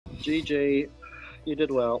GG. You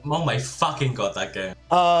did well. Oh my fucking god, that game.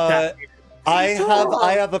 I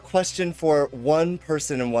have a question for one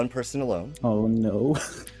person and one person alone. Oh no.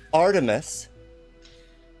 Artemis.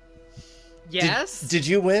 Yes? Did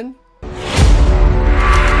you win?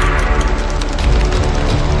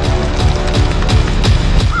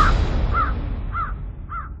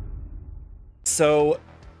 So,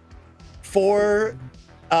 for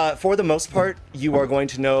the most part, you are going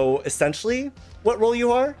to know essentially what role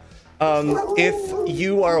you are. If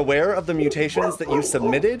you are aware of the mutations that you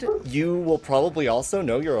submitted, you will probably also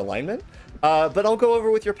know your alignment. But I'll go over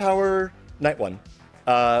with your power night one.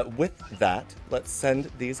 With that, let's send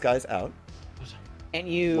these guys out. And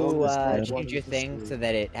you change your thing so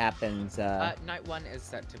that it happens. Night one is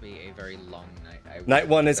set to be a very long night. Night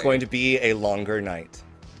one is going to be a longer night.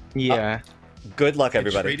 Yeah. Good luck,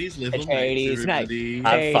 everybody. Atreides night.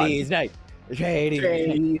 Have fun. Atreides night.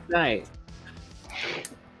 Atreides night.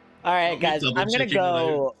 All right, guys. I'm gonna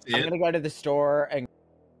go to the store and.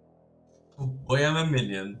 Oh boy, I'm a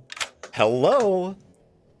minion. Hello.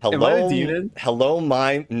 Am I a demon? Hello,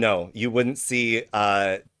 no, you wouldn't see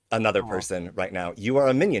another person right now. You are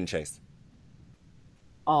a minion, Chase.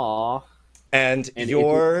 Aw. And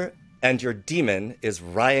your demon is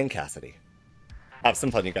Ryan Cassidy. Have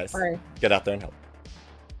some fun, you guys. All right. Get out there and help.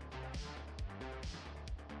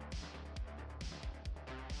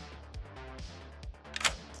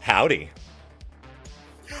 Howdy.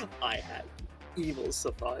 I have evil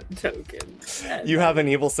Savant token. You have an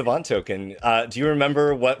evil Savant token. Do you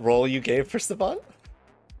remember what role you gave for Savant?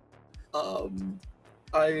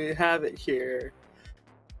 I have it here.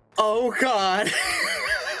 Oh god.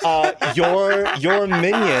 Your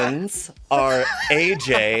minions are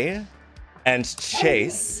AJ and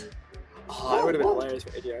Chase. Oh, that would have been hilarious for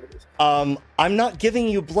AJ. I'm not giving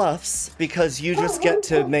you bluffs because you just get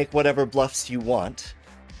to make whatever bluffs you want.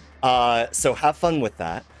 So have fun with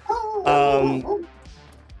that.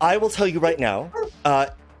 I will tell you right now,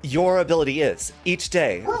 your ability is, each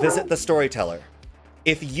day, visit the Storyteller.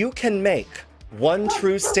 If you can make one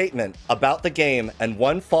true statement about the game and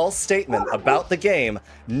one false statement about the game,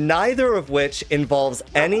 neither of which involves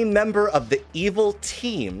any member of the evil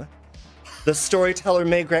team, the Storyteller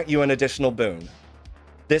may grant you an additional boon.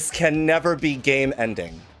 This can never be game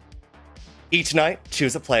ending. Each night,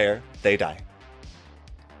 choose a player, they die.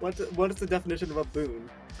 What is the definition of a boon?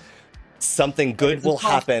 Something good will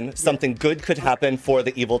happen. Something good could happen for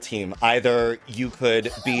the evil team. Either you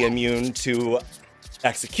could be immune to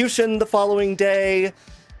execution the following day.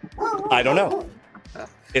 I don't know.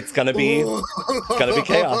 It's gonna be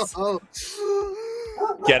chaos.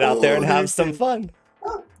 Get out there and have some fun.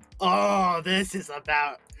 Oh, this is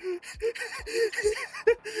about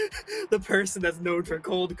the person that's known for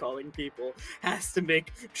cold calling people has to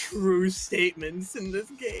make true statements in this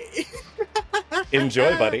game.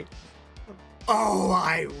 Enjoy, buddy. Oh,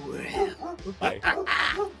 I will. Bye.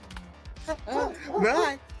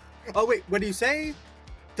 Bye. Oh wait, what do you say?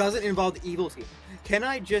 Doesn't involve the evil team. Can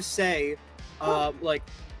I just say, like,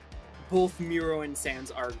 both Miro and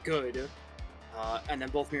Sans are good, and then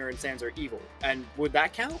both Miro and Sans are evil, and would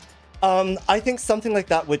that count? I think something like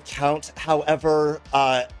that would count. However,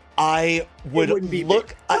 I would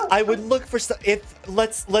look. I would look for if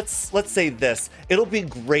let's say this. It'll be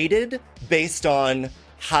graded based on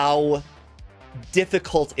how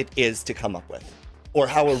difficult it is to come up with, or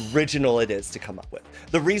how original it is to come up with.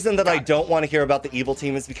 The reason that I don't want to hear about the evil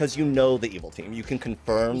team is because you know the evil team. You can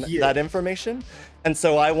confirm that information, and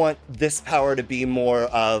so I want this power to be more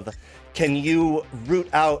of, can you root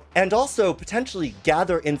out and also potentially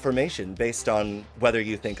gather information based on whether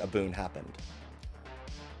you think a boon happened?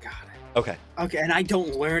 Got it. Okay. Okay, and I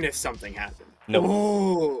don't learn if something happened.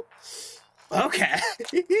 No. Oh. Okay.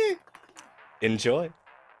 Enjoy.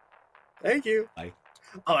 Thank you. Bye.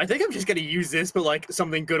 Oh, I think I'm just gonna use this, but like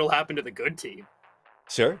something good will happen to the good team.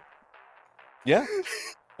 Sure. Yeah.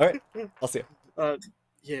 All right. I'll see you.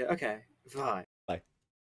 Yeah. Okay. Bye. Bye.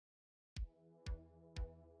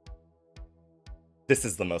 This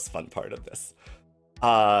is the most fun part of this.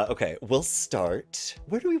 Okay, we'll start.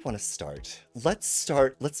 Where do we want to start? Let's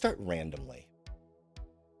start randomly.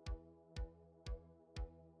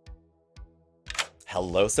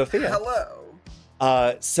 Hello, Sophia. Hello.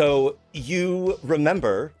 So you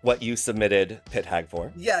remember what you submitted Pit Hag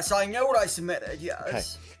for? Yes, I know what I submitted,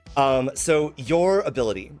 yes. Okay. So your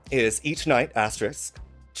ability is each night, asterisk,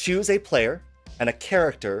 choose a player and a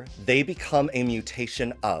character they become a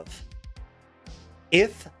mutation of.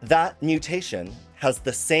 If that mutation has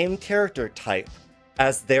the same character type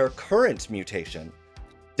as their current mutation,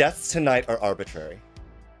 deaths tonight are arbitrary.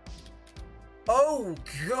 Oh,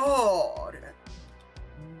 God.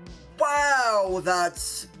 Wow,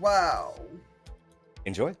 that's wow.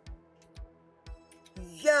 Enjoy.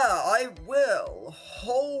 Yeah, I will.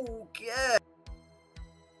 Oh yeah.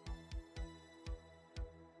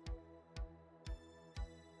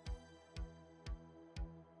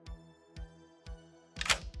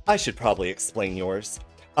 I should probably explain yours.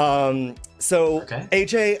 So Okay.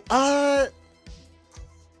 AJ, I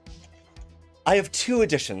have 2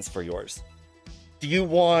 additions for yours. Do you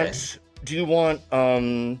want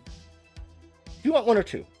one or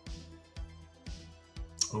 2?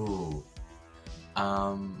 Ooh.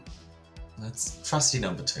 That's trusty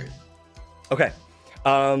number 2. Okay.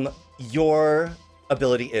 Your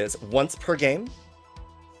ability is once per game,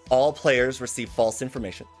 all players receive false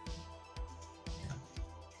information.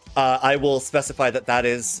 I will specify that that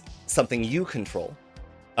is something you control.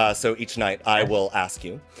 So each night I will ask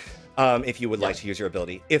you if you would like to use your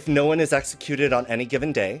ability. If no one is executed on any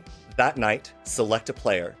given day, that night, select a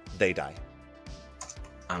player, they die.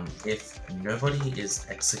 If nobody is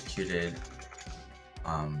executed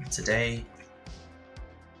today,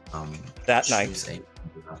 that night,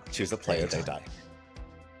 choose a player, they die.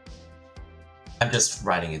 I'm just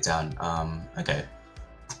writing it down. Okay.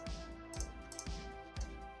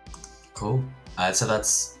 Cool. So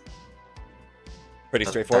that's pretty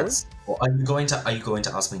straightforward. Well, are you going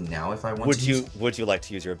to ask me now if I want to? Would you like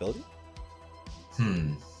to use your ability?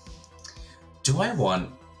 Do I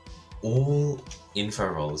want all info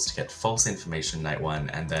rolls to get false information night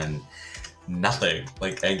 1 and then nothing,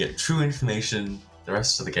 and get true information the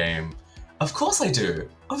rest of the game? Of course I do.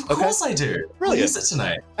 Of course I do. Brilliant. I'll use it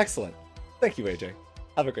tonight. Excellent. Thank you, AJ.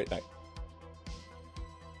 Have a great night.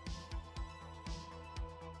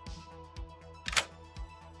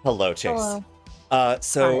 Hello, Chase. Hello.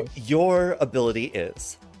 So Hi. your ability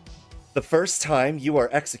is the first time you are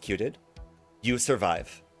executed, you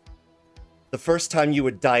survive. The first time you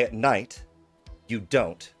would die at night, you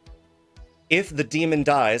don't. If the demon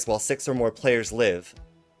dies while 6 or more players live,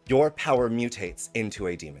 your power mutates into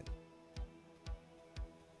a demon.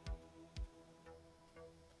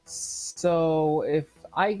 So if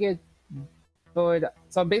I get voted,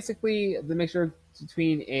 so basically the mixture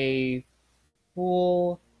between a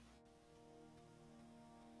fool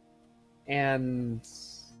and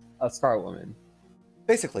a scar woman.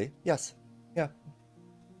 Basically, yes. Yeah.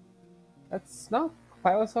 That's not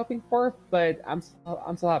quite what I was hoping for, but I'm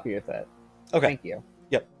so happy with it. Okay. Thank you.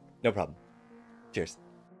 Yep. No problem. Cheers.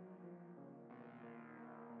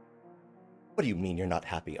 What do you mean you're not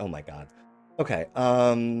happy? Oh my god. Okay.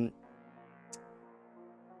 All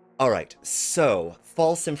right. So,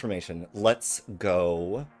 false information. Let's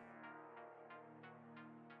go.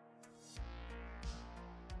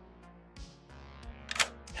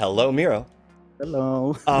 Hello, Miro.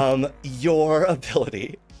 Hello. Your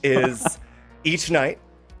ability is each night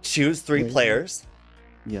choose 3 players.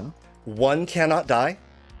 Yeah. 1 cannot die.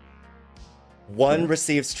 1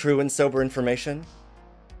 receives true and sober information.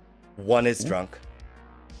 1 is drunk.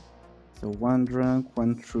 So 1 drunk,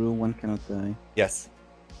 1 true, 1 cannot die. Yes.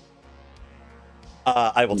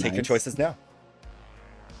 I will take your Nice. choices now.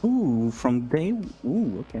 Ooh, from day.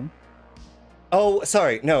 Ooh, okay. Oh,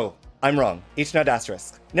 sorry. No, I'm wrong. Each night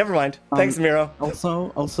asterisk. Never mind. Thanks, Miro.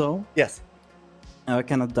 Also. Yes.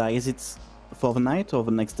 Cannot die. Is it for the night or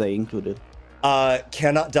the next day included?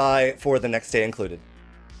 Cannot die for the next day included.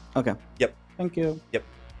 Okay. Yep. Thank you. Yep.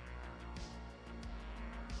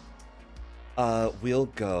 We'll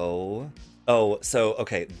go. Oh, so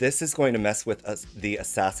okay. This is going to mess with us, the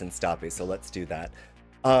assassin stoppy. So let's do that.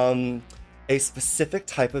 A specific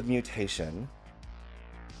type of mutation.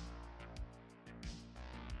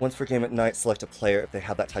 Once per game at night, select a player. If they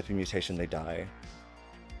have that type of mutation, they die.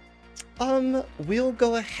 We'll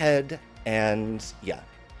go ahead and yeah.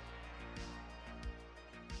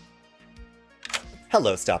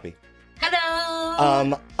 Hello, Stoppy.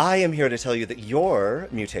 Hello. I am here to tell you that your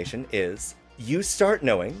mutation is you start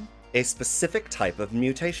knowing a specific type of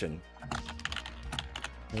mutation.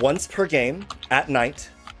 Once per game, at night,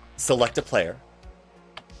 select a player.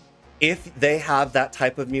 If they have that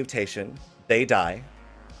type of mutation, they die,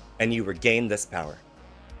 and you regain this power.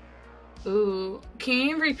 Ooh, can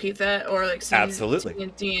you repeat that or send Absolutely.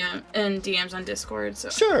 it to me in DMs on Discord? So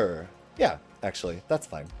Sure. Yeah, actually, that's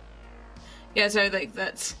fine. yeah, so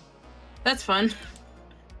that's fun.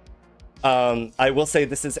 I will say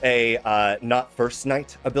this is a not first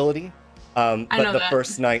night ability, but know the that.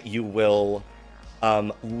 first night you will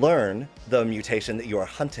learn the mutation that you are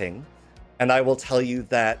hunting, and I will tell you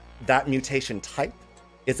that that mutation type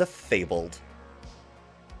is a fabled.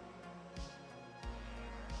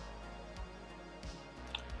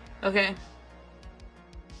 Okay,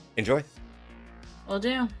 Enjoy. will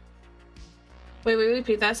do. Wait,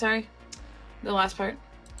 repeat that, sorry. The last part.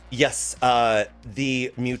 Yes,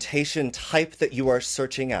 the mutation type that you are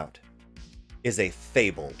searching out is a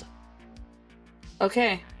fabled.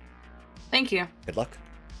 Okay. Thank you. Good luck.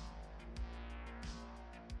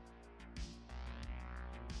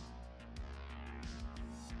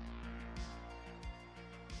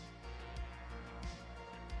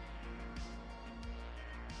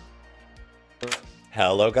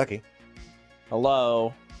 Hello, Gucky.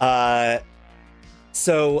 Hello.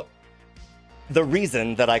 So the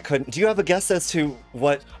reason that I couldn't... Do you have a guess as to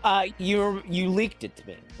what... You leaked it to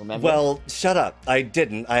me, remember? Well, shut up. I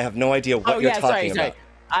didn't. I have no idea what you're talking about.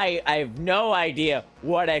 I have no idea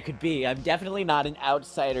what I could be. I'm definitely not an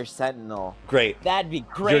outsider sentinel. Great. That'd be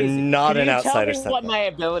crazy. You're not an outsider sentinel. Tell me what my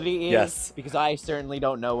ability is? Yes. Because I certainly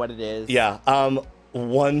don't know what it is. Yeah.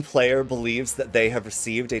 One player believes that they have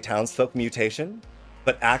received a townsfolk mutation,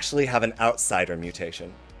 but actually have an outsider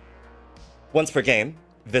mutation. Once per game,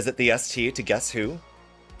 visit the ST to guess who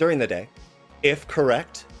during the day. If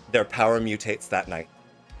correct, their power mutates that night.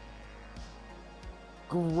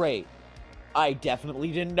 Great. I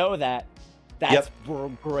definitely didn't know that. That's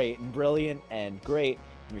great and brilliant and great.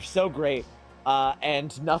 You're so great.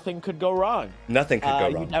 And nothing could go wrong. Nothing could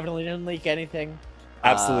go wrong. You definitely didn't leak anything.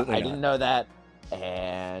 Absolutely I not. didn't know that.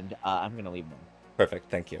 And I'm going to leave them.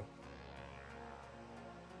 Perfect. Thank you.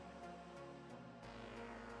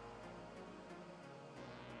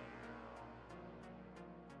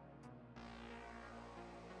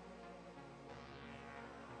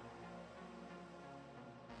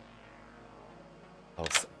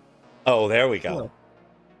 Oh, there we go.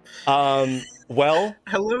 Well,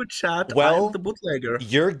 hello, chat. Well, I'm the bootlegger.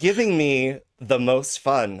 You're giving me the most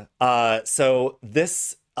fun. So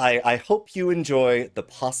this, I hope you enjoy the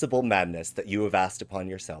possible madness that you have asked upon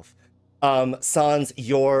yourself. Sans,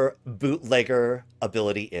 your bootlegger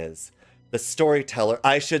ability is the storyteller.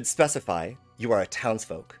 I should specify you are a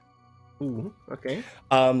townsfolk. Ooh, okay.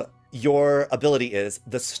 Your ability is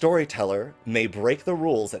the storyteller may break the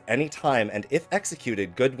rules at any time, and if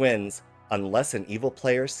executed, good wins, unless an evil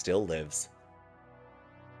player still lives.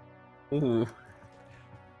 Ooh.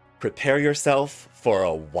 Prepare yourself for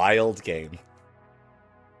a wild game.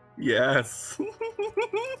 Yes.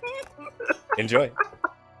 Enjoy.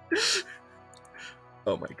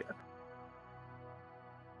 Oh my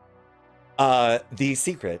god. The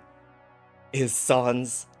secret is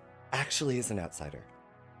Sans actually is an outsider.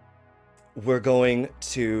 We're going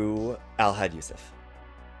to Alhad Yusuf.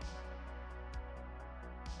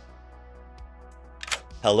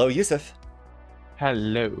 Hello, Yusuf.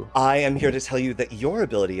 Hello. I am here to tell you that your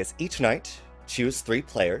ability is each night, choose 3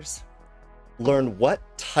 players, learn what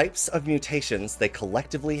types of mutations they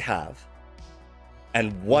collectively have,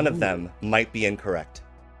 and one of them might be incorrect.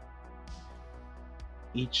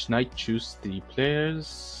 Each night, choose 3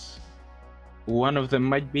 players. One of them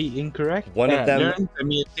might be incorrect. One of them... Learn the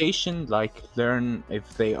mutation, like learn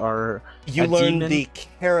if they are You learn the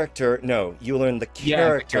character... No, you learn the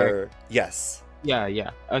character... Yes.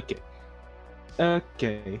 Yeah. Okay.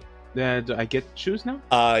 Okay. Do I get to choose now?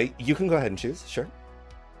 You can go ahead and choose, sure.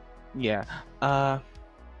 Yeah.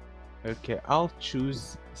 Okay, I'll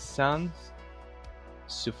choose Sans,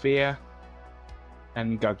 Sophia,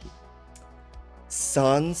 and Guggy.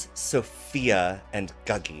 Sans, Sophia, and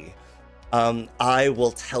Guggy. I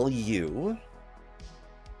will tell you...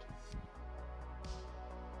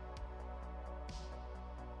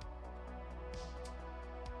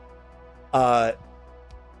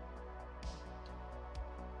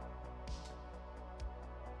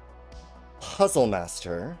 Puzzle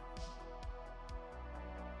Master,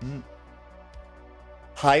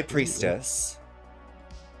 High Priestess,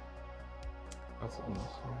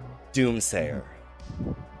 Doomsayer.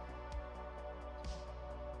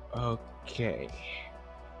 Okay.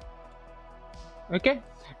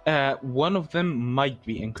 One of them might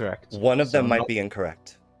be incorrect. One of them might be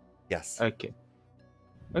incorrect. Yes. Okay.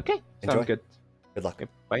 Okay. Enjoy. Sounds good. Good luck.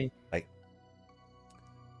 Okay, bye. Bye.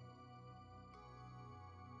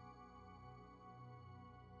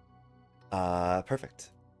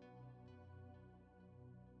 Perfect.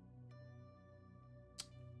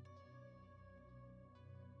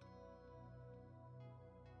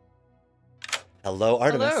 Hello,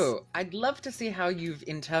 Artemis. Hello. I'd love to see how you've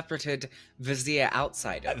interpreted Vizier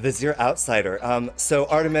Outsider. Vizier Outsider. So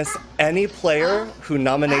Artemis, any player who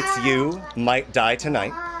nominates you might die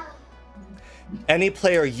tonight. Any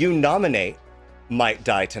player you nominate might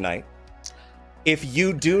die tonight. If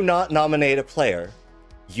you do not nominate a player,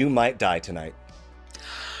 you might die tonight.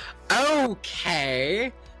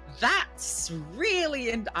 Okay. That's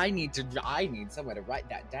really... I need somewhere to write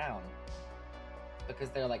that down. because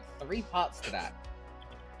there are like 3 parts to that.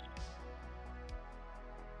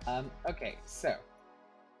 Okay, so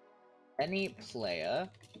any player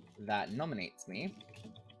that nominates me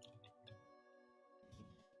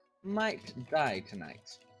might die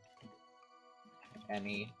tonight.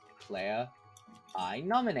 Any player I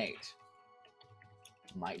nominate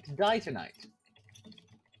might die tonight.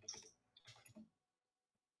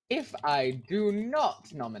 If I do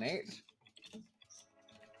not nominate,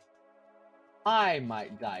 I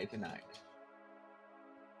might die tonight.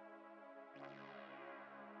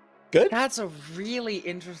 Good. That's a really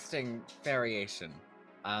interesting variation.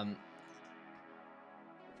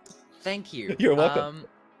 Thank you. You're welcome.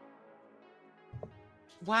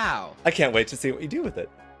 Wow. I can't wait to see what you do with it.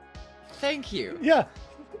 Thank you. Yeah,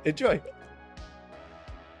 enjoy.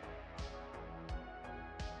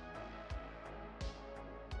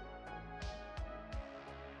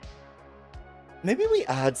 Maybe we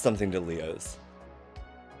add something to Leo's.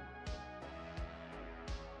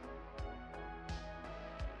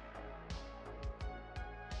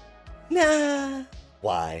 Nah.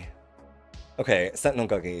 Why? Okay, Sentinel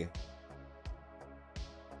Guggy.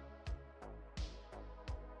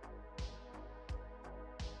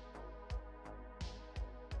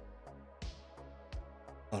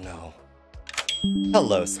 Oh no.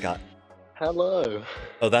 Hello, Scott. Hello.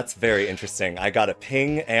 Oh, that's very interesting. I got a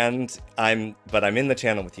ping and I'm in the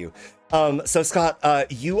channel with you. So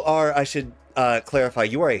Scott, you are, I should clarify,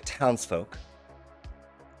 you are a townsfolk.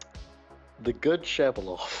 The good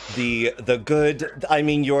Shabaloth. The good, I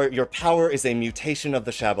mean, your power is a mutation of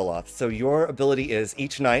the Shabaloth. So your ability is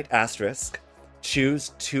each night, asterisk,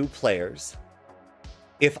 choose 2 players.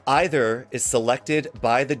 If either is selected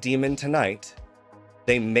by the demon tonight,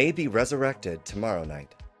 they may be resurrected tomorrow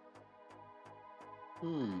night.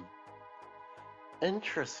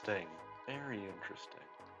 Interesting. Very interesting.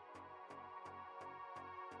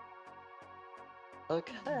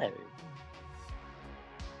 Okay.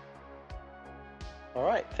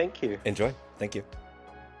 Alright, thank you. Enjoy. Thank you.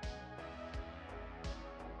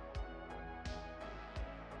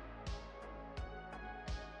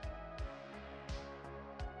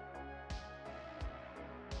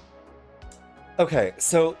 Okay,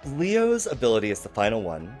 so Leo's ability is the final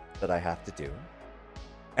one that I have to do.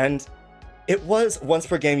 And it was once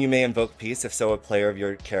per game you may invoke peace, if so a player of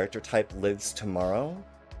your character type lives tomorrow.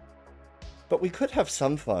 But we could have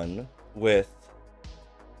some fun with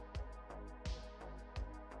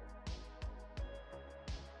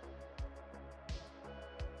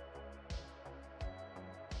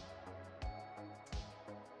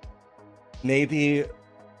maybe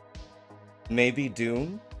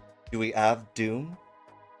Doom? Do we have Doom?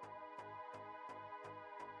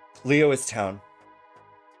 Leo is town.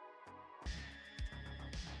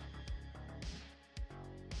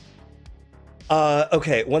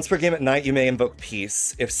 Okay, once per game at night you may invoke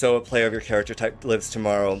peace. If so, a player of your character type lives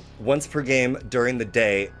tomorrow. Once per game during the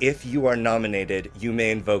day, if you are nominated, you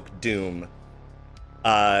may invoke Doom.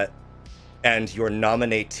 And your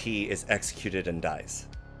nominatee is executed and dies.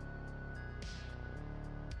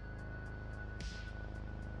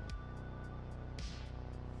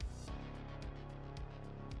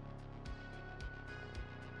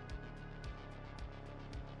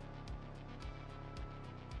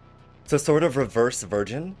 So sort of reverse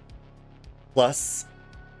virgin, plus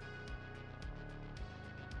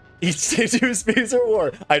each day 2 speeds or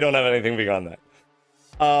war. I don't have anything beyond that.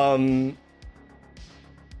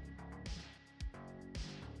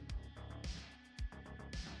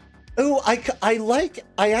 Oh,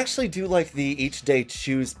 I actually do like the each day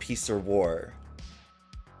choose peace or war.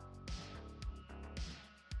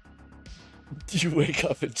 You wake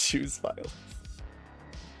up and choose violence.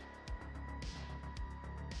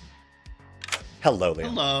 Hello, Liam.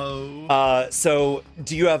 Hello. So,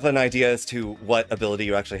 do you have an idea as to what ability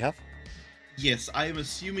you actually have? Yes, I am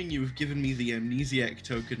assuming you've given me the Amnesiac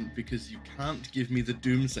token because you can't give me the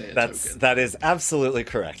Doomsayer token. That is absolutely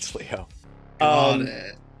correct, Leo. Got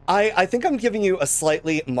it. I think I'm giving you a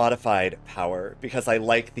slightly modified power because I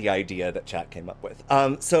like the idea that chat came up with.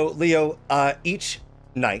 So, Leo, each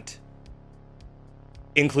night,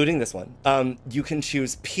 including this one, you can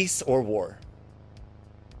choose peace or war.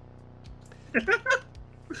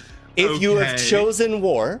 If you have chosen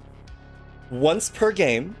war, once per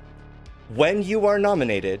game, when you are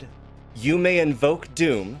nominated, you may invoke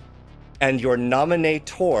Doom, and your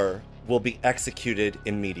nominator will be executed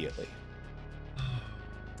immediately.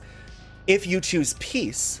 If you choose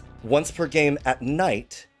peace, once per game at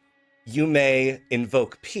night, you may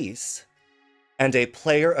invoke peace, and a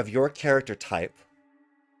player of your character type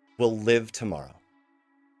will live tomorrow.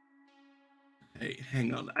 Hey,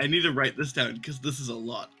 hang on. I need to write this down because this is a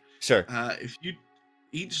lot. Sure. If you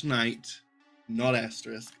each night, not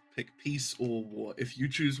asterisk, pick peace or war. If you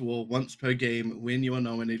choose war once per game, when you are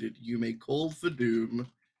nominated, you may call for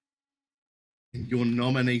doom. And your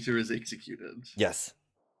nominator is executed. Yes.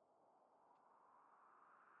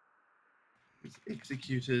 Is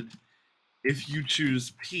executed. If you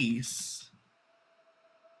choose peace,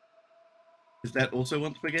 is that also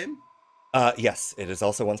once per game? Yes, it is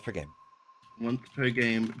also once per game. Once per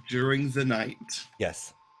game during the night.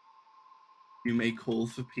 Yes. You may call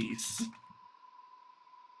for peace.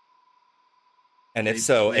 And if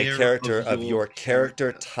so, a character of your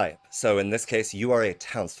character type. So in this case, you are a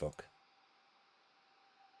townsfolk.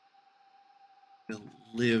 Will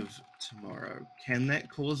live tomorrow. Can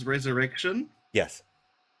that cause resurrection? Yes.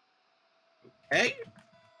 Okay.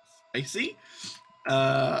 Spicy.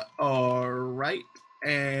 Alright.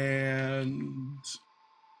 And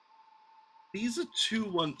these are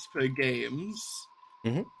 2 once per games.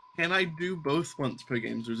 Mm-hmm. Can I do both once per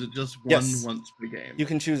games, or is it just one Yes. once per game? You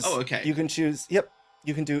can choose. Oh, okay. You can choose. Yep.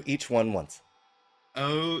 You can do each one once.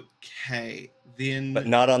 Okay, then. But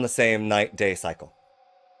not on the same night-day cycle.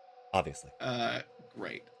 Obviously.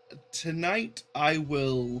 Great. Tonight I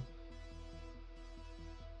will.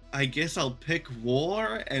 I guess I'll pick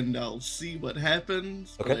war and I'll see what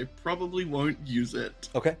happens. Okay. But I probably won't use it.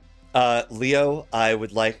 Okay. Leo, I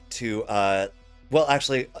would like to. Well,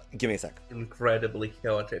 actually, give me a sec. Incredibly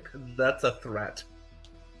chaotic. That's a threat.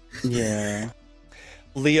 Yeah.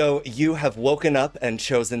 Leo, you have woken up and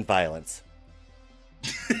chosen violence.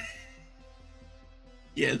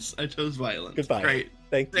 Yes, I chose violence. Goodbye. Great.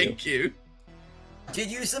 Thank you.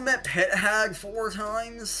 Did you submit Pit Hag 4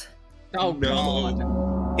 times? Oh,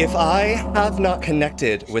 God. If I have not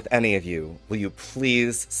connected with any of you, will you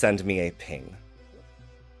please send me a ping?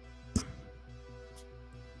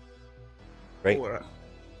 Great.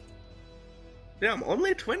 Damn,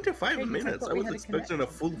 only 25 minutes. I was expecting a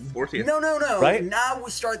full 40. No. Right? Now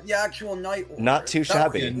we start the actual night order. Not too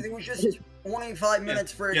shabby. It was just 25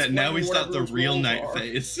 minutes for Yeah, now we explaining start what the those real rules night are.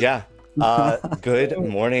 phase. Yeah. Good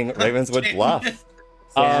morning, Ravenswood Bluff.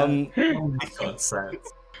 Oh my god, Sam.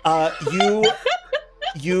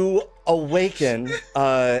 You awaken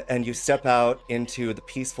and you step out into the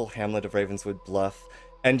peaceful hamlet of Ravenswood Bluff,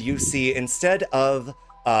 and you see, instead of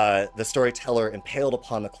the storyteller impaled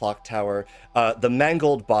upon the clock tower, the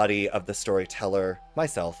mangled body of the storyteller,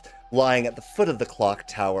 myself, lying at the foot of the clock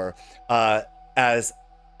tower, as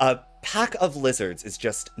a pack of lizards is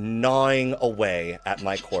just gnawing away at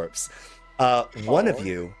my corpse. One of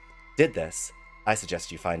you did this. I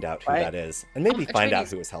suggest you find out who that is, and maybe find out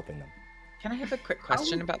who is helping them. Can I have a quick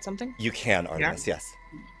question about something? You can, Artemis, yes.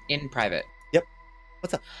 In private. Yep.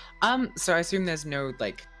 What's up? So I assume there's no,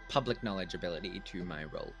 like, public knowledge ability to my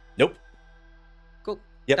role. Nope. Cool.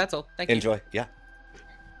 Yep. That's all. Thank you. Enjoy. Yeah.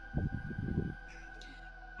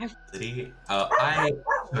 I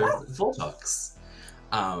chose Vortex.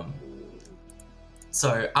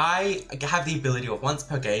 So I have the ability of once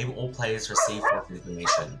per game, all players receive false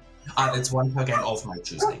information. It's one per game of my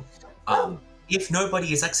choosing. If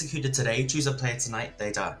nobody is executed today, choose a player tonight,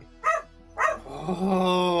 they die.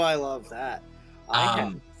 Oh, I love that.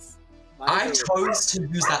 I chose to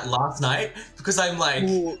use that last night because I'm like,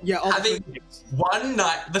 having one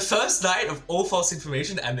night, the first night of all false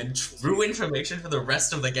information and then true information for the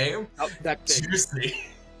rest of the game. Seriously,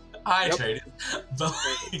 I traded. But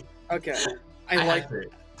okay, I like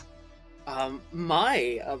it.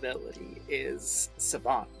 My ability is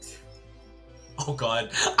Savant. Oh god,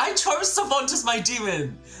 I chose Savant as my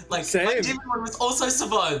demon. Like my demon one was also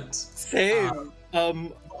Savant. Same.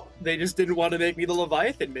 They just didn't want to make me the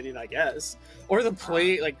Leviathan minion, I guess, or the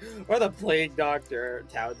plague, or the plague doctor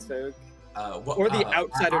Townsfolk, or the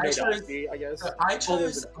outsider I guess. I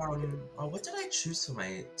chose. What did I choose for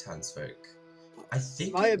my Townsfolk? I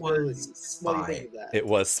think it was Spy. It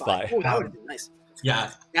was Spy. Oh, that would have been nice.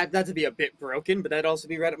 Yeah, that'd be a bit broken, but that'd also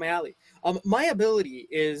be right up my alley. My ability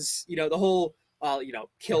is, the whole,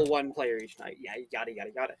 kill one player each night. Yeah,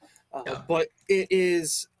 yada. But it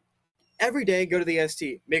is every day go to the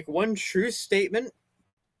ST, make one true statement,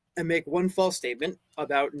 and make one false statement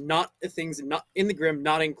about not things not in the Grim,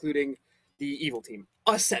 not including the evil team.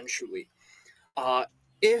 Essentially,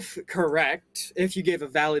 if correct, if you give a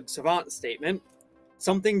valid Savant statement,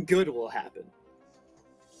 something good will happen.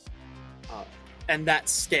 And that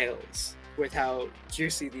scales with how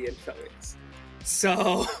juicy the info is.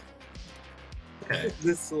 So,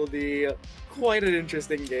 this will be quite an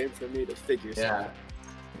interesting game for me to figure out.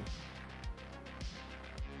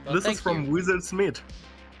 Well, this is from Wizard Smith.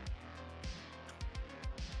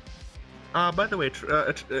 By the way,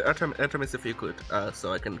 Artemis, if you could,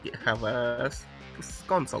 so I can have a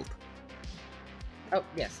consult. Oh,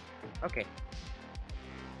 yes. Okay.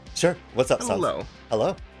 Sure. What's up, Sans? Hello.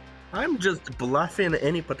 Hello. I'm just bluffing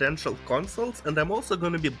any potential consults, and I'm also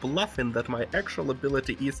going to be bluffing that my actual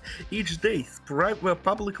ability is each day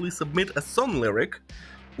publicly submit a song lyric.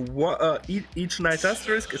 Each night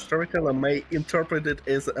asterisk, a storyteller may interpret it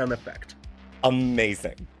as an effect.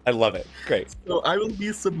 Amazing. I love it. Great. So I will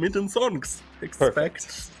be submitting songs.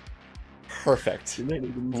 Perfect.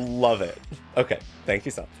 Love it. Okay. Thank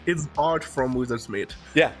you, Sans. It's art from Wizard's Meat.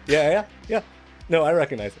 Yeah. No, I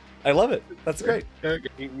recognize it. I love it. That's great. If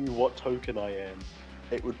you knew what token I am,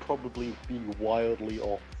 it would probably be wildly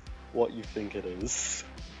off what you think it is.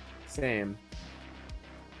 Same.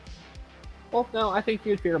 Well, no, I think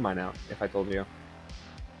you'd figure mine out if I told you.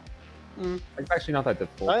 It's actually not that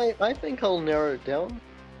difficult. I think I'll narrow it down.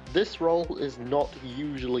 This role is not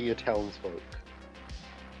usually a townsfolk.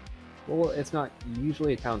 Well, it's not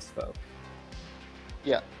usually a townsfolk.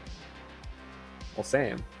 Yeah. Well,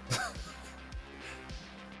 same.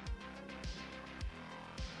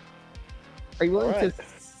 Are you willing to?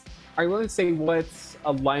 Are you willing to say what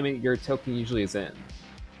alignment your token usually is in?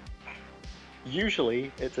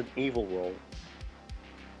 Usually, it's an evil role.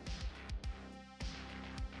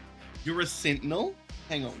 You're a sentinel?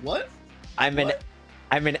 Hang on, what? I'm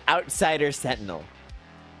an outsider sentinel.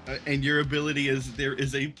 And your ability is there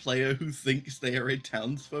is a player who thinks they are a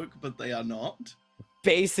townsfolk, but they are not?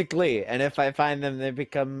 Basically, and if I find them, they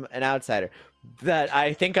become an outsider. That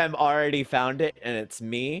I think I'm already found it, and it's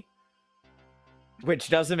me. Which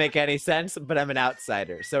doesn't make any sense, but I'm an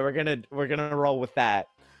outsider, so we're gonna roll with that.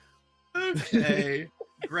 Okay,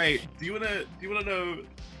 great. Do you wanna know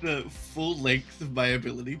the full length of my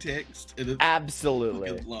ability text? It's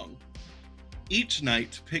absolutely long. Each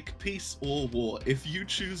night, pick peace or war. If you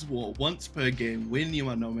choose war once per game, when you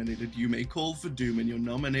are nominated, you may call for doom, and your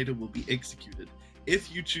nominator will be executed.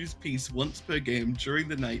 If you choose peace once per game during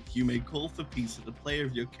the night, you may call for peace, and a player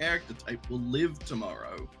of your character type will live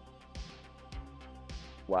tomorrow.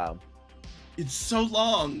 Wow. It's so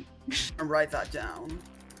long. And write that down.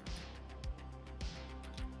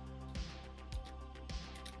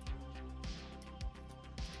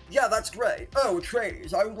 Yeah, that's great. Oh,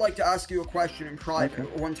 Atreides, I would like to ask you a question in private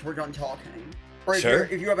once we're done talking. Or Sure.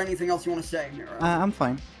 if you have anything else you want to say, Mira. I'm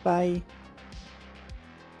fine. Bye.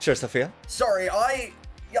 Sure, Sophia. Sorry, I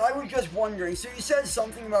was just wondering. So you said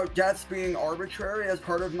something about deaths being arbitrary as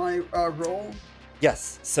part of my role?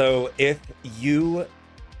 Yes. So you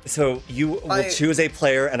will choose a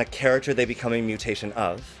player and a character they become a mutation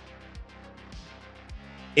of.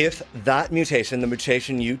 If that mutation, the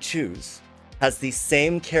mutation you choose, has the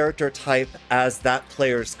same character type as that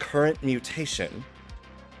player's current mutation,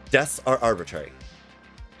 deaths are arbitrary.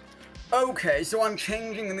 Okay, so I'm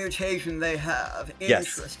changing the mutation they have. Yes.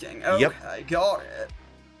 Interesting. Okay, got it.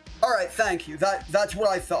 Alright, thank you. That's what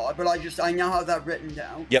I thought, but I now have that written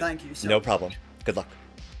down. Yep. Thank you so No much. problem. Good luck.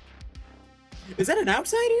 Is that an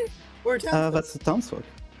outsider? Or a townsfolk? That's a townsfolk.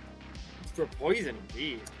 For poison,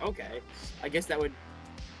 indeed. Okay. I guess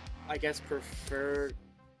prefer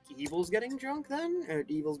evils getting drunk then? Or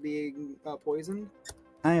evils being poisoned?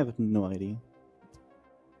 I have no idea.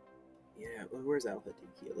 Yeah, well, where's Alpha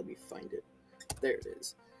here? Let me find it. There it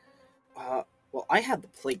is. Well, I have the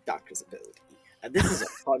Plague Doctor's ability. And this is a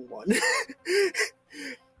fun one.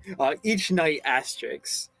 Each night,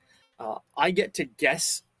 asterisk, I get to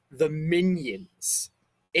guess the minions.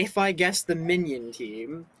 If I guess the minion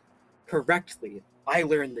team correctly, I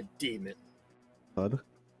learn the demon. Bud.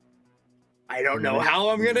 I don't know how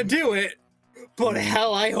I'm gonna do it, but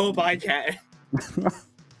hell, I hope I can.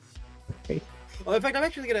 Okay. Well, in fact, I'm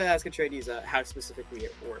actually gonna ask Atreides how specifically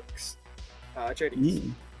it works.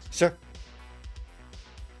 Atreides. Sure.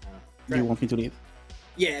 Do you want me to leave?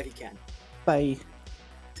 Yeah, if you can. Bye.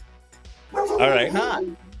 All right. Hi.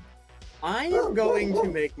 I am going to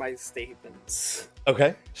make my statements.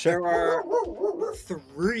 Okay, sure. There are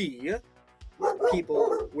 3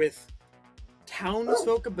 people with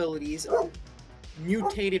townsfolk abilities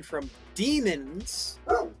mutated from demons.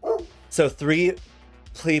 So 3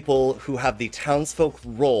 people who have the townsfolk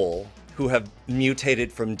role who have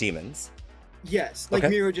mutated from demons. Yes, like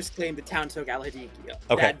Okay. Miro just claimed the townsfolk Al-Hadikia.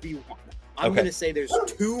 Okay. That'd be 1. I'm Okay. gonna say there's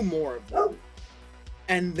 2 more of them.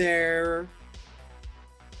 And there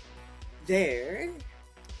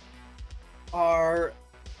are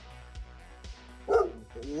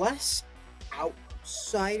less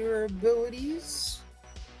outsider abilities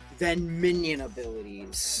than minion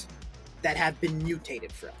abilities that have been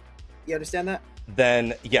mutated from. You understand that?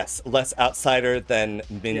 Then, yes, less outsider than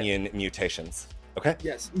minion mutations. Okay.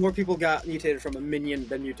 Yes, more people got mutated from a minion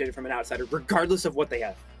than mutated from an outsider, regardless of what they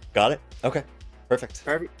have. Got it. Okay. Perfect.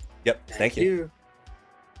 Perfect. Yep. Thank you.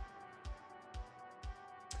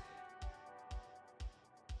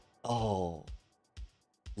 Oh.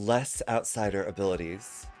 Less outsider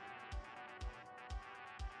abilities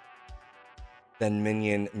than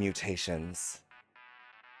minion mutations.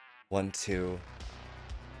 1, 2,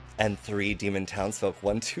 and 3 demon townsfolk.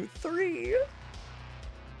 1, 2, 3.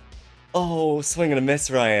 Oh, swing and a miss,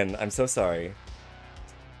 Ryan. I'm so sorry.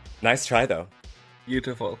 Nice try, though.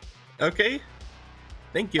 Beautiful. Okay.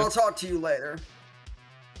 Thank you. I'll talk to you later.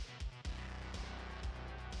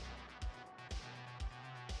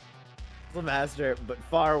 The master, but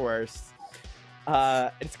far worse.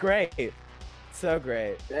 It's great. So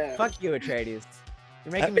great. Yeah. Fuck you, Atreides.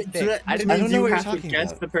 You're making me So think. that I just didn't means know you what you're have to talking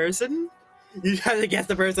guess about. the person? You have to guess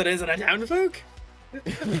the person isn't a townfolk?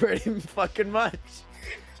 pretty fucking much.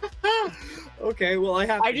 Okay, well I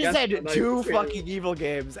have. I to just guess had the night 2 too. fucking evil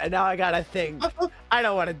games, and now I gotta think. I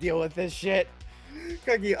don't want to deal with this shit.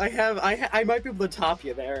 Kagi, I might be able to top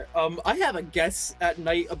you there. I have a guess at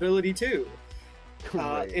night ability too.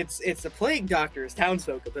 Great. It's the Plague Doctor's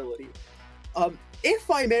townsfolk ability.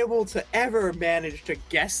 If I'm able to ever manage to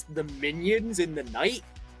guess the minions in the night,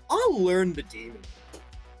 I'll learn the demon.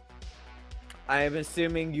 I am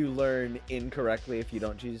assuming you learn incorrectly if you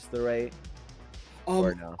don't choose the right.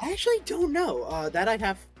 Or no? I actually don't know.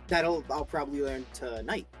 I'll probably learn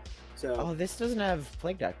tonight. So. Oh, this doesn't have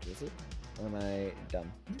Plague Doctor, does it? Or am I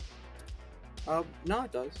dumb? No,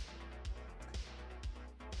 it does.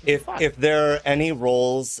 If there are any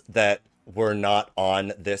roles that were not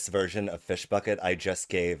on this version of Fishbucket, I just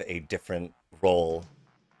gave a different role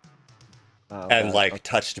and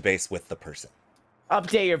touched base with the person.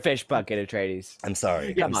 Update your Fishbucket, Atreides. I'm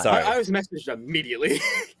sorry. Yeah, I'm sorry. I was messaged immediately.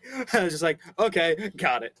 I was just like, okay,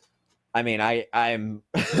 got it. I mean, I'm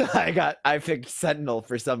I picked Sentinel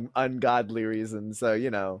for some ungodly reason, so you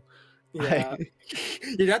know. Yeah.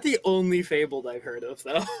 You're not the only fabled I've heard of,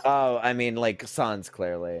 though. Oh, I mean, like Sans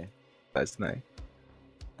clearly. That's nice.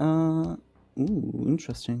 Ooh,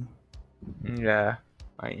 interesting. Yeah,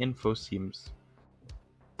 my info seems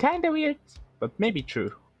kind of weird, but maybe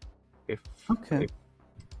true. If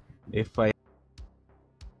I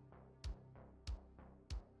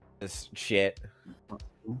this shit.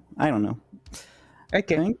 I don't know.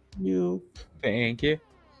 Okay. Thank you. Thank you.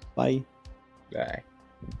 Bye. Bye.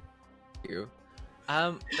 You.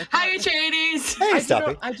 Hi, Atreides. Hey,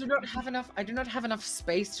 I do not have enough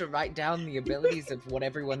space to write down the abilities of what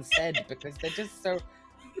everyone said because they're just so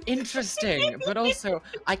interesting. But also,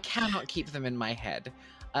 I cannot keep them in my head.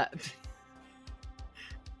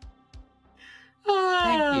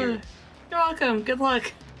 Thank you. You're welcome. Good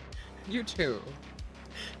luck. You too.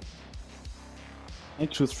 I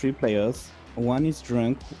choose 3 players. One is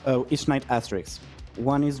drunk. Each night asterisk.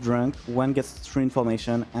 One is drunk, one gets 3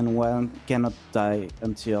 information, and one cannot die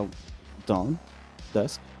until dawn.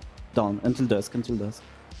 Until dusk.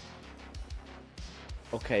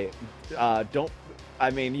 Okay, don't. I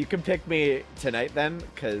mean, you can pick me tonight then,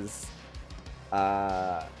 because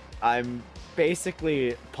I'm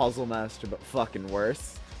basically Puzzle Master, but fucking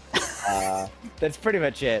worse. That's pretty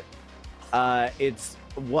much it. It's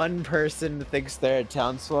one person thinks they're a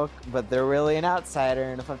townsfolk, but they're really an outsider,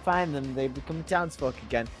 and if I find them, they become townsfolk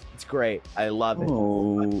again. It's great. I love it.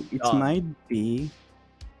 Oh, it might be.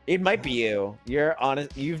 It might be you. You're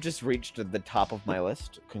honest. You've just reached the top of my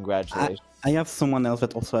list. Congratulations. I have someone else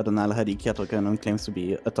that also had an Al-Hadi token and claims to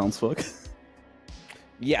be a townsfolk.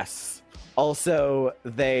 Yes. Also,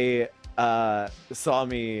 they saw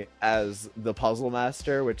me as the Puzzle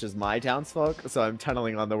Master, which is my townsfolk, so I'm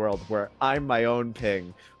tunneling on the world where I'm my own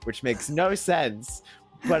ping, which makes no sense,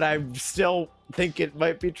 but I still think it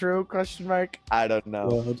might be true, question mark? I don't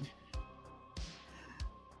know.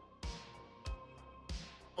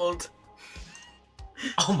 God.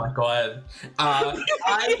 Oh my god. I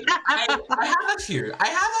have a few. I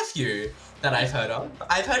have a few that I've heard of.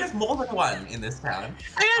 I've heard of more than one in this town.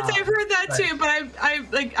 I gotta say, I've heard that too, but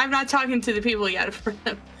I'm not talking to the people yet for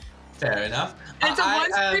them. Fair enough. It's a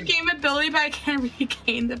once per game ability, but I can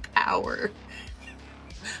regain the power.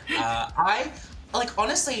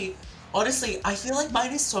 Honestly, I feel like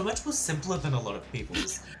mine is so much more simpler than a lot of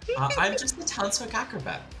people's. I'm just a townsfolk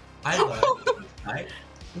acrobat. I learn right?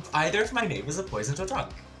 Either if my neighbors are poisoned or drunk,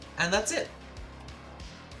 and that's it.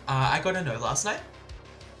 I got a no last night,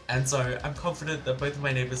 and so I'm confident that both of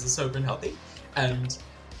my neighbors are sober and healthy, and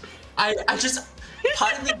I just,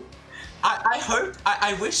 part of me,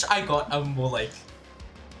 I wish I got a more, like,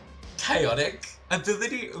 chaotic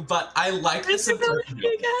ability, but I like the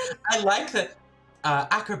simplicity. I like that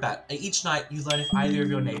Acrobat. Each night, you learn if either of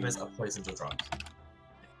your neighbors are poisoned or drunk.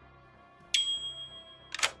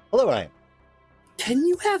 Hello, Ryan. Can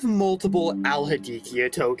you have multiple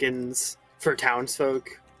Alhadikia tokens for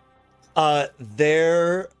townsfolk?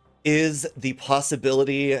 There is the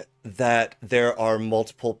possibility that there are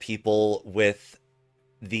multiple people with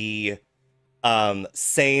the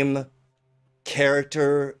same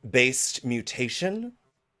character-based mutation,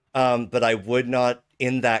 but I would not,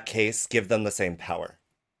 in that case, give them the same power.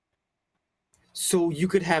 So you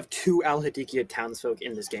could have 2 Alhadikia townsfolk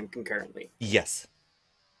in this game concurrently? Yes.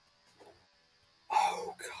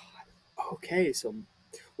 Oh, God. Okay, so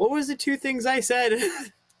what was the 2 things I said?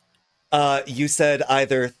 You said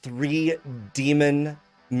either 3 demon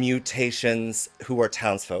mutations who are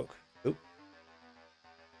townsfolk. Oop.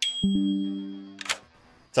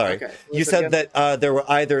 Sorry. Okay, You said that there were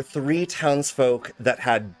either 3 townsfolk that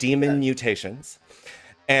had demon mutations,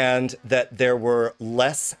 and that there were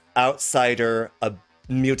less outsider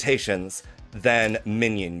mutations than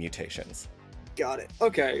minion mutations. Got it.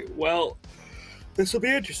 Okay, well, this will be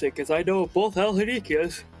interesting, because I know both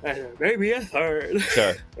Alhadikias, and maybe a third.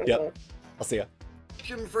 Sure. Yep. I'll see ya.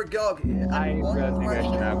 Question for Gug. I think I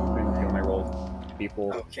should have my rolls.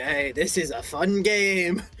 People. Okay, this is a fun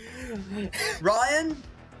game. Ryan?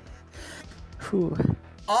 Whew.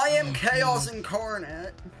 I am Chaos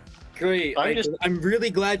Incarnate. Great. I'm really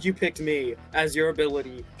glad you picked me as your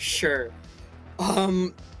ability. Sure.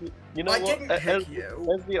 You know I what? didn't pick you.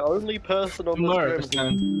 As the only person on the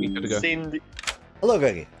stream who seen the... Hello,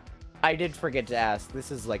 Guggy. I did forget to ask.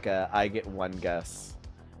 This is like a I get one guess.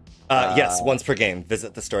 Yes, once per game.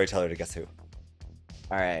 Visit the storyteller to guess who.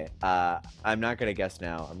 All right. I'm not gonna guess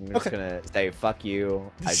now. I'm just gonna say fuck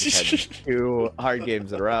you. I just had 2 hard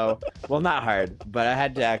games in a row. Well, not hard, but I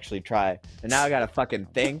had to actually try. And now I gotta fucking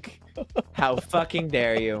think. How fucking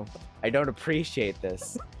dare you? I don't appreciate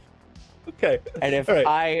this. Okay. And if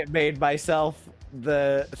I made myself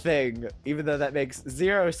the thing, even though that makes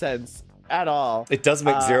 0 sense at all. It does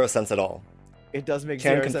make 0 sense at all. It does make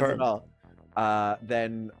Can 0 sense confirm. at all.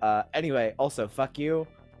 Then anyway, also fuck you.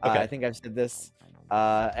 Okay. I think I've said this.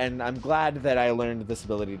 And I'm glad that I learned this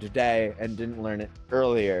ability today and didn't learn it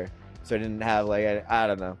earlier. So I didn't have like, I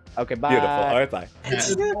don't know. Okay, bye. Beautiful. All right, bye.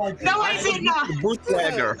 No, I did not.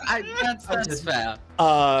 Bootlegger. That's fair.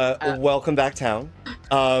 Welcome back, town.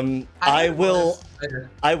 I will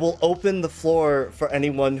open the floor for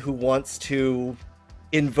anyone who wants to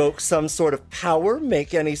invoke some sort of power,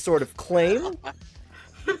 make any sort of claim.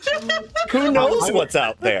 Who knows what's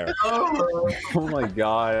out there? Oh my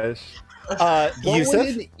gosh. What would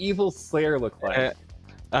an evil slayer look like?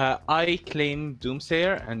 I claim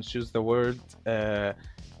Doomsayer and choose the word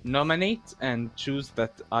nominate and choose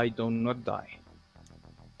that I do not die.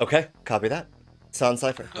 Okay, copy that. Sound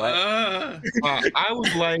cipher. I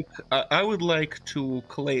would like to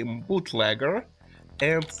claim bootlegger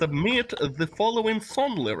and submit the following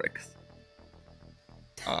song lyrics.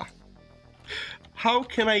 How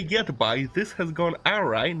can I get by? This has gone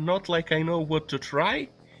awry, not like I know what to try.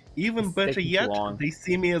 Even better yet, they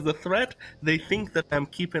see me as a threat. They think that I'm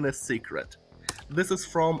keeping a secret. This is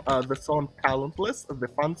from the song Talentless, the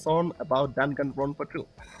fun song about Danganronpa 2.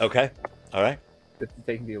 Okay, all right. This is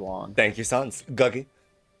taking too long. Thank you, Sans. Guggy.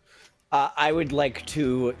 I would like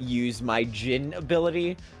to use my Jin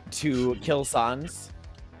ability to kill Sans.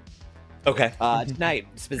 Okay. Tonight,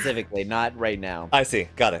 specifically, not right now. I see.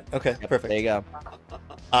 Got it. Okay, perfect. There you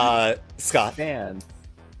go. Scott. Man.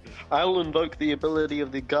 I'll invoke the ability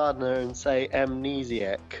of the gardener and say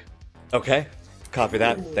amnesiac. Okay, copy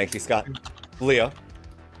that. Thank you, Scott. Leo.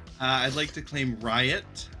 I'd like to claim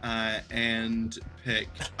Riot and pick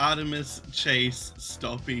Artemis, Chase,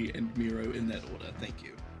 Stoppy, and Miro in that order. Thank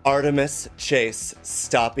you. Artemis, Chase,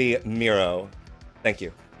 Stoppy, Miro. Thank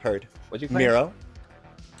you. Heard. What'd you claim? Miro.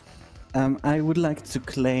 I would like to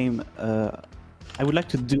claim. I would like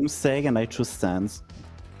to Doomsayer, and I choose Sans.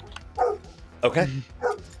 Okay.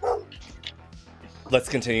 Let's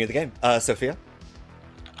continue the game. Sophia.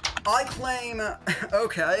 I claim.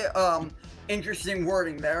 Okay. Interesting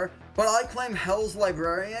wording there. But I claim Hell's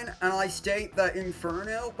Librarian, and I state that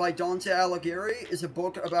Inferno by Dante Alighieri is a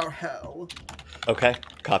book about hell. Okay,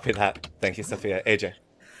 copy that. Thank you, Sophia. AJ.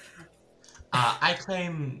 I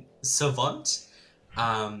claim Savant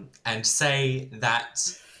and say that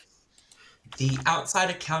the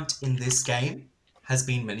outsider count in this game has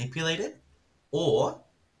been manipulated, or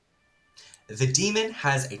the demon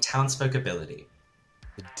has a townsfolk ability.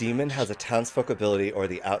 The demon has a townsfolk ability, or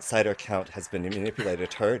the outsider count has been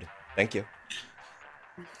manipulated. Heard. Thank you.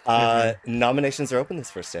 Nominations are open this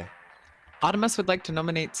first day. Artemis would like to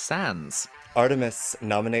nominate Sans. Artemis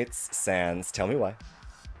nominates Sans. Tell me why.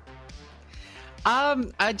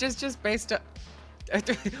 I just based on...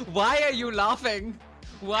 Why are you laughing?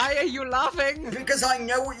 Why are you laughing? Because I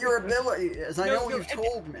know what your ability is. I know what you've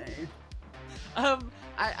told me.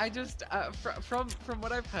 I just from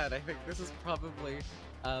what I've heard, I think this is probably,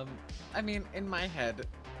 I mean, in my head,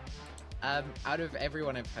 out of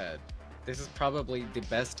everyone I've heard, this is probably the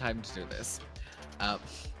best time to do this.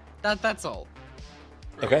 That's all.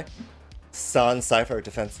 Okay. Sans, Cypher,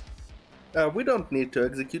 defense. We don't need to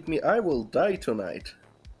execute me. I will die tonight.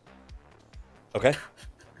 Okay.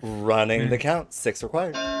 Running the count. 6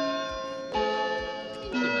 required.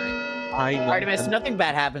 Artemis, nothing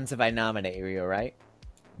bad happens if I nominate you, right?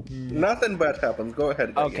 Nothing bad happens. Go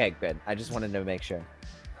ahead. Gagi. Okay, good. I just wanted to make sure.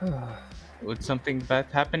 Would something bad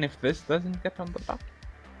happen if this doesn't get on the block?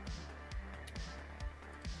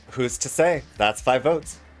 Who's to say? That's 5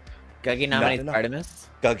 votes. Guggy nominates Artemis.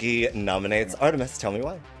 Guggy nominates Artemis. Tell me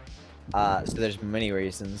why. So there's many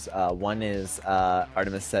reasons. One is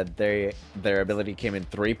Artemis said their ability came in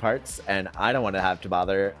 3 parts, and I don't want to have to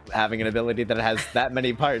bother having an ability that has that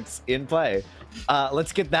many parts in play.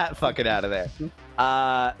 Let's get that fucking out of there.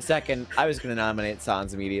 Second, I was going to nominate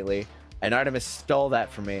Sans immediately, and Artemis stole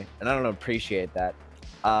that from me, and I don't appreciate that.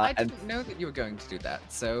 I didn't know that you were going to do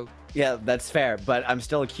that, so... Yeah, that's fair, but I'm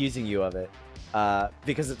still accusing you of it,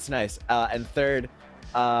 because it's nice. And third,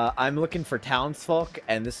 I'm looking for townsfolk,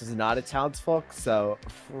 and this is not a townsfolk, so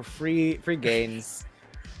for free gains.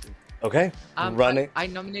 Okay, running. I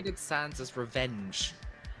nominated Sans as revenge.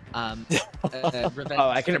 Revenge Oh,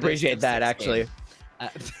 I can appreciate that, actually.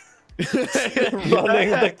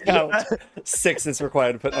 Running the count. 6 is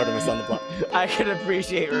required to put Artemis on the block. I can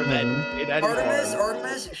appreciate revenge.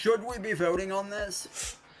 Artemis, should we be voting on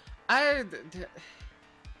this?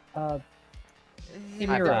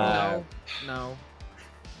 No.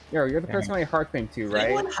 Yo, you're the person I heart think to, right?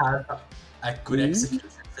 Anyone have a good execution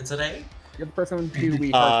for today? You're the person who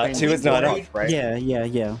we heart think 2 is not up, right?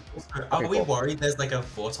 Yeah. Are we worried there's like a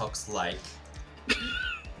Vortox-like?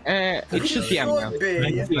 It should be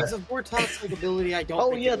If there's a Vortox-like ability, I don't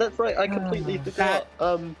Oh think yeah, it that's right. I completely forgot.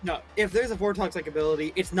 No, if there's a Vortox-like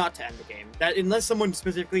ability, it's not to end the game. That unless someone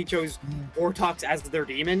specifically chose Vortox as their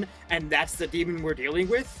demon, and that's the demon we're dealing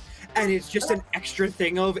with, and it's just an extra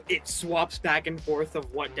thing of it swaps back and forth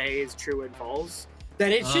of what day is true and false,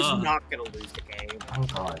 then it's just not gonna lose the game. Oh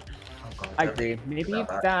god. I agree. Maybe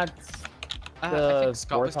that's I think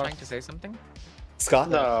Scott was trying to say something. Scott?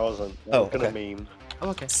 No, I wasn't. I was gonna meme. Oh,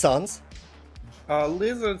 okay. Sans?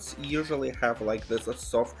 Lizards usually have like this a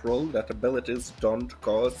soft rule that abilities don't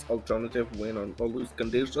cause alternative win or lose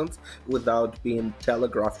conditions without being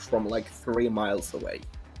telegraphed from like 3 miles away.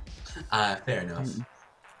 Fair enough.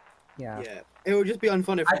 Yeah. It would just be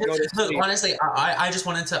unfun if we go to Look, honestly, I just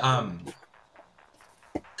wanted to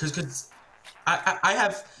because I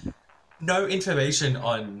have no information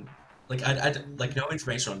on I like no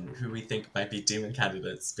information on who we think might be demon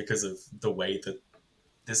candidates because of the way that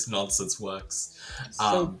this nonsense works.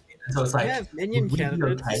 So it's like, have minion would we be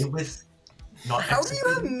candidates. okay with not How do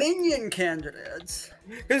you have minion candidates?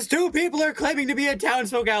 Because 2 people are claiming to be a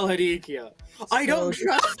townsfolk Al-Hadikia. I don't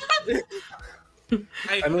trust.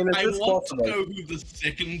 I mean, I it's want possible. to know who the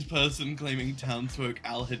second person claiming townsfolk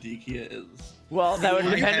Al-Hadikia is. Well, that would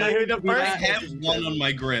depend on who the I first have one on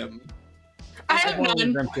my grim. I have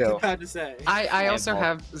none. Bad to say. I also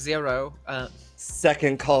have 0.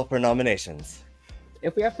 Second call for nominations.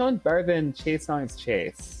 If we have someone better than Chase nominates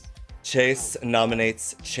Chase. Chase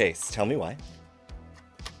nominates Chase. Tell me why.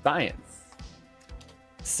 Science.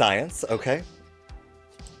 Science, okay.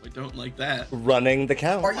 I don't like that. Running the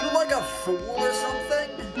count. Are you like a fool or something?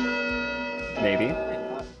 Maybe.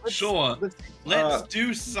 Sure. Let's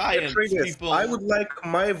do science, people. I would like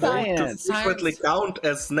my vote to Science. secretly count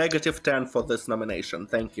as -10 for this nomination.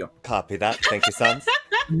 Thank you. Copy that. Thank you, Sans.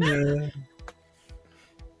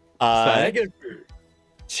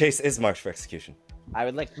 Chase is marked for execution. I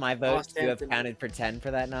would like my vote to have counted for 10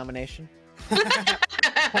 for that nomination.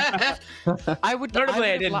 I would.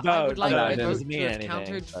 Notably, I would didn't I would vote, like so my it doesn't vote mean to have anything,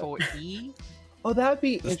 counted but- for E. Oh, that would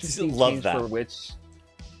be Let's interesting. love change that. For which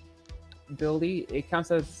ability it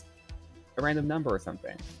counts as a random number or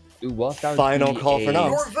something. Ooh, well, that would Final be call for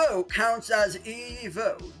noms. Your vote counts as E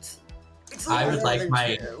vote. It's I would more like than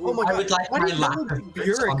my 2. Oh my I god. would like Why my do you lack have of a votes on that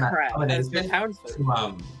bureaucrat as your nomination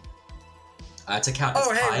townsfolk? to count as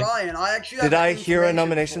Oh, hey, 5. Ryan, I actually Did have I hear a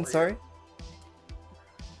information nomination? for you. Sorry?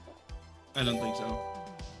 I don't think so.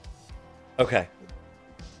 Okay.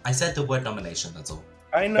 I said the word nomination, that's all.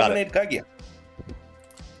 I nominate Gagi.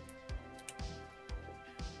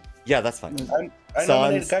 Yeah, that's fine. I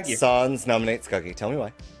nominate Gagi. Sans nominates Gagi. Tell me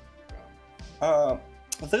why.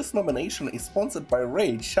 This nomination is sponsored by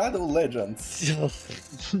Raid Shadow Legends.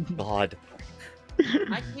 God.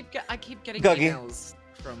 I keep getting Gagi. emails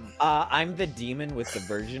from. I'm the demon with the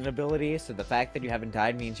virgin ability, so the fact that you haven't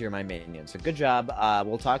died means you're my minion. So good job.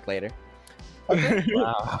 We'll talk later.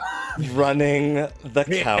 Wow. Running the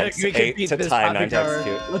counts, 8 to tie, 9 to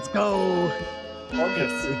execute. Let's go.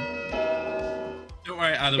 Don't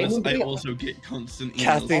worry, Adam. I also get constant emails.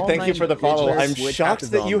 Kathy, thank you for the follow. I'm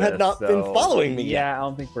shocked that you had not been following me. Yeah, I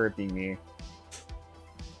don't think we're being me.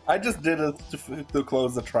 I just did it to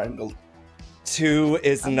close the triangle. 2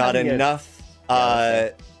 is not enough.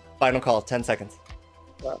 Final call, 10 seconds.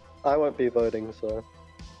 I won't be voting, so.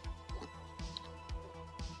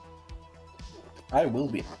 I will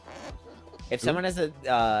be. If someone has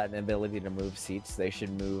an ability to move seats, they should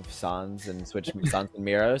move Sans and switch Sans and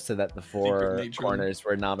Miro so that the 4 corners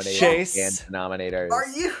were nominated Chase and denominators.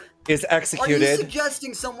 is Are you executed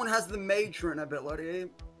suggesting someone has the matron ability?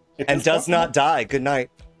 and does not die. Good night.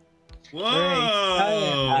 Whoa!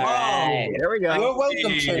 Alright, there we go. You're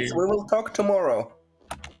welcome, Chase. We will talk tomorrow.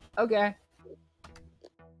 Okay.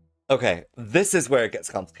 Okay, this is where it gets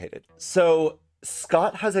complicated. So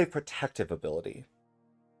Scott has a protective ability.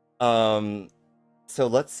 So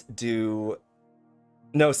let's do...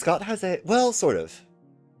 No, Scott has a... Well, sort of.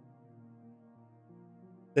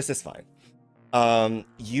 This is fine.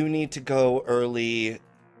 You need to go early.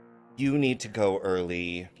 You need to go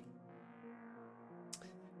early.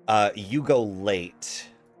 You go late.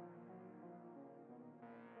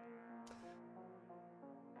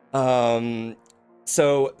 So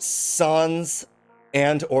Sans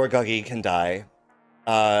and or Guggy can die.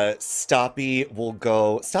 Stoppy will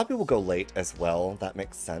go late as well. That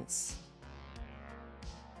makes sense.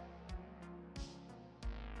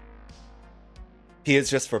 P is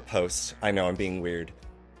just for post. I know I'm being weird.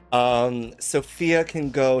 Sophia can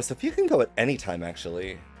go at any time,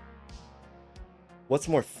 actually. What's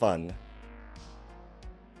more fun?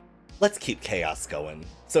 Let's keep chaos going.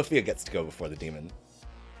 Sophia gets to go before the demon.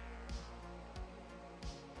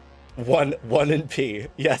 One and P.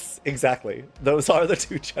 Yes, exactly. Those are the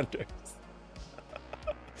 2 genders.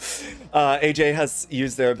 AJ has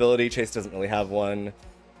used their ability. Chase doesn't really have one.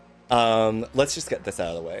 Let's just get this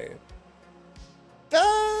out of the way.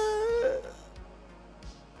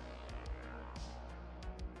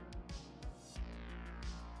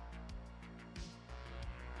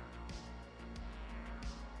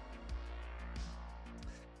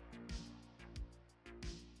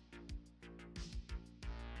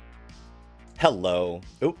 Hello.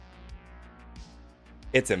 Oop.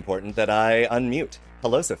 It's important that I unmute.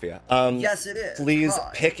 Hello, Sophia. Yes, it is. Please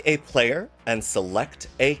Hi. pick a player and select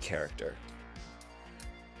a character.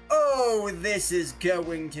 Oh, this is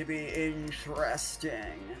going to be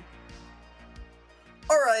interesting.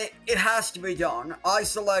 Alright, it has to be done. I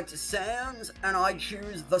select Sans, and I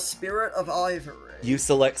choose the Spirit of Ivory. You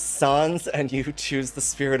select Sans and you choose the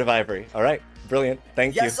Spirit of Ivory. All right, brilliant.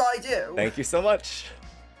 Thank you. Yes, I do. Thank you so much.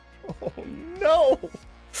 Oh no.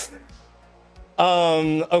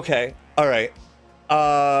 Okay. All right.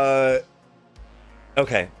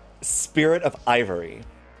 Okay. Spirit of Ivory.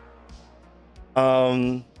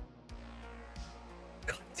 God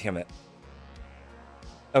damn it.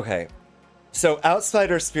 Okay. So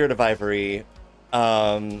Outsider Spirit of Ivory.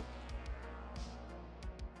 You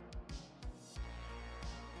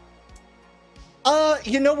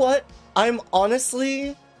know what? I'm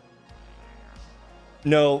honestly...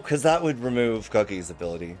 No, because that would remove Guggy's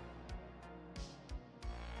ability.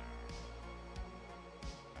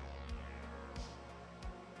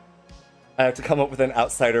 I have to come up with an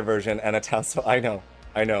outsider version and a Townsfolk. I know.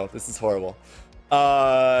 This is horrible.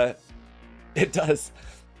 It does.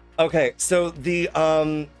 Okay, so the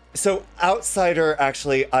so outsider,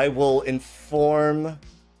 actually, I will inform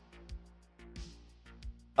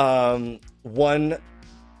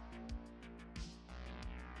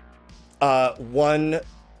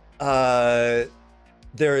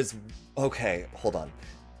there is, okay, hold on.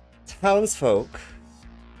 Townsfolk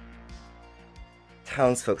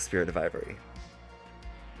Spirit of Ivory.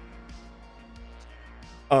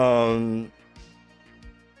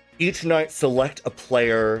 Each night select a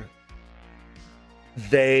player.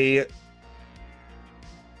 They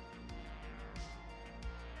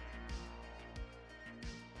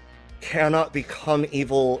cannot become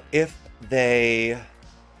evil if they...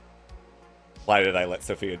 Why did I let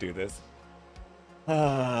Sophia do this?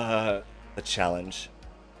 The challenge.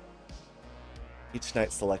 Each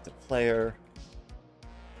night select a player.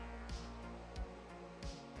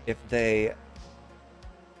 If they...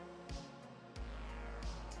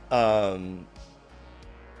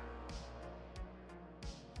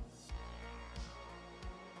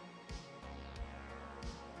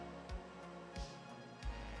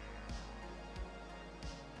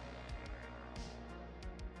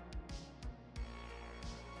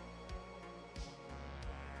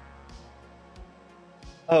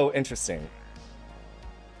 Oh, interesting.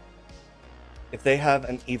 If they have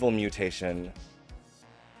an evil mutation,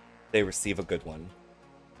 they receive a good one.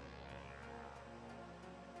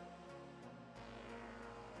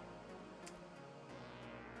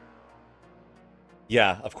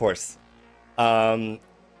 Yeah, of course. So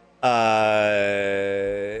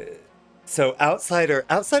outsider,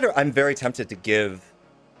 I'm very tempted to give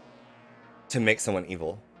to make someone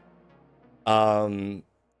evil.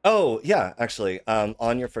 Oh yeah, actually,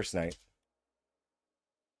 on your first night.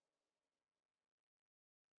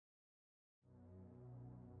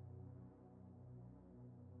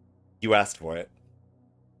 You asked for it.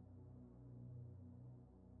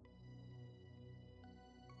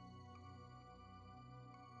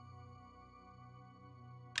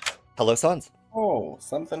 Hello, Sans. Oh,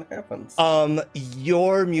 something happens.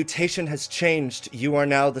 Your mutation has changed. You are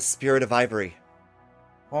now the Spirit of Ivory.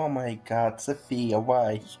 Oh my god, Sophia,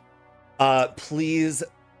 why? Please,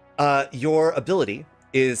 your ability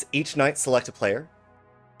is each night select a player.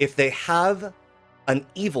 If they have an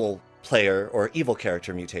evil player or evil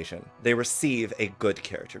character mutation, they receive a good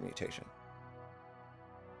character mutation.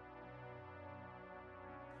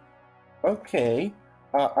 Okay,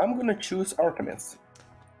 I'm gonna choose Artemis.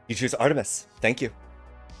 You choose Artemis. Thank you.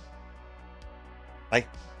 Bye.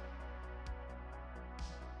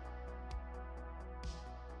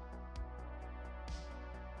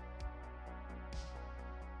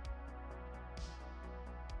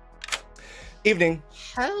 Evening.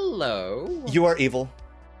 Hello. You are evil.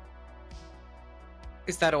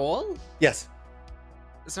 Is that all? Yes.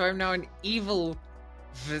 So I'm now an evil.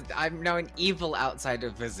 I'm now an evil outside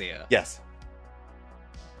of Vizier. Yes.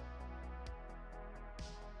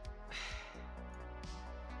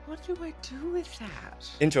 What do I do with that?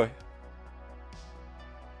 Enjoy.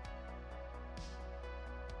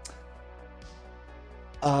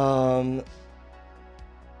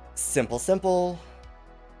 Simple.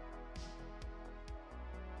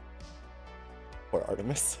 Poor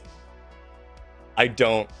Artemis. I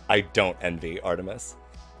don't envy Artemis.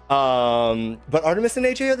 But Artemis and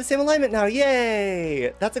AJ are the same alignment now.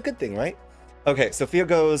 Yay! That's a good thing, right? Okay, Sophia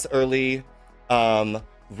goes early.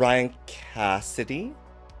 Ryan Cassidy.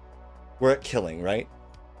 We're at killing, right?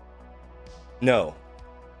 No.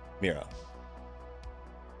 Miro.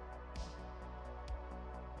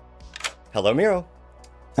 Hello, Miro.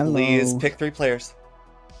 Hello. Please pick 3 players.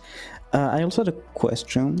 I also had a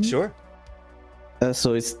question. Sure.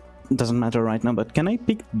 So it doesn't matter right now, but can I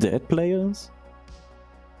pick dead players?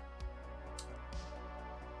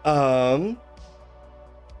 I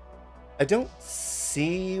don't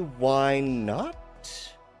see why not.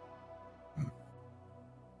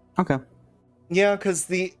 Okay. Yeah, because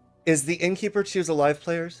is the innkeeper choose alive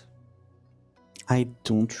players? I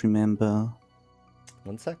don't remember.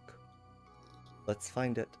 One sec. Let's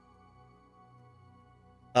find it.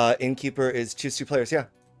 Innkeeper is choose 2 players. Yeah,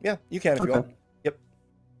 you can if you want. Yep.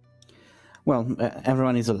 Well,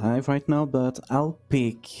 everyone is alive right now, but I'll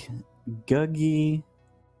pick Guggy,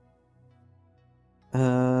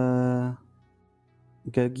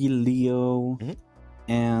 Leo,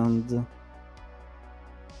 and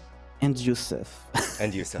Yusuf.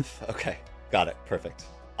 And Yusuf. Okay, got it. Perfect.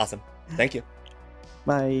 Awesome. Thank you.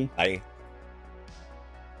 Bye. Bye.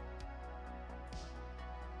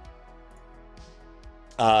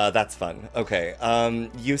 That's fun. Okay.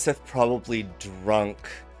 Yusuf probably drunk.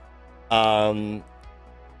 Oh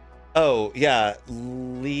yeah,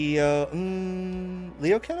 Leo.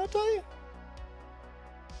 Leo cannot die.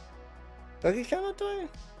 He cannot die.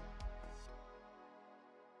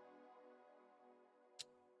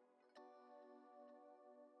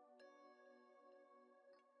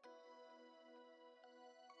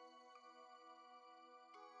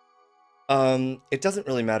 It doesn't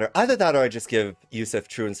really matter. Either that or I just give Yusuf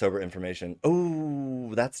true and sober information.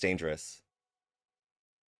 Oh, that's dangerous.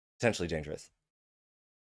 Potentially dangerous.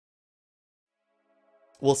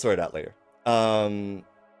 We'll sort it out later.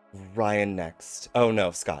 Ryan next. Oh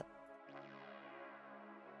no, Scott.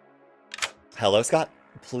 Hello, Scott.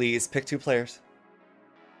 Please pick 2 players.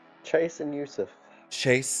 Chase and Yusuf.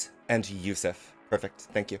 Chase and Yusuf. Perfect.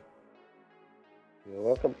 Thank you. You're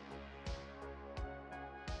welcome.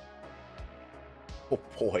 Oh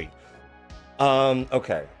boy.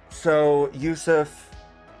 Okay. So Yusuf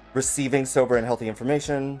receiving sober and healthy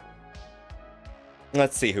information.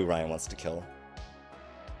 Let's see who Ryan wants to kill.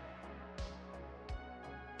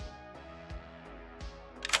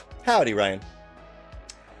 Howdy, Ryan.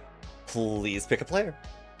 Please pick a player.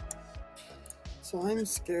 So I'm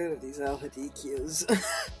scared of these Alhadikias.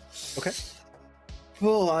 Okay.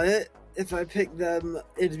 But if I pick them,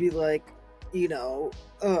 it'd be like, you know,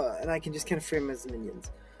 and I can just kind of frame them as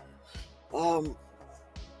minions. I'm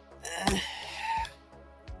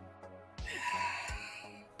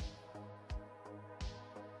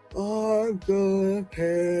gonna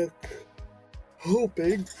pick,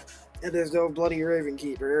 hoping, and there's no bloody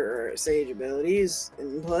Ravenkeeper or Sage abilities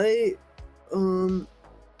in play. I'm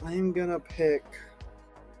gonna pick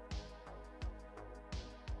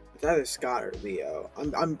it's either Scott or Leo.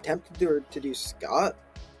 I'm tempted to do Scott.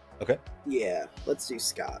 Okay. Yeah, let's do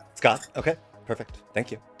Scott. Scott. Okay. Perfect.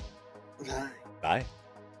 Thank you. Bye. Bye.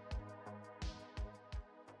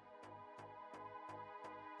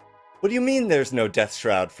 What do you mean there's no Death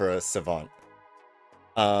Shroud for a Savant?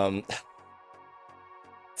 It's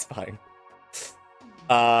fine.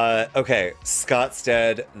 Okay, Scott's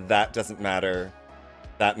dead. That doesn't matter.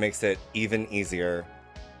 That makes it even easier.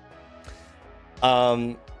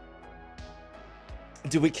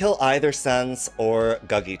 Do we kill either Sans or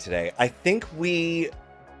Guggy today? I think we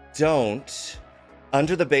don't,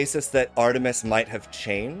 under the basis that Artemis might have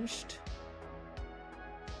changed.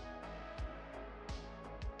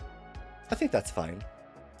 I think that's fine.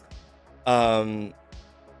 I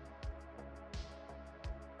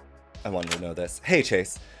wanted to know this. Hey,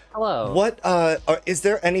 Chase. Hello. What, is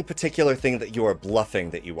there any particular thing that you are bluffing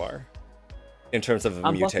that you are? In terms of a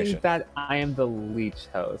I'm mutation? bluffing that I am the leech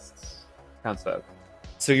host. Townsfolk.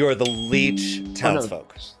 So you're the leech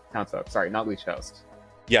townsfolk. Oh, no. Townsfolk, sorry, not leech host.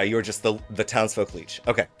 Yeah, you're just the townsfolk leech.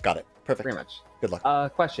 Okay, got it. Perfect. Pretty much. Good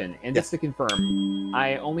luck. Question, and Yes. just to confirm,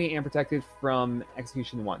 I only am protected from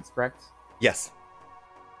execution once, correct? Yes.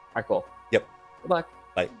 Alright, cool. Yep. Good luck.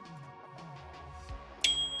 Bye.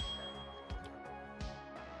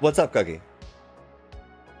 What's up, Guggy?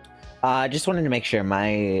 Just wanted to make sure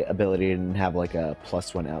my ability didn't have like a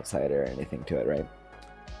 +1 outsider or anything to it, right?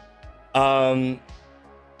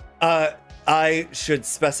 I should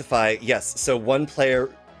specify, yes. So one player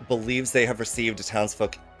believes they have received a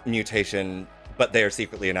townsfolk mutation, but they are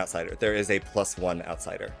secretly an outsider. There is a +1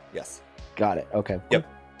 outsider. Yes. Got it. Okay. Yep.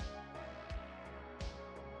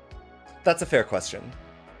 That's a fair question.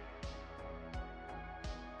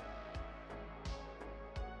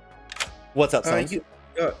 What's up, Sans?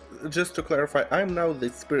 Just to clarify, I'm now the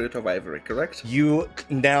Spirit of Ivory, correct? You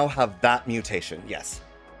now have that mutation, yes.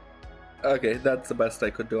 Okay, that's the best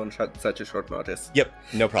I could do on such a short notice. Yep,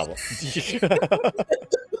 no problem. Get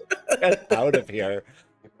out of here.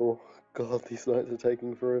 Oh god, these nights are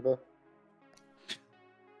taking forever.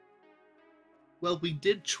 Well, we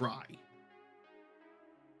did try.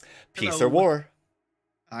 Peace Hello. or war?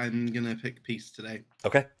 I'm gonna pick peace today.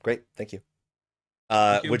 Okay, great. Thank you.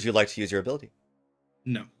 Thank you. Would you like to use your ability?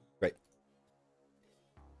 No. Great.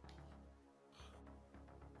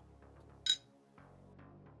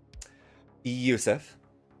 Yusuf.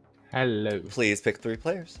 Hello. Please pick 3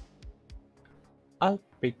 players. I'll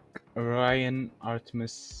pick Ryan,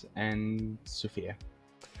 Artemis, and Sophia.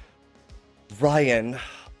 Ryan,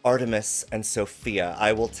 Artemis, and Sophia.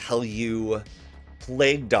 I will tell you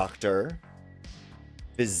Plague Doctor,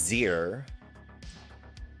 Vizier,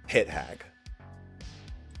 Pit Hag.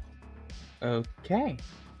 Okay.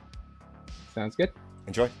 Sounds good.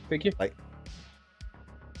 Enjoy. Thank you. Bye.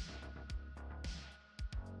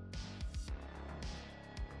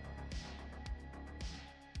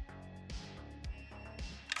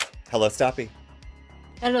 Hello, Stoppy.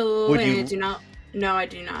 Hello. Would I you- do not. No, I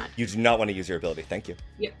do not. You do not want to use your ability. Thank you.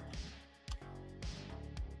 Yep.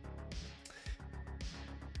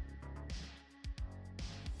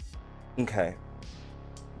 Okay.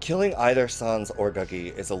 Killing either Sans or Guggy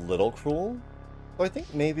is a little cruel. So I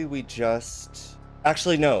think maybe we just...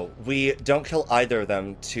 Actually, no. We don't kill either of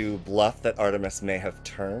them to bluff that Artemis may have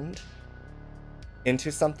turned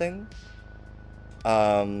into something.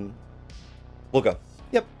 We'll go.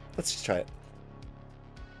 Yep. Let's just try it.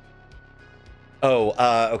 Oh,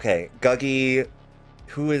 okay. Guggy...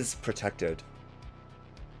 Who is protected?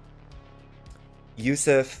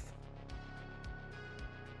 Yusuf...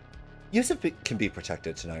 Yusuf can be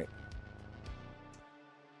protected tonight.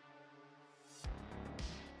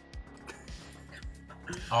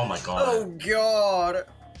 Oh my god. Oh god.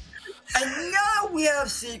 And now we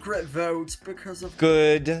have secret votes because of...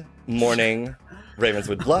 Good morning,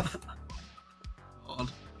 Ravenswood Bluff.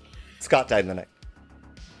 Scott died in the night.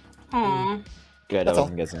 Aww. Good, That's I all.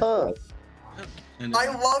 wasn't guessing. I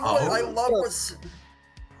love what's...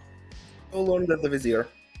 Hold on to the Vizier.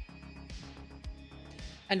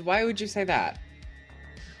 And why would you say that?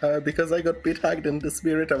 Because I got pit-hacked in the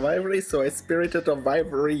Spirit of Ivory, so I Spirited of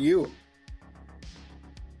Ivory you.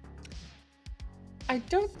 I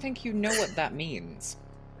don't think you know what that means.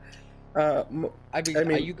 I mean,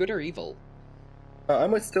 are you good or evil?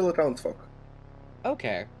 I'm still a Townsfolk.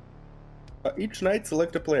 Okay. Each night,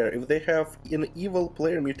 select a player. If they have an evil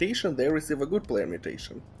player mutation, they receive a good player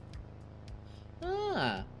mutation.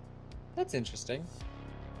 Ah, that's interesting.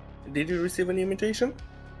 Did you receive any mutation?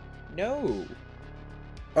 No.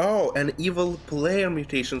 Oh, an evil player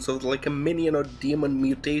mutation, so like a minion or demon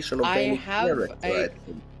mutation of any character.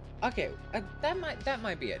 Okay, that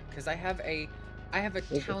might be it, because I have a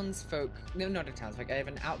townsfolk. No, not a townsfolk. I have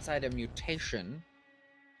an outsider mutation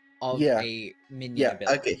of a minion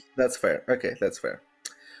ability. Okay, that's fair. Okay, that's fair.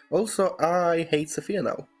 Also, I hate Sophia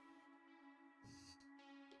now.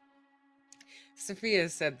 Sophia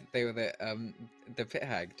said that they were the pit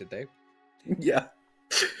hag, did they? Yeah.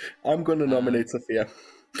 I'm gonna nominate Sophia.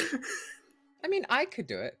 I mean, I could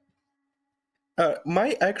do it.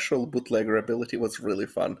 My actual bootlegger ability was really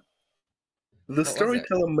fun. The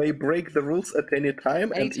storyteller may break the rules at any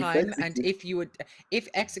time, if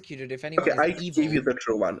executed, if anyone okay, is evil... gave you the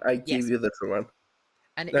true one. I gave you the true one.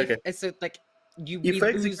 And okay. if so, like you, if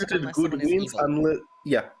executed, good wins unless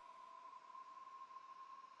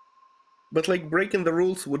But like breaking the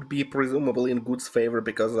rules would be presumably in Good's favor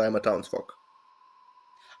because I'm a townsfolk.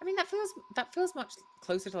 I mean, that feels much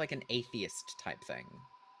closer to like an atheist type thing.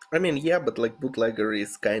 I mean, yeah, but like bootlegger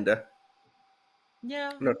is kinda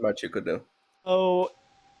not much you could do. Oh,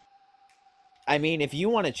 I mean, if you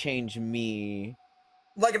want to change me,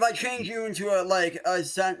 like if I change you into a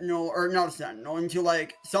sentinel, or not a sentinel, into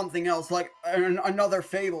like something else, like another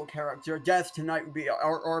Fable character, death tonight would be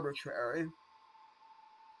arbitrary.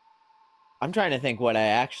 I'm trying to think what I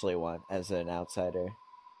actually want as an outsider.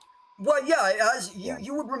 Well, yeah,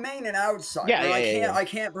 you would remain an outsider. I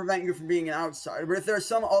can't prevent you from being an outsider. But if there's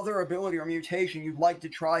some other ability or mutation you'd like to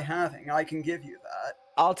try having, I can give you that.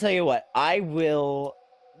 I'll tell you what. I will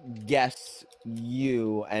guess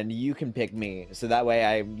you, and you can pick me. So that way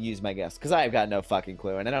I use my guess, because I've got no fucking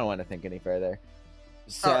clue, and I don't want to think any further.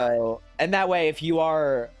 So, and that way, if you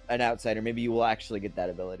are an outsider, maybe you will actually get that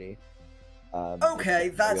ability. Okay,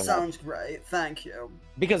 that sounds great. Thank you.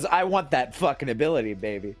 Because I want that fucking ability,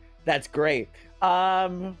 baby. That's great.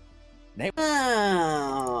 Oh,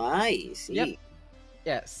 I see. Yep.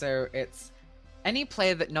 Yeah, so it's any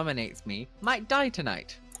player that nominates me might die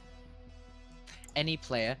tonight. Any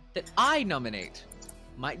player that I nominate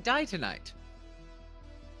might die tonight.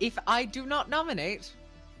 If I do not nominate,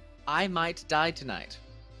 I might die tonight.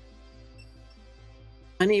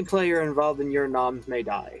 Any player involved in your noms may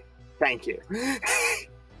die. Thank you.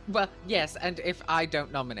 Well, yes, and if I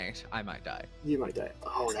don't nominate, I might die. You might die.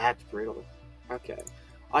 Oh, that's brutal. Okay.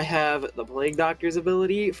 I have the Plague Doctor's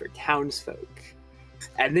ability for Townsfolk.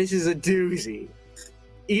 And this is a doozy.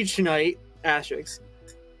 Each night, asterisk,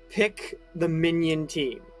 pick the minion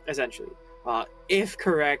team, essentially. If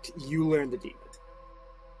correct, you learn the demon.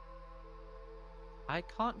 I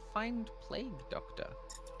can't find Plague Doctor.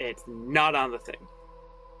 It's not on the thing.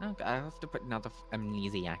 Okay, I have to put another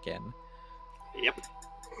amnesiac in. Yep.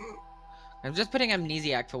 I'm just putting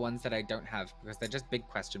amnesiac for ones that I don't have, because they're just big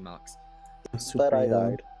question marks. But I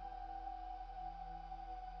died.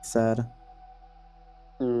 Sad.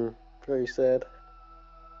 Very sad.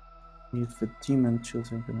 If the demon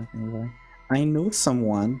children, I know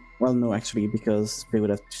someone. Well, no, actually, because they would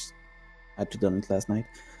have had to done it last night.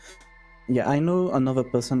 Yeah, I know another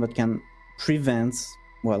person that can prevent,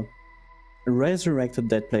 well, resurrected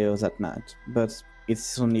dead players at night, but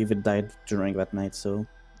it's only if it died during that night, so...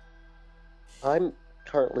 I'm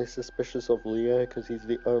currently suspicious of Leo because he's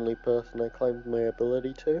the only person I claimed my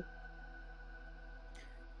ability to.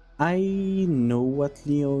 I know what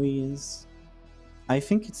Leo is. I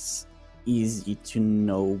think it's easy to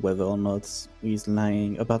know whether or not he's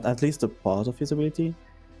lying about at least a part of his ability.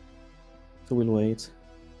 So we'll wait.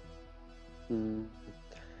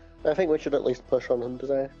 I think we should at least push on him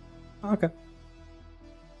today. Okay.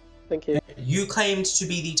 Thank you. You claimed to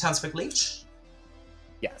be the Townsfolk Leech?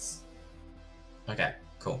 Yes. Okay,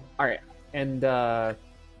 cool. Alright, and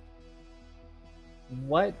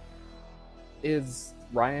what is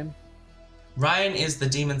Ryan? Ryan is the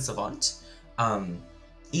Demon Savant.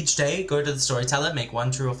 Each day, go to the Storyteller, make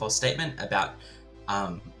one true or false statement about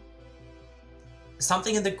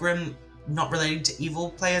something in the Grim not related to evil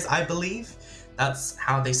players, I believe. That's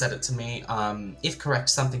how they said it to me. If correct,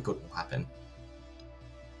 something good will happen.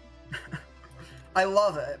 I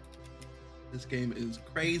love it. This game is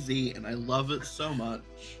crazy, and I love it so much.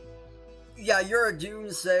 Yeah, you're a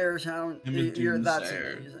Doomsayer town. I'm a Doomsayer. That's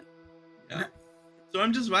amazing. Yeah. So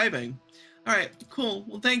I'm just vibing. All right, cool.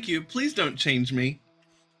 Well, thank you. Please don't change me.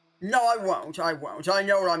 No, I won't. I won't. I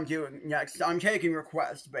know what I'm doing next. I'm taking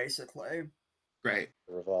requests, basically. Great.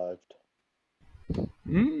 Revived.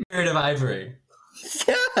 Spirit of Ivory.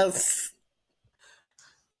 Yes!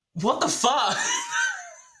 What the fuck?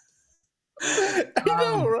 I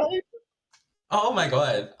know, right? Oh my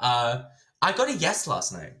god. I got a yes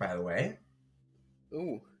last night, by the way.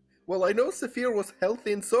 Ooh. Well, I know Saphir was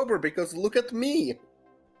healthy and sober because look at me.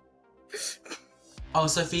 Oh,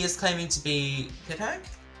 Sophia's claiming to be Pithag?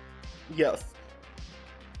 Yes.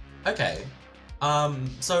 Okay.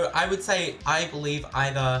 So I would say I believe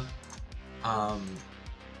either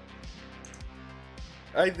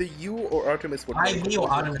Either you or Artemis would either me or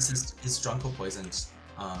Artemis is drunk or poisoned.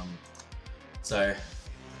 So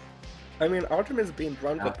I mean, Artemis being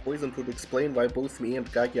drunk or poisoned would explain why both me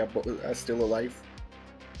and Gagia are still alive.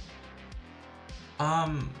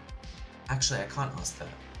 Actually I can't ask that.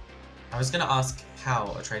 I was gonna ask how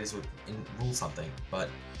Atreides would rule something, but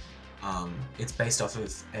it's based off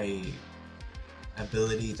of a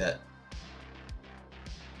ability that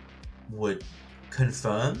would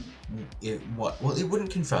confirm it. Well, it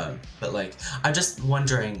wouldn't confirm, but like I'm just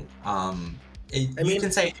wondering. You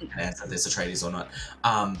can say if you can answer this, Atreides, or not.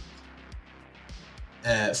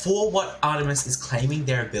 For what Artemis is claiming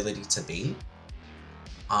their ability to be,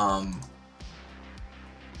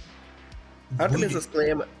 Artemis is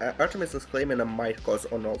claiming a might cause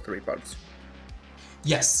on all three parts.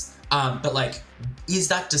 Yes, but like, is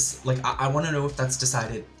that just like I want to know if that's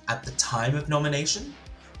decided at the time of nomination,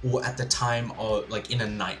 or at the time of like in the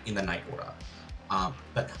night order.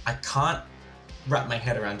 But I can't wrap my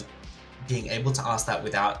head around being able to ask that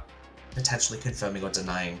without potentially confirming or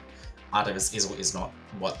denying Artemis is or is not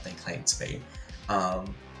what they claim to be.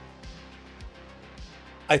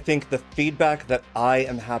 I think the feedback that I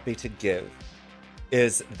am happy to give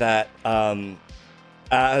is that,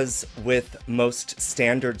 as with most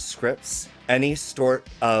standard scripts, any sort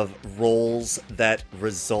of roles that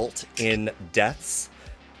result in deaths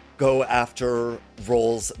go after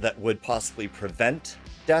roles that would possibly prevent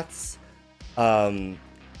deaths.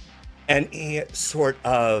 Any sort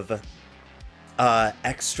of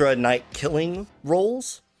extra night killing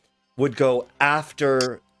roles would go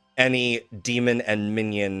after any demon and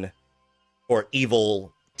minion or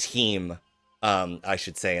evil team, I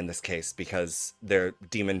should say in this case, because their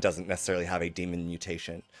demon doesn't necessarily have a demon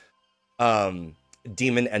mutation.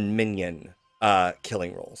 Demon and minion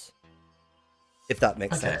killing roles, if that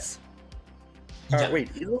makes sense. Wait,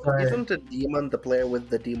 isn't a demon the player with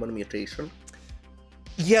the demon mutation?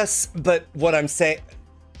 Yes, but what I'm saying,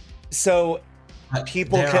 so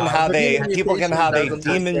people can have a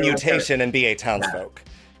demon mutation and be a townsfolk.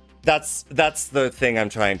 That's the thing I'm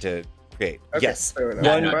trying to create. Okay, yes,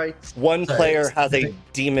 one Sorry, player has a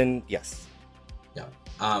demon. Yes. Yeah.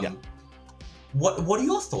 What are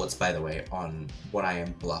your thoughts, by the way, on what I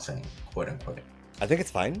am bluffing, quote unquote? I think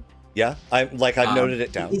it's fine. Yeah, I've noted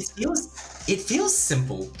it down. It feels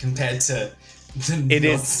simple compared to the It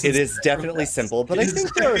is definitely simple, but I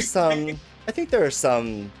think there are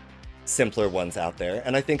some simpler ones out there,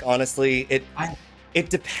 and I think honestly it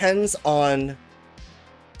depends on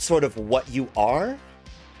sort of what you are,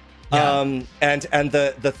 and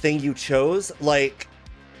the thing you chose. Like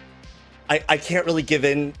I can't really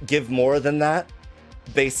give more than that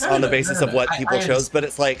based on the basis of what people chose, but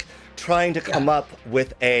it's like trying to come up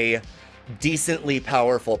with a decently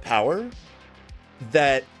powerful power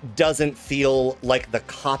that doesn't feel like the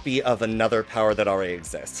copy of another power that already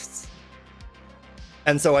exists.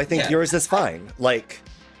 And so I think yours is fine. Like,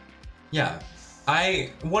 yeah,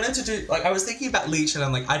 I wanted to do, like, I was thinking about Leech and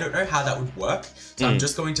I'm like, I don't know how that would work. So I'm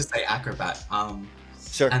just going to say Acrobat.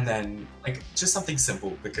 Sure. And then, like, just something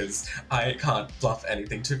simple because I can't bluff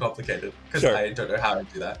anything too complicated because I don't know how to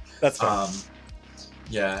do that. That's fine.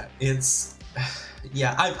 Yeah, it's,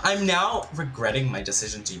 yeah, I'm now regretting my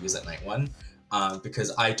decision to use it night one.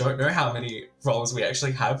 Because I don't know how many roles we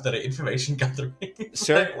actually have that are information gathering.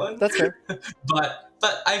 Sure, that's fair. But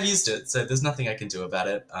I've used it, so there's nothing I can do about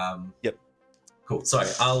it. Yep. Cool. Sorry,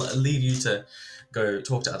 I'll leave you to go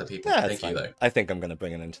talk to other people. Yeah, Thank you, though. I think I'm going to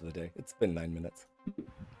bring it into the day. It's been 9 minutes.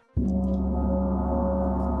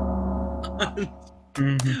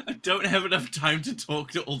 I don't have enough time to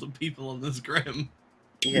talk to all the people on this grim.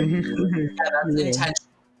 Yeah,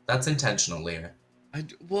 that's intentional, Leo.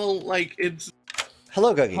 Well, like, it's...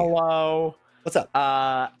 Hello, Guggy. Hello. What's up?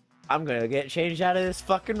 I'm gonna get changed out of this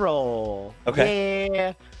fucking role. Okay.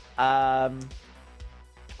 Yeah.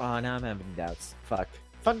 Oh, now I'm having doubts. Fuck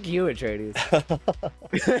you, Atreides.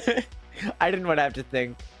 I didn't want to have to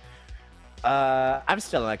think. I'm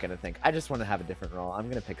still not gonna think. I just want to have a different role. I'm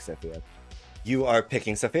gonna pick Sophia. You are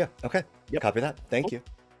picking Sophia. Okay. Yep. Copy that. Thank you.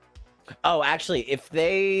 Oh, actually, if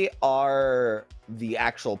they are the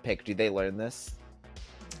actual pick, do they learn this?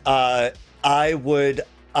 I would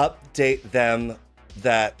update them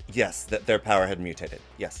that yes, that their power had mutated.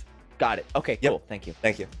 Yes. Got it. Okay, Yep. cool. Thank you.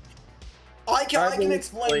 Thank you. I can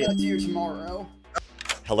explain that to you tomorrow.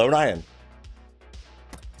 Hello, Ryan.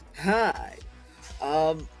 Hi.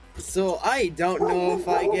 So I don't know if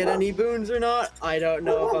I get any boons or not. I don't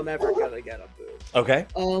know if I'm ever gonna get a boon. Okay.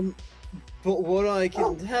 But what I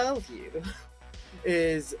can tell you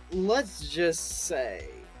is, let's just say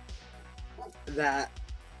that,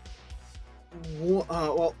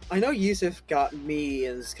 well, I know Yusuf got me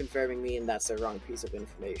and is confirming me, and that's the wrong piece of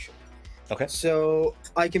information. Okay. So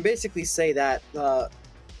I can basically say that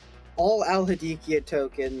all Al-Hadikia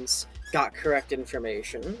tokens got correct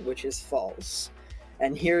information, which is false.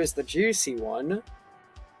 And here's the juicy one.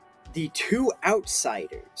 The two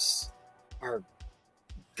outsiders are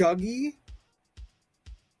Guggy,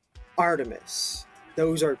 Artemis.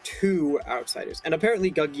 Those are two outsiders. And apparently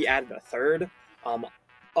Guggy added a third.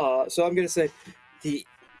 So I'm gonna say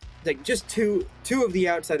just two of the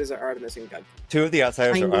outsiders are Artemis and Guggy. Two of the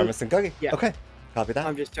outsiders are Artemis and Guggy. Yeah. Okay. Copy that.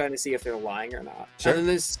 I'm just trying to see if they're lying or not. Sure. And then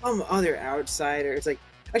there's some other outsider. It's like,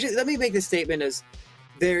 actually, let me make this statement as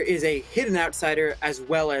there is a hidden outsider as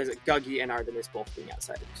well as Guggy and Artemis both being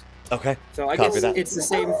outsiders. Okay. So I Copy guess that. it's the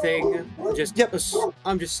same thing. Just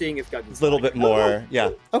I'm just seeing if Guggy's A little lying. bit more.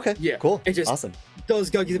 Yeah. Okay. Yeah. Cool. It just Awesome. does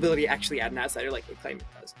Guggy's ability actually add an outsider like they claim it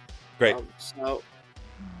does? Great. So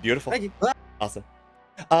Beautiful. thank you. Awesome.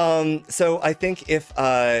 So I think if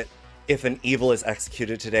an evil is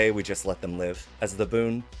executed today, we just let them live as the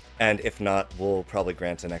boon, and if not, we'll probably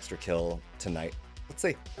grant an extra kill tonight. Let's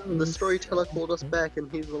see. The storyteller called us back, and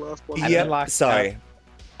he's the last one. Yep. Sorry.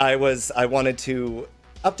 I wanted to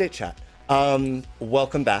update chat.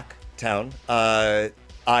 Welcome back, town.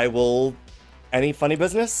 I will. Any funny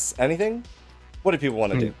business? Anything? What do people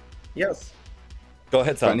want to do? Yes. Go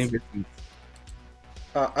ahead, Sans.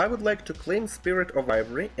 I would like to claim Spirit of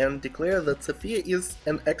Ivory and declare that Sophia is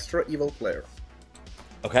an extra evil player.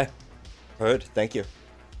 Okay. Heard. Thank you.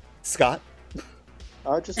 Scott?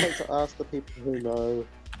 I'd just like to ask the people who know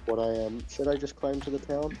what I am, should I just claim to the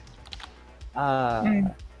town?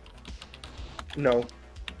 No.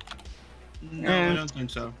 No, I don't think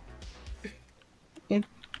so.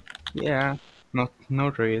 Yeah, not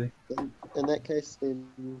really. In that case, then,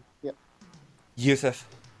 yep. Yusuf?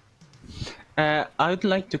 I would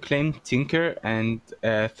like to claim Tinker and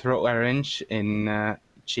throw a wrench in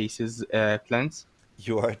Chase's plans.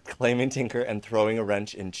 You are claiming Tinker and throwing a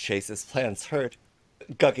wrench in Chase's plans. Heard.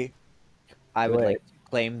 Guggy? I would like to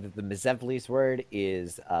claim that the Mizevli's word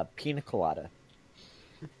is pina colada.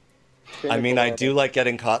 I mean, I do like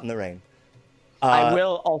getting caught in the rain. I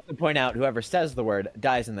will also point out whoever says the word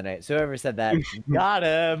dies in the night. So whoever said that, got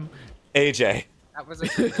him. AJ. That was a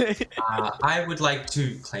I would like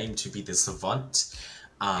to claim to be the Savant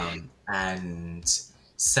and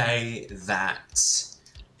say that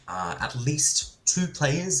at least 2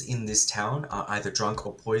 players in this town are either drunk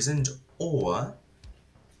or poisoned, or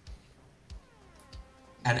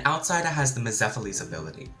an outsider has the Mizephiles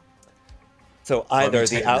ability. So either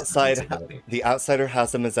the outsider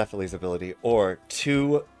has the Mizephiles ability, or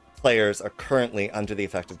 2 players are currently under the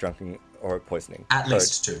effect of drunken or poisoning. At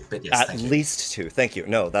least 2, but yes, At least 2. Thank you.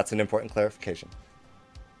 No, that's an important clarification.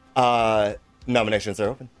 Nominations are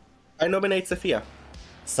open. I nominate Sophia.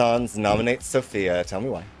 Sans nominates Sophia. Tell me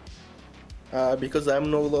why. Because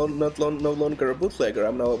I'm no longer a bootlegger.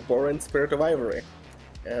 I'm now a boring Spirit of Ivory.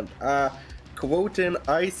 And quoting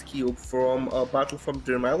Ice Cube from Battle from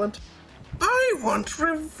Dream Island, I want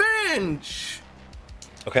revenge!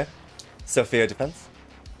 Okay. Sophia defense?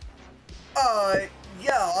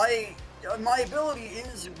 Yeah, my ability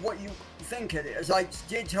is what you think it is. I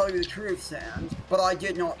did tell you the truth, Sans, but I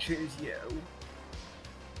did not choose you.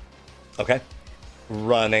 Okay.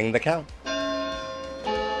 Running the count.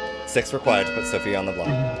 6 required to put Sophia on the block.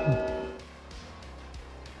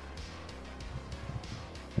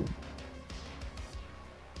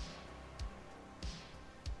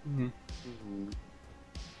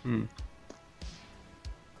 Mm-hmm.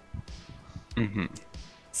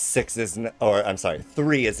 6 is, I'm sorry,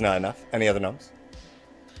 3 is not enough. Any other noms?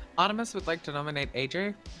 Artemis would like to nominate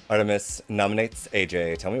AJ. Artemis nominates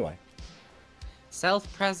AJ. Tell me why.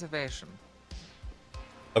 Self-preservation.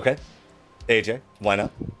 Okay. AJ, why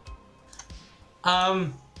not?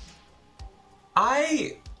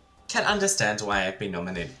 I can understand why I've been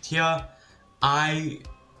nominated here. I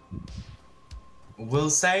will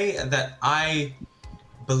say that I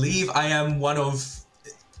believe I am one of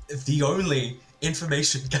the only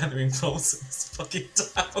information gathering trolls in this fucking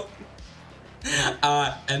town.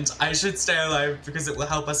 And I should stay alive because it will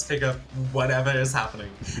help us figure whatever is happening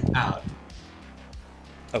out.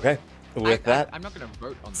 Okay. With that, I'm not going to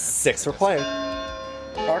vote on this. 6 required.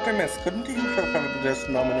 Artemis, couldn't you have just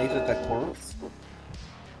nominated a corpse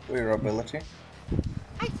for your ability?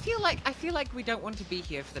 I feel like we don't want to be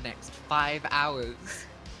here for the next 5 hours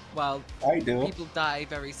while people die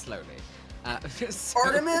very slowly. So...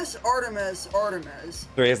 Artemis.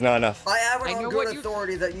 3 is not enough. I have it on good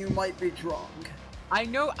authority that you might be drunk. I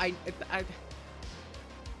know. I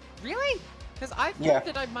really? Because I thought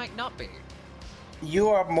that I might not be. You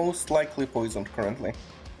are most likely poisoned currently.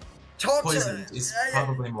 Poisoned is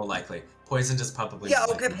probably more likely. Poisoned is probably yeah,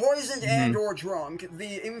 more okay, likely. poisoned and or drunk.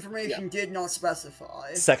 The information did not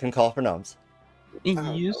specify. Second call for noms.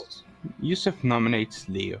 Yusuf nominates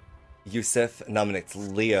Leo. Yusuf nominates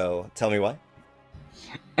Leo. Tell me why.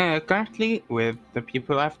 Currently, with the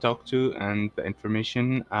people I've talked to and the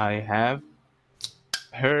information I have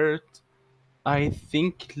heard, I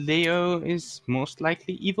think Leo is most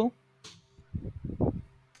likely evil.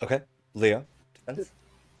 Okay, Leo. Defense.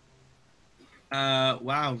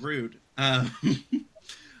 Wow, rude. I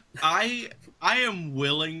am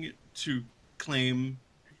willing to claim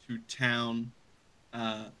to town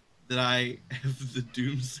that I have the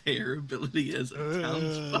Doomsayer ability as a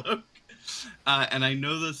townsfolk. And I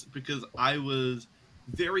know this because I was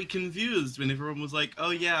very confused when everyone was like,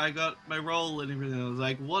 oh yeah, I got my role and everything. I was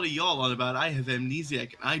like, what are y'all on about? I have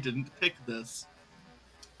amnesiac and I didn't pick this.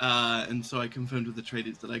 And so I confirmed with the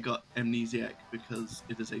traders that I got amnesiac because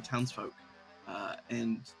it is a townsfolk.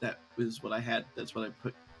 And that was what I had. That's what I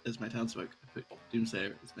put as my townsfolk. I put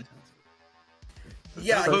Doomsayer as my townsfolk.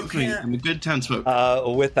 Yeah, vote me. I'm a good townsfolk.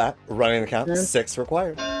 With that, running the count, 6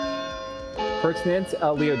 required. Pertinent,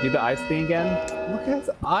 Leo, do the eyes thing again. Look at his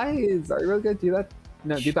eyes. Are you really gonna do that?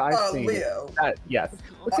 No, do the eyes thing. Leo. Yes.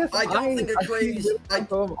 Look at his I don't eyes. think a trace. I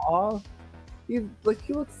throw him off. He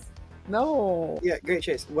looks. No. Yeah, great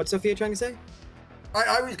chase. What's Sophia trying to say?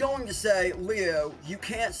 I was going to say, Leo, you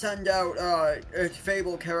can't send out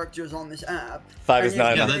Fable characters on this app. 5 is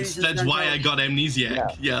not Yeah, enough. that's why I got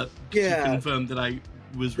amnesiac. Yeah. To confirm that I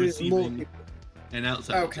was receiving an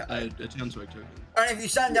outside a townsfolk token. And if you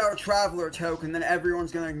send out a traveler token, then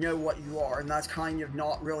everyone's gonna know what you are, and that's kind of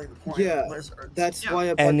not really the point of Lizards. That's why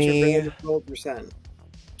a bunch of random 12%.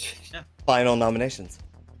 Final nominations.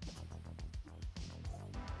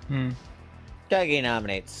 Guggy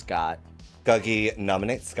nominates Scott. Guggy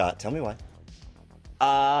nominates Scott. Tell me why.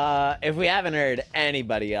 If we haven't heard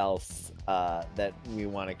anybody else that we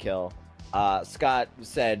want to kill, Scott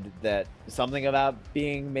said that something about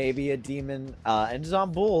being maybe a demon, and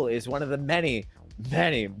Zomboul is one of the many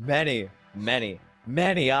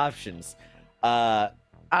options. I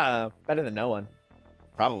don't know, better than no one.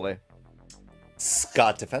 Probably.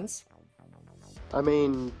 Scott defense? I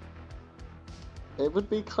mean, it would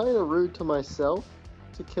be kind of rude to myself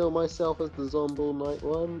to kill myself as the Zomboul Knight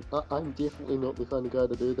one. I'm definitely not the kind of guy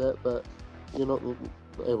to do that, but you're not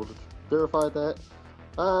able to verify that.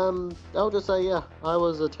 I'll just say, yeah, I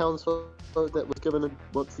was a townsfolk that was given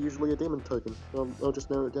what's usually a demon token. I'll just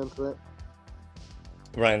narrow it down to that.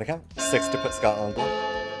 Running the count. 6 to put Scott on board.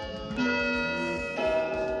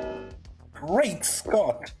 Great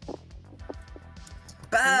Scott!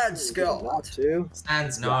 Bad Scott!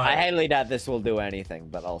 Stands no. I highly doubt this will do anything,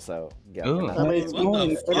 but also. Yeah, I mean, I don't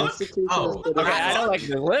like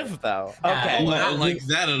to live though. Okay. I don't like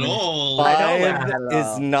that at all. 5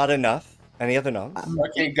 is not enough. Any other noms?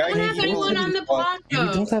 Okay, guys. I don't have anyone on the block We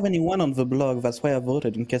though. don't have anyone on the blog, that's why I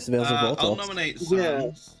voted, in case there's a vote. I'll nominate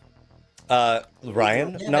Sans.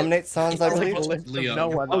 Ryan nominates Sans, I believe. Leo. No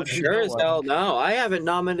one. Oh, sure as hell no. I haven't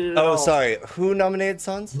nominated at all. Oh, sorry. Who nominated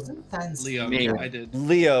Sans? Leo, Me. I did.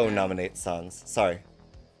 Leo nominates Sans. Sorry.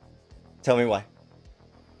 Tell me why.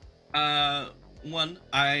 One,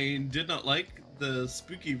 I did not like the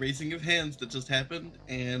spooky raising of hands that just happened,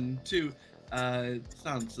 and 2,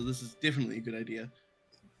 Sans, so this is definitely a good idea.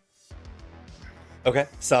 Okay,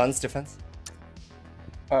 Sans defense.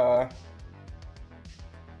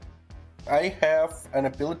 I have an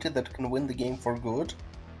ability that can win the game for good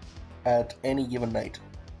at any given night.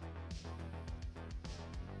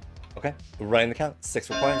 Okay, right in the count. 6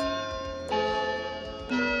 required.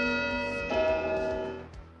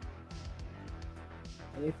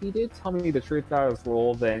 If he did tell me the truth about his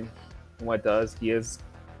role, then what does he is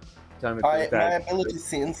telling me the truth My that ability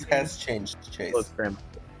since has changed, Chase.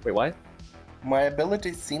 Wait, what? My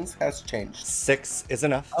ability since has changed. 6 is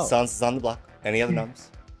enough. Oh. Sans is on the block. Any other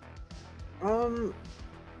noms?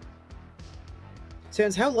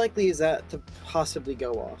 Sans, how likely is that to possibly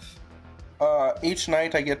go off? Each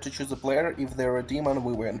night I get to choose a player. If they're a demon,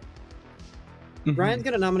 we win. Ryan's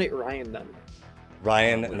gonna nominate Ryan then.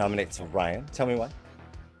 Ryan nominates Ryan. Tell me why.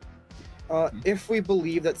 If we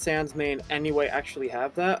believe that Sans may in any way actually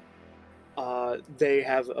have that, they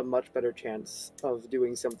have a much better chance of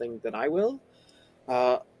doing something than I will.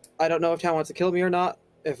 I don't know if Town wants to kill me or not,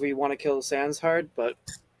 if we want to kill Sans hard, but,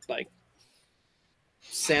 like,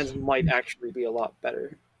 Sans might actually be a lot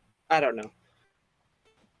better. I don't know.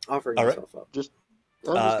 Offering myself up. I'm just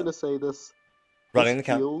gonna say this. Running the this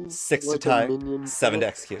count. feels 6 like to a tie, minion 7 to fight.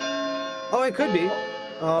 execute. Oh, it could be.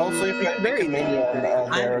 Also, if I very pick a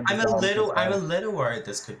minion, I'm a little worried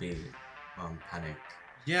this could be panic.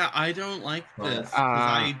 Yeah, I don't like this. 'Cause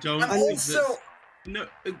I don't. I'm think also. this- No,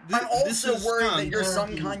 I'm also is worried that Sun you're some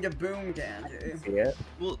who- kind of boom dandy.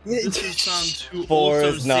 Well, this is Sun who 4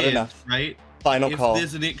 also is not said, enough. right? Final if call.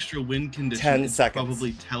 there's an extra win condition, 10 it's seconds.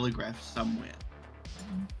 probably telegraphed somewhere.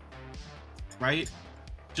 Right?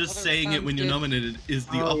 Just saying it when you're nominated is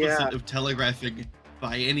the opposite of telegraphing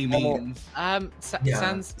by any means.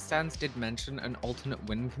 Sans did mention an alternate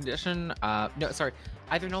win condition. No, sorry,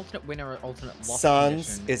 either an alternate win or an alternate loss Sans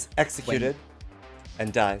condition. is executed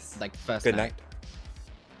and dies. Like first Good night. night.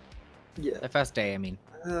 Yeah. The first day, I mean.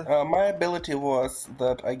 My ability was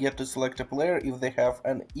that I get to select a player. If they have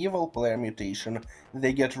an evil player mutation,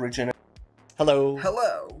 they get regenerated. Hello.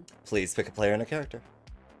 Hello. Please pick a player and a character.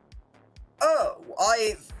 Oh,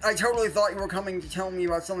 I totally thought you were coming to tell me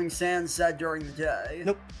about something Sans said during the day.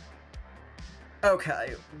 Nope.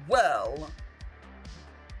 Okay, well...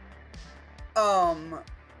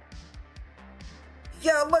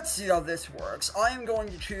 Yeah, let's see how this works. I am going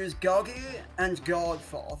to choose Guggy and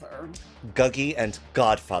Godfather. Guggy and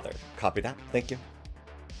Godfather. Copy that. Thank you.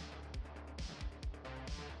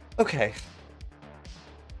 Okay.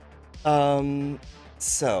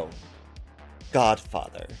 So,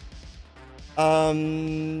 Godfather.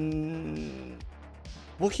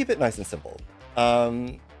 We'll keep it nice and simple.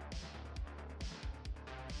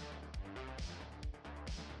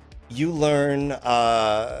 You learn,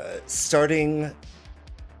 starting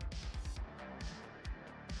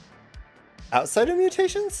outside of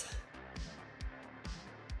mutations?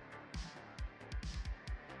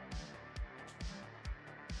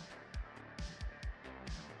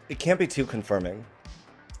 It can't be too confirming.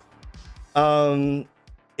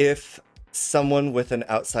 If someone with an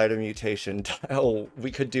outsider mutation, oh,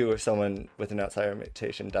 we could do if someone with an outsider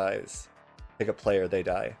mutation dies. Pick a player, they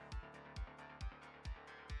die.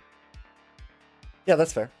 Yeah,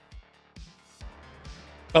 that's fair.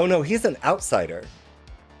 Oh no, he's an outsider.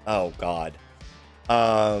 Oh god.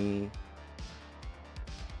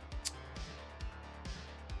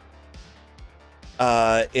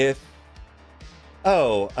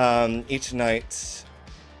 Each night,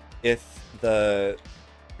 if the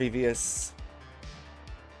previous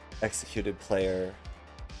executed player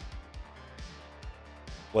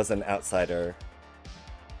was an outsider,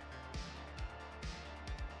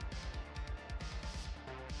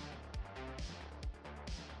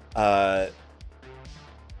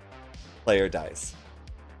 player dies.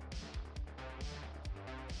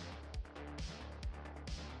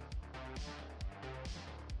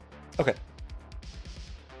 Okay.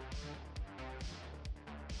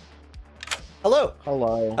 Hello.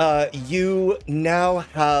 Hello. You now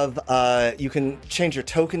have, you can change your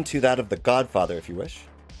token to that of the Godfather if you wish.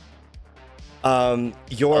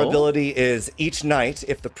 Your ability is each night,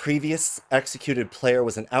 if the previous executed player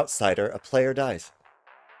was an outsider, a player dies.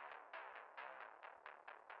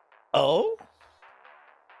 Oh?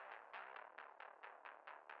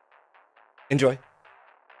 Enjoy.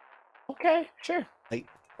 Okay, sure.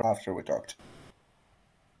 After we talked.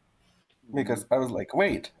 Because I was like,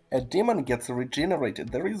 wait, a demon gets regenerated.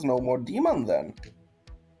 There is no more demon then.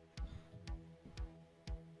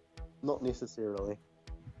 Not necessarily.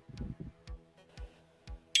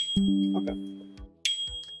 Okay.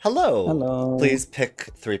 Hello. Hello. Please pick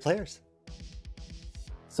 3 players.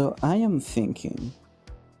 So I am thinking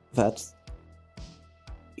that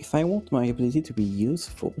if I want my ability to be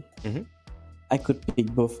useful, I could pick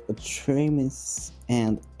both Atremis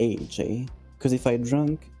and AJ. Because if I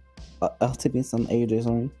drunk Artemis and AJ,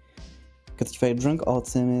 sorry. Because if I drunk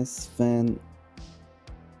Artemis, then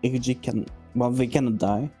AJ can, well, they cannot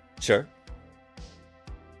die. Sure.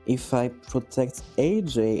 If I protect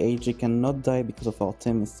AJ, AJ cannot die because of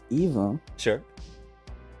Artemis either. Sure.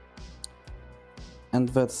 And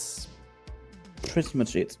that's pretty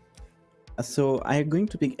much it. So I'm going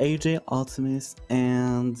to pick AJ, Artemis,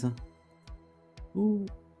 and who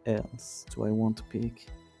else do I want to pick?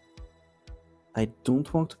 I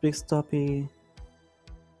don't want to pick Stoppy.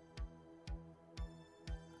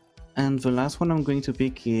 And the last one I'm going to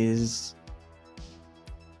pick is...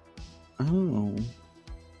 Oh.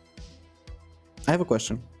 I have a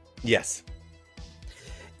question. Yes.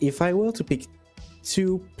 If I were to pick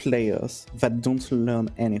 2 players that don't learn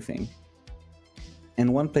anything,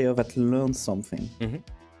 and 1 player that learns something,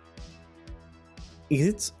 is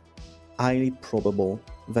it highly probable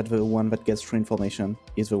that the one that gets true information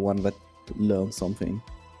is the one that learns something?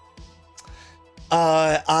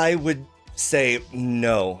 I would say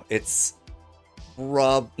no. It's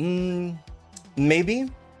maybe.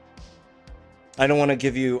 I don't want to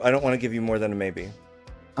give you more than a maybe.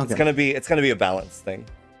 Okay. It's gonna be a balance thing.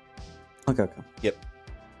 Okay. Yep.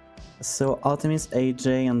 So Artemis,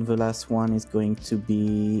 AJ, and the last one is going to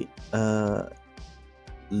be Leo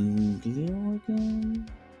again?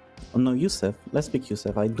 Oh no, Yusuf. Let's pick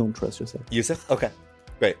Yusuf. I don't trust Yusuf. Yusuf? Okay.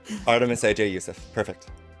 Great. Artemis, AJ, Yusuf. Perfect.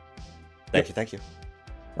 Thank you.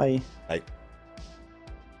 Bye. Bye.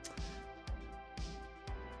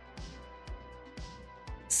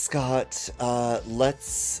 Scott,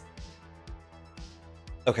 let's...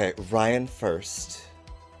 Okay, Ryan first.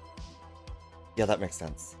 Yeah, that makes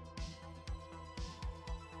sense.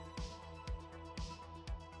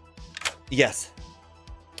 Yes.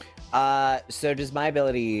 So does my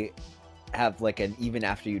ability have like an even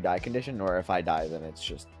after you die condition, or if I die, then it's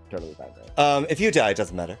just totally fine, right? If you die, it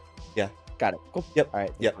doesn't matter. Yeah. Got it. Cool. Yep. All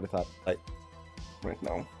right. Yep. What I thought. Right. Right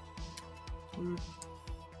now.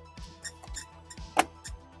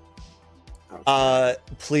 Okay.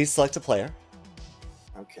 Please select a player.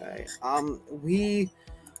 Okay. We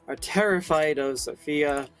are terrified of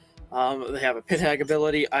Sophia. They have a pit hag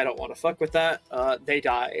ability. I don't want to fuck with that. They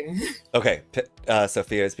die. Okay,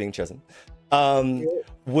 Sophia is being chosen.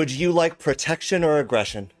 Would you like protection or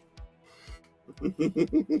aggression?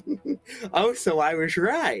 Oh, so I was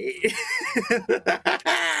right.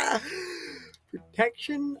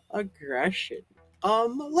 Protection, aggression.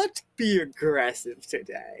 Let's be aggressive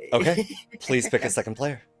today. Okay, please pick a second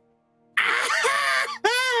player.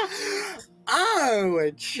 Oh,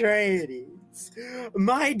 Atreides,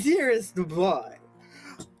 my dearest boy.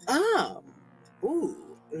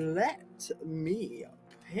 Ooh, let me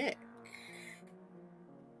pick.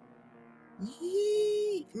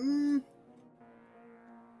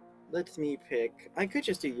 Let me pick. I could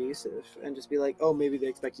just do Yusuf and just be like, oh, maybe they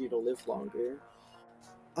expect you to live longer.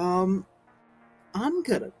 I'm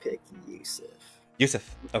gonna pick Yusuf.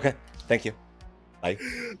 Yusuf. Okay, thank you. Bye.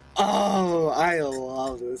 Oh, I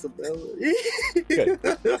love this ability. Good.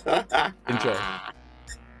 Enjoy.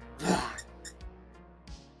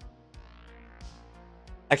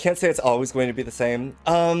 I can't say it's always going to be the same.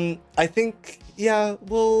 I think, yeah,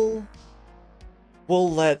 we'll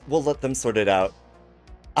let them sort it out.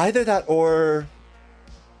 Either that or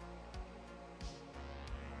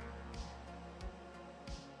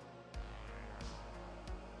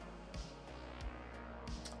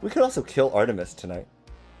we could also kill Artemis tonight.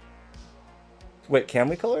 Wait, can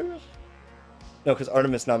we kill Artemis? No, because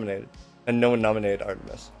Artemis nominated. And no one nominated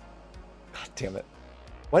Artemis. God damn it.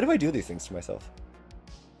 Why do I do these things to myself?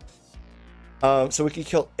 So we could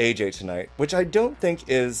kill AJ tonight, which I don't think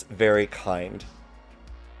is very kind.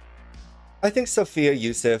 I think Sophia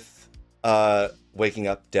Yusuf waking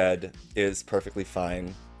up dead is perfectly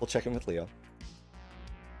fine. We'll check in with Leo.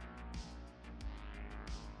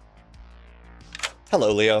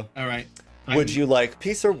 Hello, Leo. All right. Would you like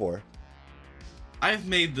peace or war? I've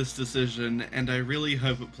made this decision, and I really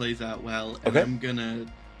hope it plays out well. And Okay. I'm gonna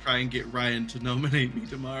try and get Ryan to nominate me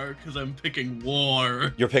tomorrow because I'm picking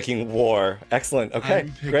war. You're picking war. Excellent. Okay,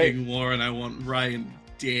 I'm picking great. war, and I want Ryan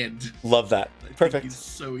dead. Love that. I think Perfect. He's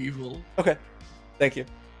so evil. Okay. Thank you.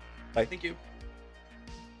 Bye. Thank you.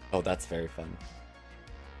 Oh, that's very fun.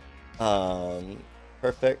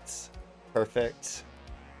 Perfect. Perfect.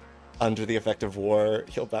 Under the effect of war,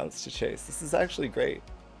 he'll bounce to chase. This is actually great.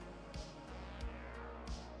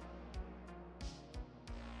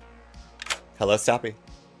 Hello, Stoppy.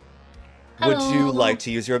 Would you Hello. like to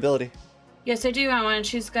use your ability? Yes, I do. I want to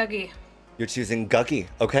choose Guggy. You're choosing Guggy.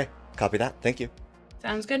 Okay, copy that. Thank you.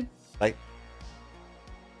 Sounds good. Bye.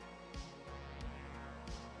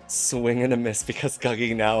 Swing and a miss because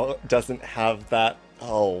Guggy now doesn't have that.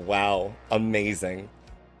 Oh, wow. Amazing.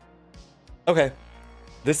 Okay.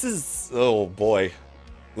 This is... Oh, boy.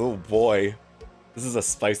 Oh, boy. This is a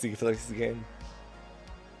spicy game.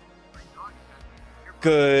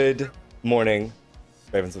 Good morning,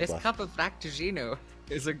 Ravenswood This Bluff. cup of Lactogino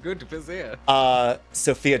is a good Vizier.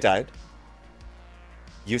 Sophia died.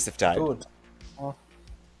 Yusuf died. Good.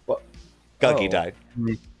 What? Guggy Oh. died.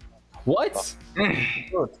 What?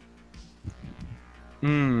 Good.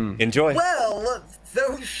 Enjoy. Well,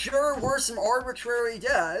 those sure were some arbitrary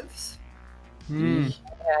deaths.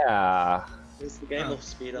 Yeah. Is the game off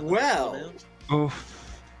speed up? Well,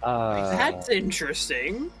 That's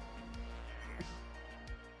interesting.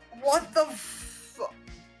 What the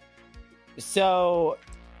So,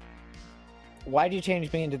 why'd you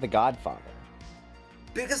change me into the Godfather?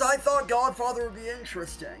 Because I thought Godfather would be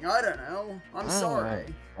interesting. I don't know. I'm sorry.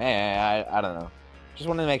 Hey, I don't know. Just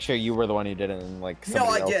wanted to make sure you were the one who did it, and like. No,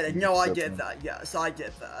 I somebody did else it. No, I did did that. Yes, I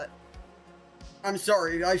did that. I'm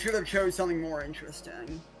sorry. I should have chose something more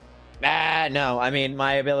interesting. No. I mean,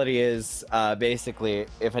 my ability is basically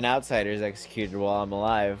if an outsider is executed while I'm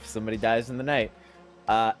alive, somebody dies in the night,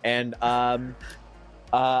 I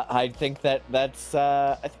think that's.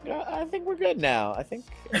 I think we're good now. I think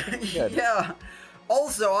we're good. Yeah.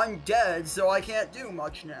 Also, I'm dead, so I can't do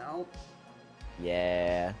much now.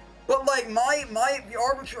 Yeah. But like the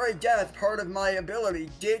arbitrary death part of my ability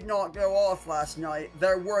did not go off last night.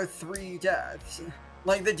 There were 3 deaths.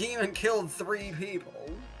 Like the demon killed 3 people.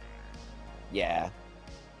 Yeah.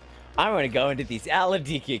 I'm gonna go into these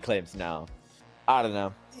Aladikia claims now. I don't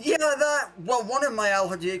know. Yeah, well, one of my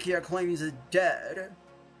Aladikia claims is dead.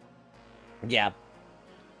 Yeah.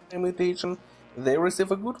 A mutation. They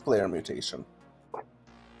receive a good player mutation.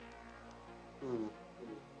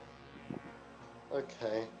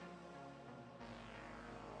 Okay.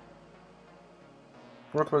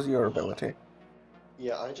 What was your ability?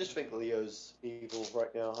 Yeah, I just think Leo's evil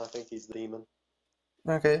right now. I think he's the demon.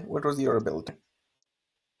 Okay, what was your ability?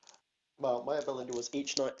 Well, my ability was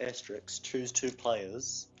each night asterisk, choose 2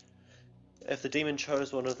 players. If the demon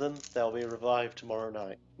chose one of them, they'll be revived tomorrow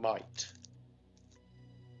night. Might.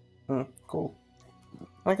 Cool.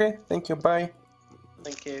 Okay, thank you, bye.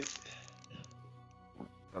 Thank you. I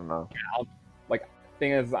don't know. Like,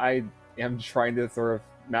 thing is, I am trying to sort of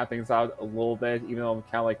map things out a little bit, even though I'm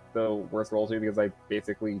kind of like the worst roll to because I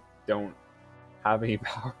basically don't have any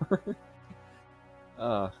power.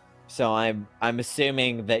 So I'm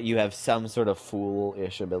assuming that you have some sort of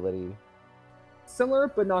fool-ish ability. Similar,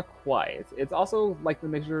 but not quite. It's also like the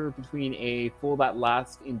mixture between a fool that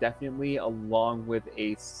lasts indefinitely along with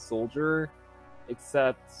a soldier,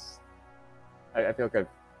 except I feel like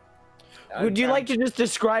Would you like to just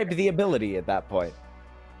describe the ability at that point?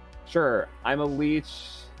 Sure. I'm a leech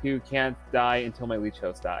who can't die until my leech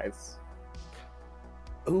host dies.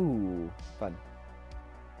 Ooh, fun.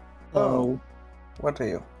 Oh, what are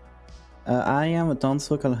you? I am a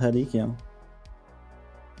Townsfolk Lizard.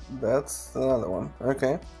 That's another one.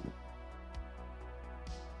 Okay.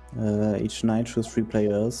 Each night choose 3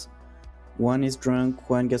 players. 1 is drunk,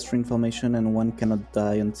 1 gets free information, and 1 cannot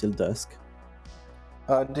die until dusk.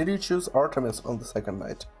 Did you choose Artemis on the second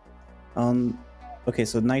night? Okay,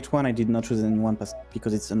 so night 1 I did not choose anyone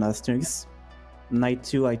because it's an asterisk. Night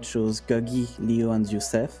 2 I chose Guggy, Leo, and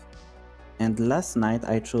Yusef. And last night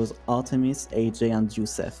I chose Artemis, AJ, and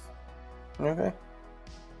Yusef. Okay.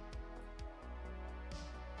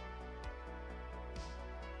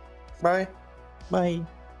 Bye. Bye.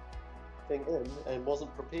 Thing in and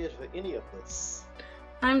wasn't prepared for any of this.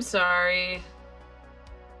 I'm sorry.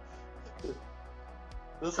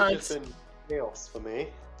 This has just been chaos for me.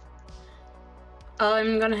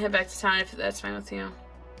 I'm gonna head back to town if that's fine with you.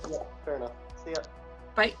 Yeah, fair enough. See ya.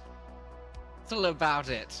 Bye. It's all about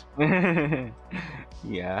it.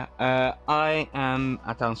 Yeah, I am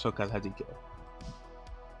a Townsfolk Lizard.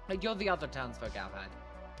 You're the other townsfolk I've had.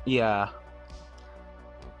 Yeah.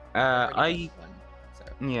 Already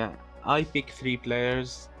I pick 3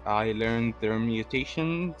 players. I learned their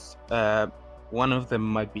mutations. One of them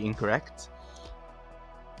might be incorrect.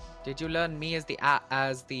 Did you learn me as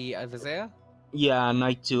the Vizier? Yeah,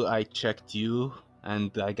 night 2 I checked you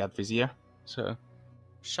and I got Vizier. So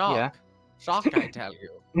Shock. Yeah. Shock, I tell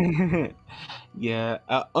you. Yeah,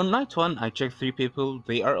 on night 1 I checked 3 people.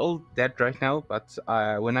 They are all dead right now, but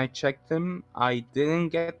when I checked them I didn't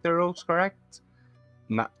get the roles correct.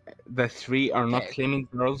 The 3 are not claiming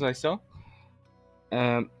the roles I saw.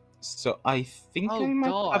 So I think I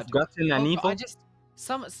might have gotten an evil.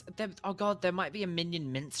 Oh god, there might be a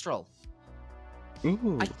minion minstrel.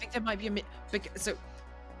 Ooh. I think there might be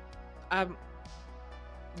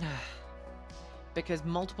because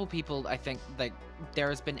multiple people, I think, like, there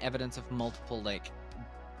has been evidence of multiple, like,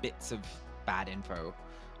 bits of bad info.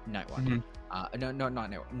 Night 1.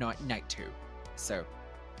 Night 2. So,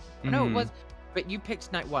 no, it was. But you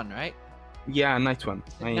picked night 1, right? Yeah, night 1.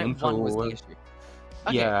 Night 1 was the issue.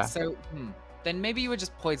 Okay, yeah. So then maybe you were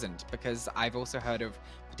just poisoned, because I've also heard of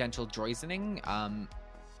potential poisoning.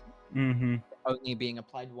 Only being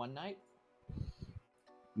applied one night.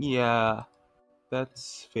 Yeah,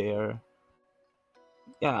 that's fair.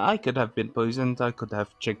 Yeah, I could have been poisoned. I could have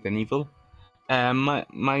checked an evil.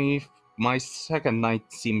 My second night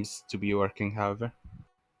seems to be working, however.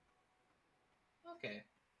 Okay.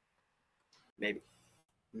 Maybe.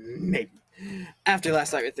 Maybe. After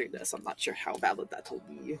last night with 3 deaths, I'm not sure how valid that'll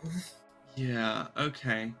be. Yeah,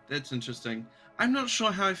 okay. That's interesting. I'm not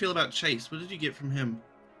sure how I feel about Chase. What did you get from him?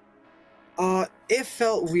 It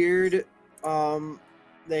felt weird.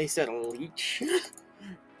 They said a leech.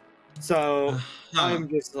 So, I'm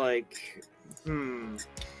just like,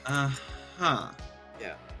 Uh-huh.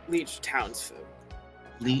 Yeah, leech townsfolk.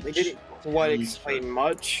 Leech They didn't quite explain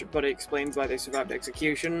much, but it explains why they survived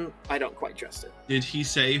execution. I don't quite trust it. Did he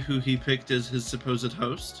say who he picked as his supposed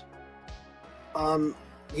host?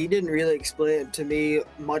 He didn't really explain it to me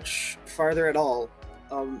much farther at all.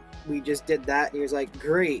 We just did that, and he was like,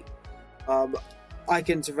 great. I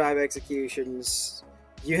can survive executions.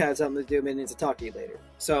 You have something to do, Minions to talk to you later.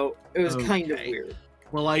 So, it was kind of weird.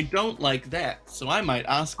 Well, I don't like that, so I might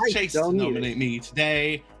ask Chase to nominate me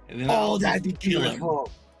today, and then I'll that'd be kill him.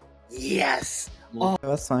 beautiful. Yes!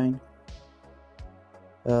 That's fine.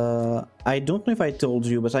 I don't know if I told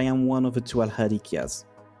you, but I am one of the 2 Alharikias.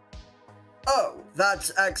 Oh,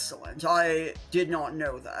 that's excellent. I did not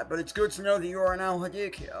know that, but it's good to know that you are an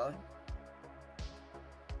Alhadikia.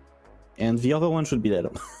 And the other one should be dead.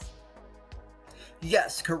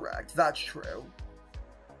 Yes, correct. That's true.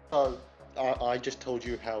 Oh, I just told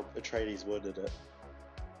you how Atreides worded it.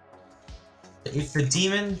 If the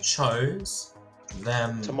demon chose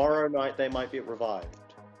them... Tomorrow night they might be revived.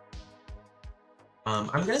 I'm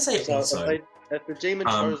gonna say also... If the demon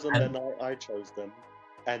chose them, then I chose them.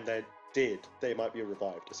 And they did. They might be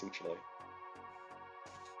revived, essentially.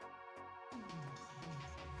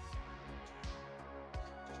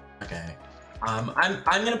 Okay. I'm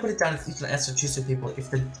gonna put it down if you can answer choose 2 people.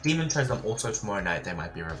 If the demon chose them also tomorrow night, they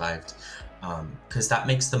might be revived. Because that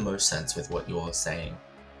makes the most sense with what you're saying.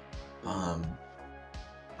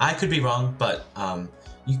 I could be wrong, but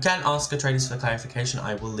you can ask Atreides for clarification.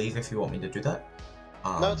 I will leave if you want me to do that.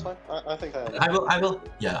 No, it's fine. I think I I will.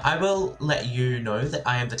 Yeah, I will let you know that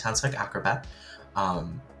I am the Townsfolk acrobat. I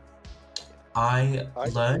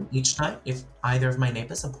learn each night if either of my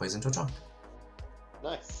neighbors are poisoned or drunk.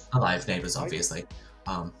 Nice. Alive neighbors, obviously.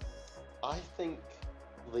 I think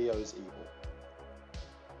Leo's evil.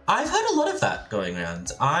 I've heard a lot of that going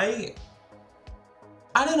around. I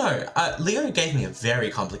don't know. Leo gave me a very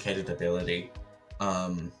complicated ability.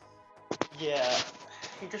 Yeah,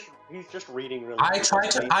 he's just reading really. I tried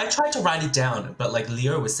to write it down, but like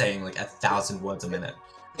Leo was saying like 1,000 words a minute.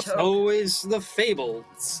 So is the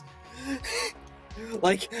fables.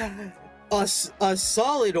 Like a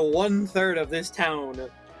solid 1/3 of this town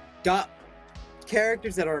got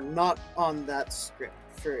characters that are not on that script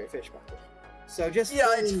for Fishbucket. So just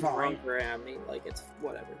it's fine. Like it's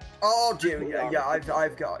whatever. Oh, dude, yeah,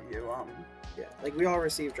 I've got you. Yeah, like we all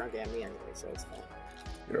received drunk Amity anyway, so it's fine.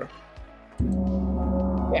 Yeah.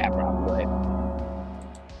 Yeah, probably.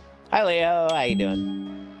 Hi, Leo. How you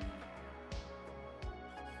doing?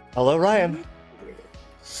 Hello, Ryan.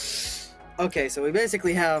 Okay, so we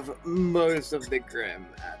basically have most of the Grim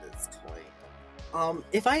at this point.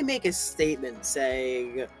 If I make a statement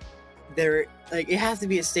saying it has to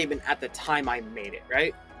be a statement at the time I made it,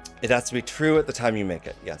 right? It has to be true at the time you make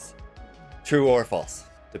it, yes. True or false,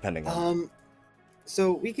 depending on...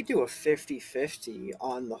 So we could do a 50-50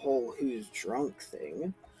 on the whole who's drunk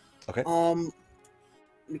thing. Okay.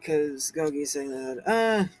 Because Gogi's saying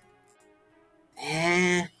that,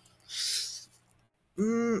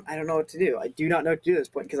 I don't know what to do. I do not know what to do at this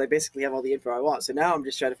point because I basically have all the info I want. So now I'm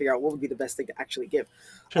just trying to figure out what would be the best thing to actually give.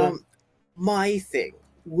 Sure. My thing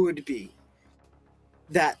would be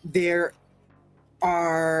that there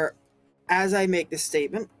are, as I make this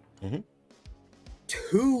statement,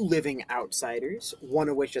 2 living outsiders, one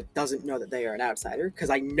of which doesn't know that they are an outsider,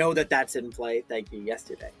 because I know that that's in play, thank you,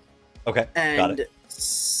 yesterday. Okay, and got it.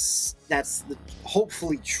 That's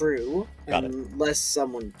hopefully true, Got it. unless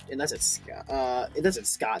it's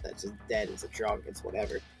Scott that's just dead, it's a drunk, it's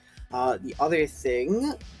whatever. The other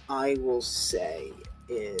thing I will say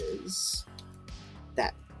is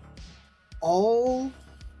that all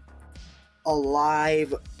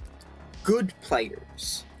alive good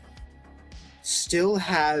players still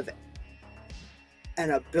have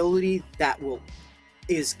an ability that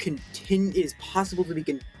is possible to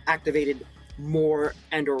be activated more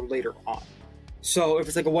and or later on. So if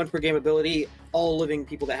it's like a once per game ability, all living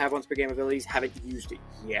people that have once per game abilities haven't used it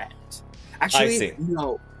yet. Actually, I see.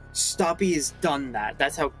 No. Stoppy has done that.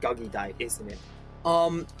 That's how Guggy died, isn't it?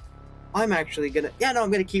 I'm actually gonna... Yeah, no,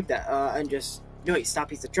 I'm gonna keep that. And just... No, wait,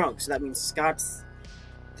 Stoppy's the drunk, so that means Scott's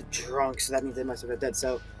drunk, so that means they must have been dead.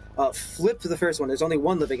 So, flip to the first one. There's only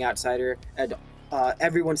one living outsider, and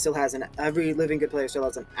everyone still has every living good player still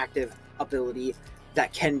has an active ability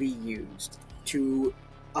that can be used to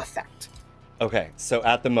affect. Okay, so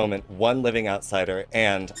at the moment, one living outsider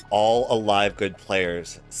and all alive good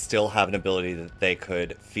players still have an ability that they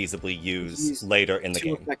could feasibly use later in the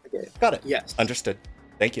game. Affect the game. Got it. Yes. Understood.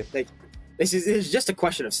 Thank you. This is just a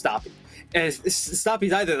question of stopping.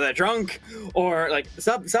 Stoppy's either the drunk or like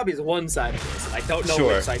Stoppy's one side of this. I don't know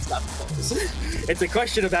which side Stoppy falls. It's a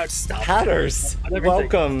question about Stoppy. Patters,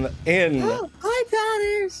 welcome in. Oh, hi,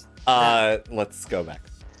 Patters. Let's go back.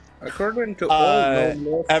 According to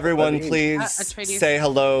all everyone, please say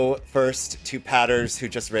hello first to Patters, who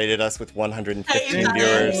just rated us with 115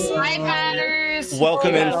 viewers. Hi, Patters.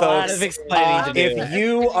 Welcome in, A lot of folks. explaining to do. If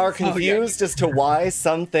you are confused as to why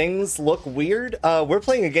some things look weird, we're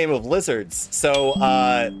playing a game of Lizards, so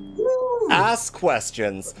ask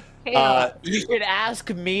questions. Hey, you should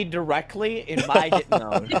ask me directly in my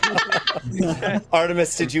no.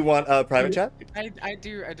 Artemis, did you want a private chat? I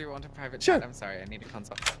do want a private Sure. chat. I'm sorry, I need a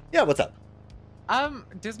console. Yeah, what's up?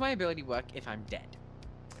 Does my ability work if I'm dead?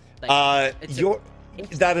 That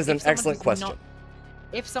is an excellent question.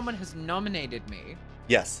 If someone has nominated me,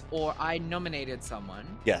 Yes. or I nominated someone,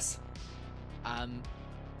 Yes.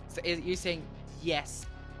 so you're saying yes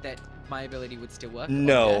that my ability would still work?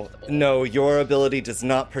 No, no, your ability does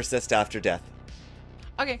not persist after death.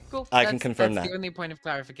 Okay, cool. I can confirm that's that. the only point of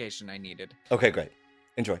clarification I needed. Okay, great.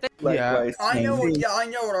 Enjoy. I know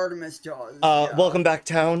what Artemis does. Welcome back,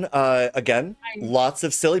 town. Again, lots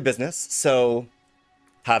of silly business, so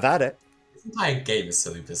have at it. This entire game is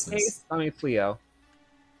silly business. Chase nominates Leo.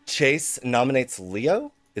 Chase nominates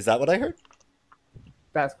Leo? Is that what I heard?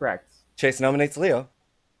 That's correct. Chase nominates Leo.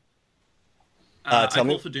 I Tell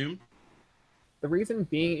me. call for Doom. The reason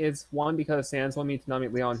being is, one, because Sans wanted me to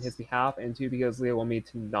nominate Leo on his behalf, and two, because Leo wanted me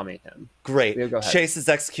to nominate him. Great. Leo, go ahead. Chase is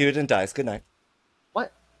executed and dies. Good night.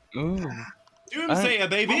 What? Ooh. Doomsayer,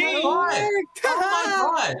 baby! Oh my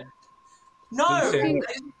god! No! I Doomsayer. didn't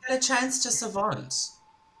get a chance to Savant.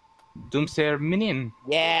 Doomsayer Minion.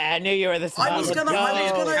 Yeah, I knew you were the I was gonna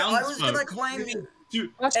Townsfolk. claim. To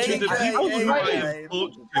AJ, the people who I AJ. have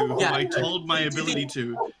talked to, who I told my ability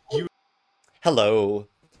to, you. Hello.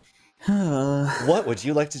 What would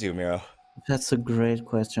you like to do, Miro? That's a great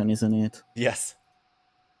question, isn't it? Yes.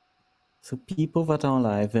 So people that are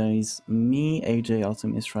alive, there is me, AJ,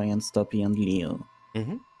 Artemis, Ryan, Stoppy, and Leo.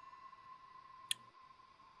 Mm-hmm.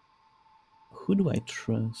 Who do I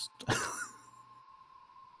trust?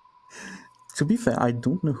 To be fair, I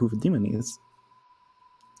don't know who the demon is.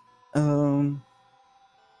 Who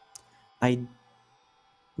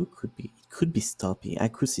could be? It could be Stoppy. I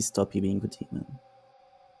could see Stoppy being the demon.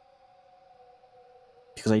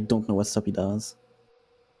 Because I don't know what Stoppy does.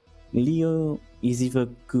 Leo is either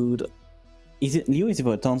good... Leo is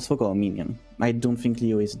either a Townsfolk or a Minion. I don't think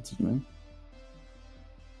Leo is a demon.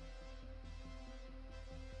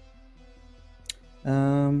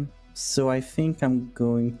 So I think I'm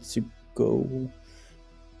going to go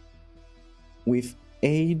with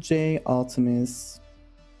AJ, Artemis,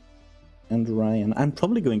 and Ryan. I'm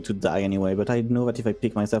probably going to die anyway, but I know that if I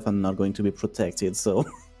pick myself, I'm not going to be protected, so...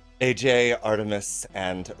 AJ, Artemis,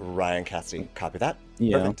 and Ryan Cassidy. Copy that.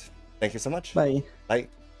 Yeah. Perfect. Thank you so much. Bye. Bye.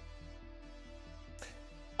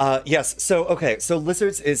 Yes, so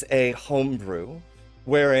Lizards is a homebrew,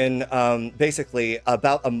 wherein basically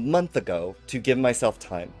about a month ago, to give myself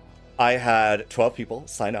time, I had 12 people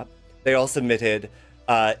sign up. They all submitted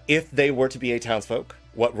if they were to be a townsfolk,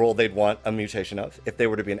 what role they'd want a mutation of. If they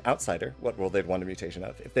were to be an outsider, what role they'd want a mutation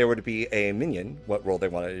of. If they were to be a minion, what role they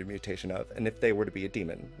wanted a mutation of. And if they were to be a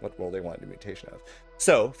demon, what role they wanted a mutation of.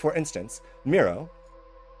 So, for instance, Miro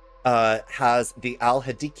has the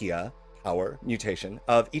Al-Hadikia power mutation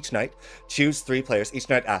of each night. Choose 3 players, each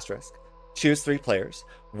night asterisk. Choose 3 players.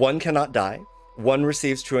 1 cannot die. 1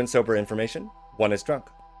 receives true and sober information. 1 is drunk.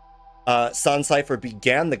 San Cypher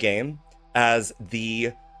began the game as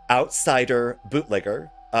the outsider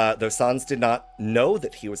bootlegger, though Sans did not know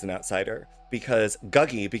that he was an outsider, because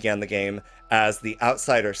Guggy began the game as the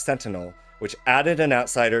outsider sentinel, which added an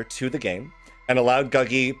outsider to the game and allowed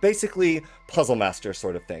Guggy, basically puzzle master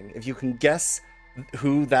sort of thing. If you can guess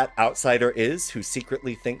who that outsider is, who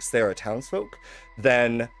secretly thinks they're a townsfolk,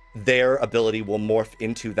 then their ability will morph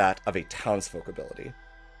into that of a townsfolk ability.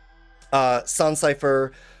 San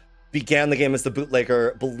Cypher began the game as the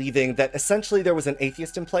bootlegger, believing that essentially there was an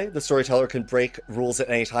atheist in play. The storyteller can break rules at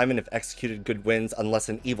any time, and if executed, good wins, unless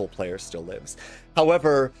an evil player still lives.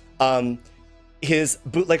 However, his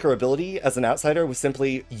bootlegger ability as an outsider was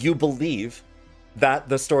simply, you believe that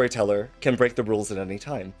the storyteller can break the rules at any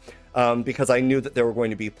time. Because I knew that there were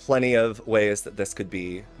going to be plenty of ways that this could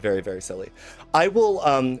be very, very silly. I will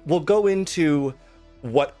we'll go into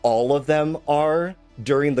what all of them are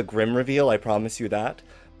during the Grim reveal, I promise you that.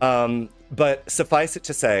 But suffice it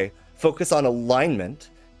to say, focus on alignment.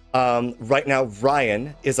 Right now,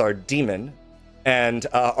 Ryan is our demon, and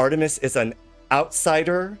Artemis is an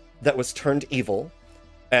outsider that was turned evil,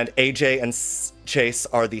 and AJ and Chase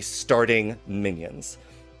are the starting minions.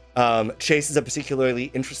 Chase is a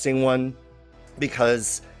particularly interesting one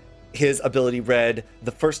because his ability read,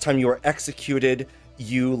 the first time you are executed,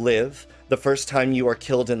 you live. The first time you are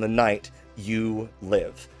killed in the night, you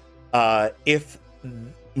live. If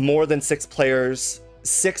more than 6 players,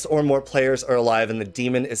 6 or more players are alive and the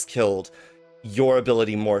demon is killed, your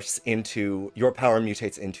ability morphs into, your power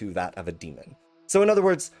mutates into that of a demon. So in other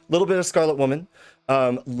words, a little bit of Scarlet Woman,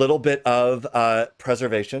 little bit of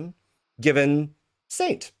preservation, given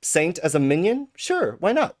Saint. Saint as a minion? Sure,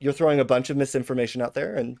 why not? You're throwing a bunch of misinformation out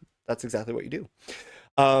there, and that's exactly what you do.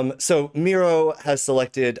 So Miro has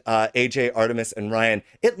selected AJ, Artemis, and Ryan.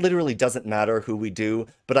 It literally doesn't matter who we do,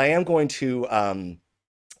 but I am going to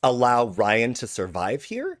allow Ryan to survive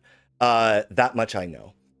here. That much I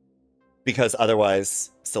know. Because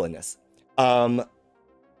otherwise, silliness.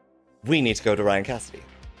 We need to go to Ryan Cassidy.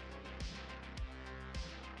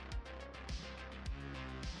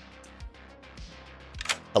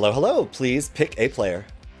 Hello, hello. Please pick a player.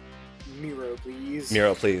 Miro, please.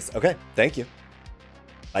 Miro, please. Okay, thank you.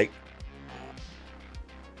 Bye.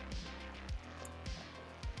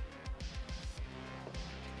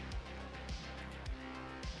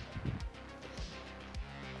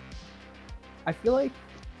 I feel like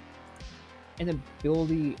an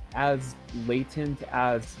ability as latent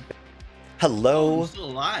as... Hello. I'm still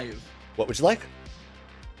alive. What would you like?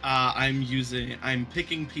 I'm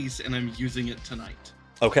picking peace and I'm using it tonight.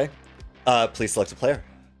 Okay. Please select a player.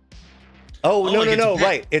 Oh, Oh, no, I no, get to no, pick.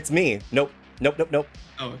 right. It's me. Nope. Nope, nope, nope.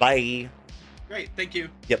 Oh, okay. Bye. Great, thank you.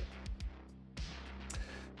 Yep.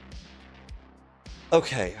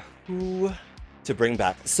 Okay. Who to bring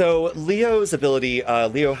back? So Leo's ability,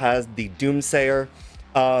 Leo has the Doomsayer.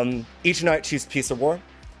 Each night choose peace or war.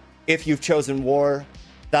 If you've chosen war,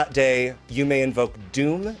 that day you may invoke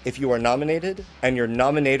Doom if you are nominated, and your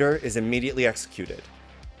nominator is immediately executed.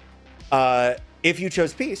 If you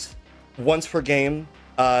chose peace, once per game,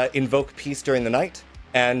 invoke peace during the night,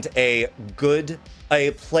 and a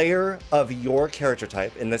player of your character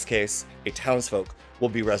type, in this case, a townsfolk, will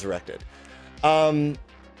be resurrected. I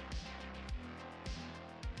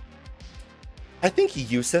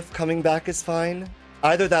think Yusuf coming back is fine.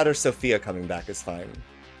 Either that or Sophia coming back is fine.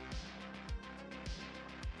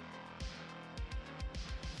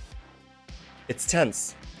 It's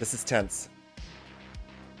tense. This is tense.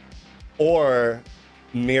 Or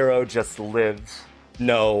Miro just lives.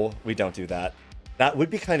 No, we don't do that. That would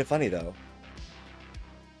be kind of funny, though.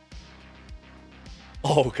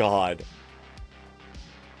 Oh, God.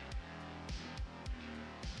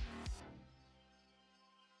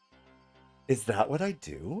 Is that what I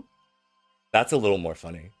do? That's a little more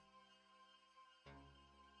funny.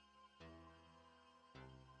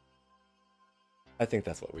 I think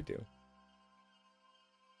that's what we do.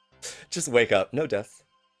 Just wake up. No deaths.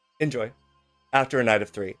 Enjoy. After a night of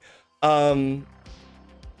 3.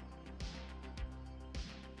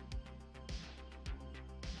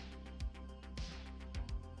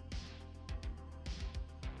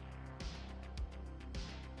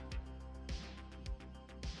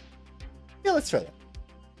 Yeah, let's try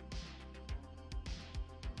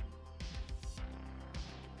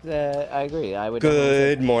that. I agree. I would.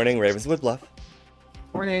 Good morning, Ravenswood Bluff.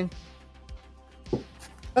 Morning.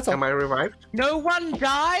 That's all. Am I revived? No one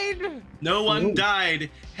died? No one Ooh. died.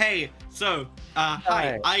 Hey, so,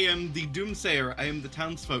 hi, I am the Doomsayer. I am the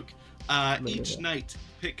townsfolk. Each night,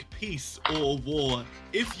 pick peace or war.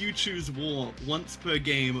 If you choose war, once per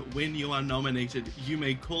game, when you are nominated, you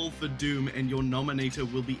may call for Doom and your nominator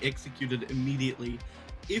will be executed immediately.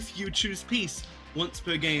 If you choose peace, once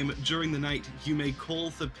per game, during the night, you may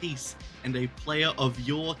call for peace and a player of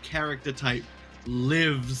your character type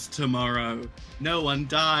lives tomorrow. No one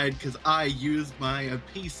died because I used my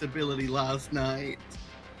peace ability last night.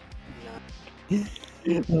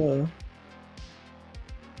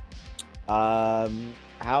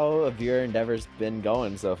 How have your endeavors been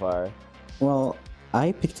going so far? Well,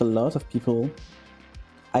 I picked a lot of people.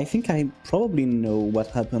 I think I probably know what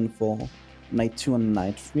happened for night 2 and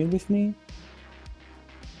night 3 with me.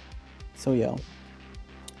 So yeah.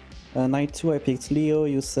 Night 2 I picked Leo,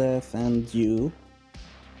 Yusuf, and you.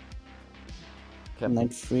 Okay.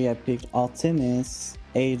 Night 3, I picked Artemis,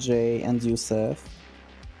 AJ, and Yusef.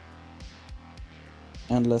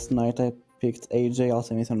 And last night I picked AJ,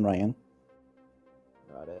 Artemis, and Ryan.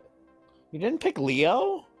 Got it. You didn't pick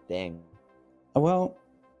Leo? Dang. Well,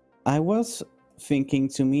 I was thinking,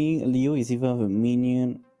 to me, Leo is either a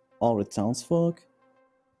minion or a townsfolk.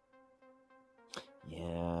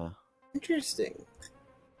 Yeah. Interesting.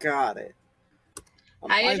 Got it.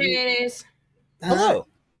 Hi, Atreides. Hello.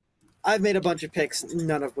 I've made a bunch of picks,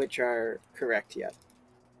 none of which are correct yet.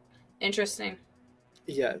 Interesting.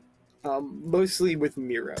 Yeah. Mostly with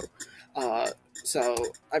Miro. So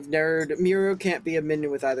I've narrowed Miro can't be a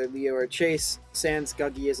minion with either Leo or Chase. Sans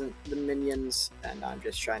Guggy isn't the minions, and I'm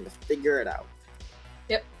just trying to figure it out.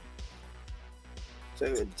 Yep.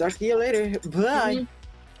 So talk to you later. Bye.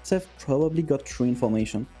 Seth probably got true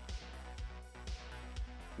information.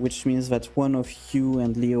 Which means that one of you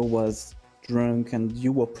and Leo was drunk and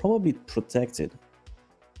you were probably protected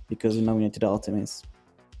because you nominated Artemis.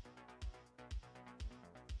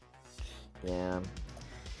 Yeah.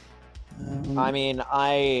 I mean,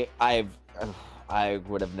 I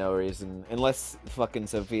would have no reason, unless fucking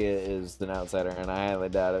Sophia is an outsider, and I highly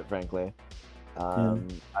doubt it, frankly.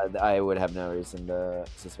 I would have no reason to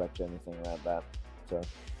suspect anything about that. So.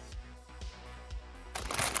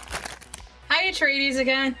 Hi, Atreides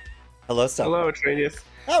again. Hello, Sam. Hello, Atreides.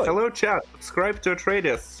 Oh. Hello, chat. Subscribe to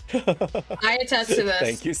Atreides. I attest to this.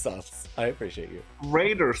 Thank you, Softs. I appreciate you.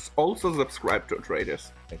 Raiders also subscribe to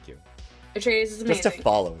Atreides. Thank you. Atreides is amazing. Just to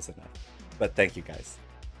follow is enough. But thank you, guys.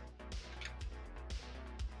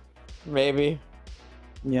 Maybe.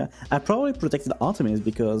 Yeah, I probably protected Artemis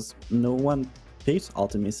because no one picked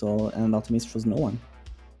Artemis, and Artemis chose no one.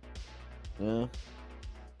 Yeah.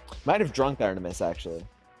 Might have drunk Artemis, actually.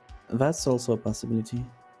 That's also a possibility.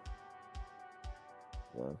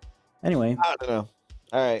 Yeah. Anyway. I don't know.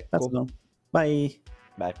 Alright, That's cool. all. Bye.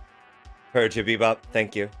 Bye. Heard you, Bebop.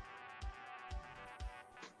 Thank you.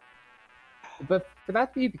 But for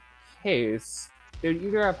that to be the case, they'd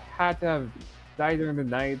either have had to have died during the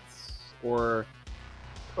night, or...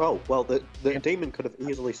 Oh, well, the demon could have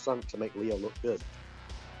easily sunk to make Leo look good.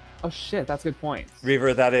 Oh shit, that's a good point.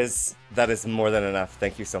 Reaver, that is more than enough.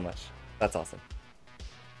 Thank you so much. That's awesome.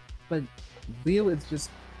 But Leo is just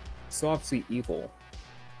so obviously evil.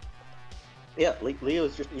 Yeah, Leo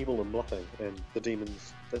is just evil and bluffing, and the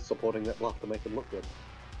demon's supporting that bluff to make him look good.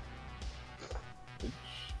 Which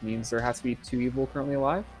means there has to be two evil currently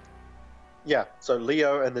alive? Yeah, so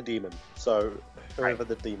Leo and the demon. So whoever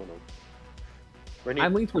the demon is.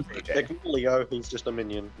 I'm leaning towards AJ. Ignore Leo, he's just a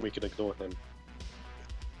minion. We can ignore him.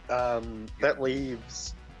 That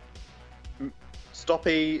leaves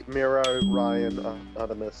Stoppy, Miro, Ryan,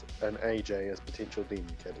 Artemis, and AJ as potential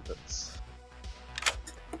demon candidates.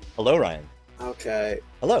 Hello, Ryan. Okay.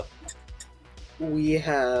 Hello. We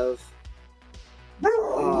have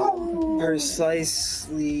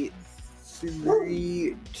precisely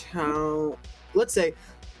 3 town. Let's say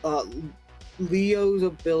Leo's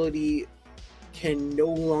ability can no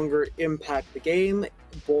longer impact the game.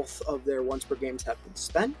 Both of their once per games have been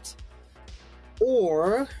spent.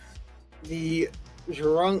 Or the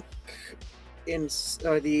drunk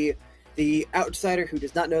the outsider who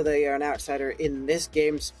does not know they are an outsider in this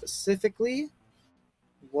game specifically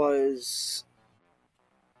was,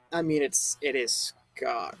 I mean, it is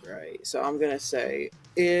Scott, right? So I'm gonna say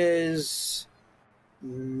is,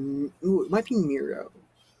 it might be Miro.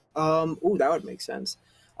 Ooh, that would make sense.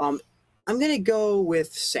 I'm gonna go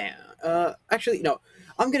with Sam. Actually, no,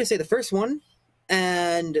 I'm gonna say the first one,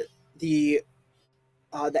 and the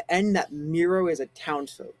end that Miro is a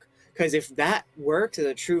townsfolk. Because if that works as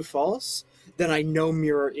a true false, then I know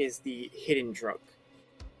Miro is the hidden drunk.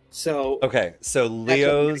 So okay, so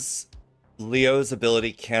Leo's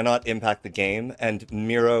ability cannot impact the game, and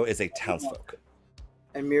Miro is a townsfolk.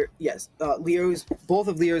 And yes, both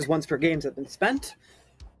of Leo's once per games have been spent.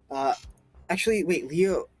 Actually, wait,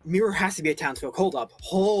 Miro has to be a townsfolk. Hold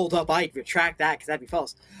up, I retract that because that'd be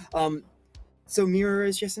false. So Miro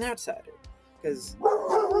is just an outsider. Because,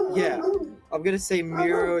 yeah, I'm gonna say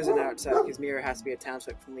Miro is an outsider because Miro has to be a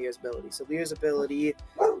townsfolk from Leo's ability. So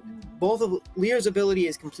Leo's ability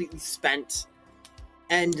is completely spent,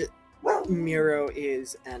 and Miro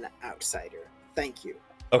is an outsider. Thank you.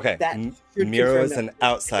 Okay, Miro is an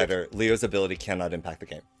outsider. Leo's ability cannot impact the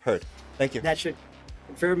game. Heard. Thank you. That should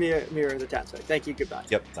confirm Miro is a townsfolk. Thank you. Goodbye.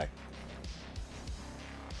 Yep. Bye.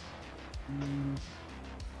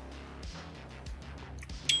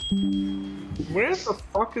 Where the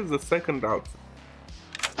fuck is the second out?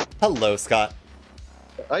 Hello, Scott.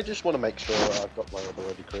 I just want to make sure I've got my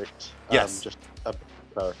ability correct. Yes. Just a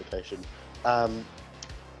clarification.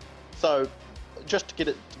 So, just to get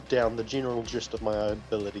it down, the general gist of my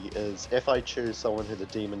ability is if I choose someone who the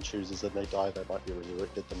demon chooses and they die, they might be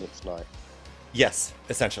resurrected the next night. Yes,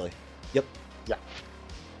 essentially. Yep. Yeah.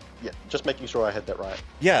 Yeah, just making sure I had that right.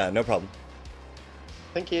 Yeah, no problem.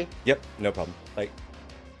 Thank you. Yep, no problem. Like,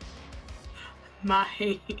 My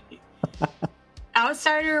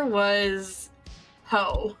outsider was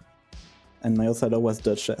Ho. And my outsider was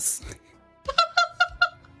Duchess.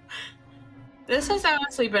 This has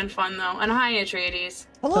honestly been fun though, and hi Atreides.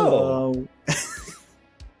 hello.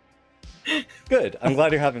 Good. I'm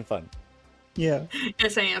glad you're having fun. Yeah.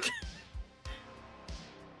 Yes, I am.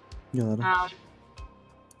 Yeah.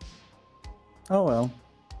 Oh well.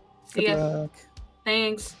 See ya. Good luck.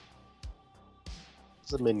 Thanks.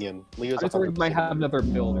 It's a minion. Leo's I just worry we might have another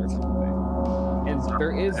build or something. And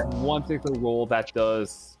there is one particular role that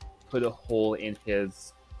does put a hole in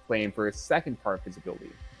his claim for his second part of his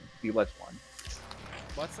ability, the Ledge one.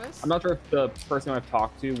 What's this? I'm not sure if the person I've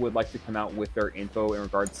talked to would like to come out with their info in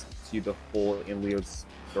regards to the hole in Leo's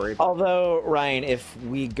story. Although, Ryan, if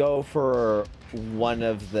we go for one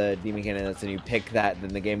of the demon candidates and you pick that, then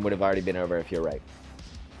the game would have already been over if you're right.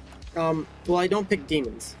 Well, I don't pick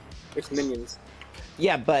demons. It's minions.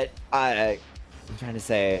 Yeah, but I'm trying to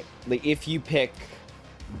say, like, if you pick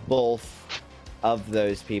both of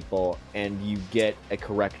those people and you get a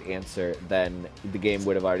correct answer, then the game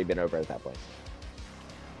would have already been over at that point.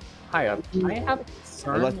 Hi, I have a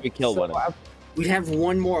concern. Unless we kill one of them. We'd have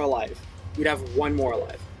one more alive. We'd have one more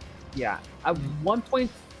alive. Yeah, at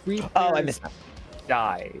 1.3 Oh, I missed that.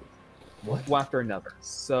 died. What? One after another.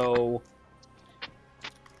 So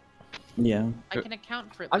Yeah. I can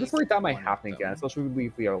account for. I'm just worried that might happen again, especially with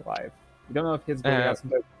leave Leo alive. We don't know if his ability has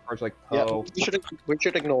some charge like Yeah, Poe. we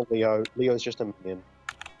should ignore Leo. Leo's just a minion.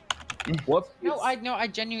 What? No, I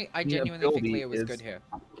genuinely think Leo was good here.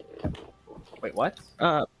 Wait, what?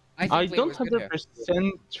 I think Leo don't was good here.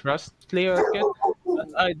 100% trust Leo again. But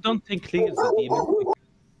I don't think Leo is a demon.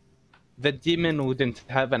 The demon wouldn't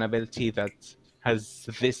have an ability that has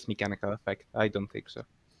this mechanical effect. I don't think so.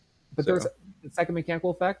 But there's the second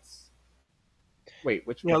mechanical effects. Wait,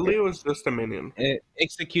 which Yeah, one? Leo is just a minion.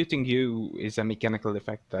 Executing you is a mechanical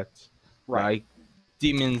effect that Right.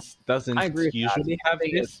 demons doesn't I agree with that. usually have The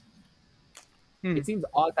thing this. It seems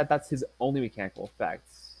odd that that's his only mechanical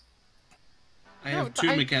effects. I have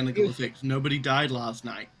two mechanical effects. Nobody died last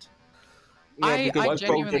night. I because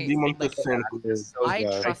genuinely demon think percent that I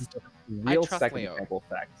trust Real trust second Leo. mechanical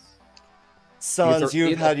effects. Sans, there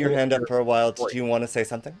you've is had your a hand up for a while. story. Did you want to say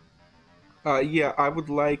something? Yeah, I would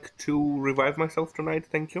like to revive myself tonight,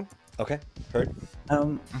 thank you. Okay, heard.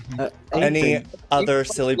 Any Any other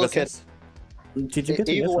silly look at- business? Did you get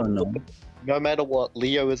a yes or no? No matter what,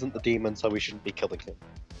 Leo isn't the demon, so we shouldn't be killing him.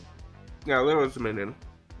 Yeah, Leo is a minion.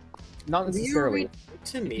 Not necessarily.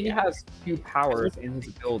 To He me. has few powers in his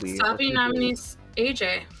ability. Stoppy nominates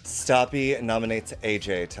AJ. Stoppy nominates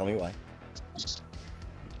AJ. Tell me why.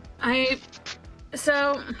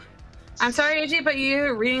 So, I'm sorry, AJ, but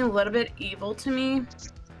you're reading a little bit evil to me.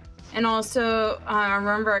 And also, I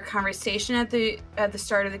remember a conversation at the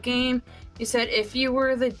start of the game. You said if you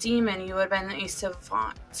were the demon, you would have been a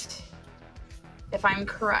savant. If I'm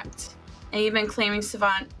correct. And you've been claiming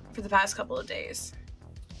savant for the past couple of days.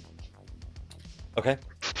 Okay.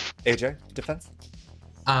 AJ, defense?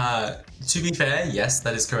 To be fair, yes,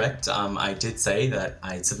 that is correct. I did say that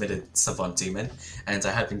I submitted Savant Demon, and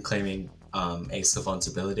I have been claiming a Savant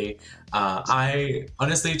ability. I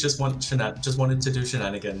honestly just wanted to do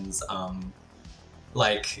shenanigans,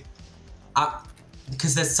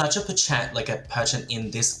 because there's such a penchant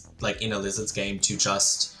in this in a Lizards game to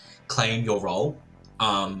just claim your role,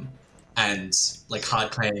 and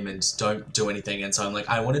hard claim and don't do anything. And so I'm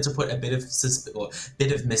I wanted to put a bit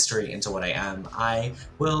of mystery into what I am. I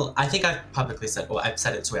think I've publicly said, or I've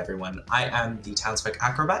said it to everyone, I am the Townsfolk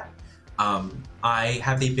Acrobat. I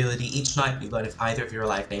have the ability each night you learn if either of your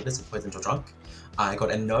alive neighbors are poisoned or drunk. I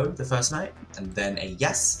got a no the first night, and then a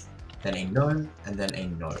yes, then a no, and then a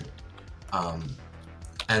no.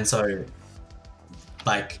 And so,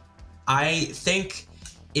 I think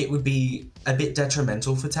it would be a bit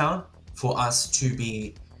detrimental for Town for us to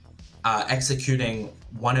be executing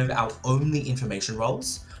one of our only information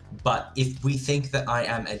roles. But if we think that I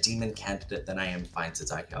am a demon candidate, then I am fine to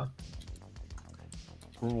die here.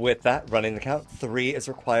 With that, running the count, 3 is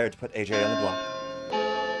required to put AJ on the block.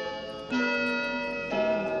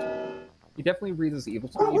 he definitely reads as evil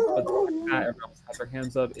to me, but the fact that everyone else has their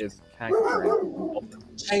hands up is kind of concerning.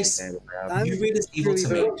 Chase, you read as evil to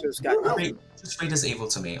me. Just read as evil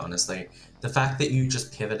to me, honestly. The fact that you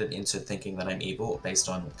just pivoted into thinking that I'm evil based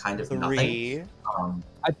on kind of nothing.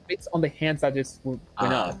 Based on the hands that just went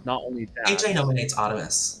up, not only that. AJ nominates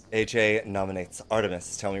Artemis. AJ nominates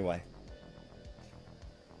Artemis. Tell me why.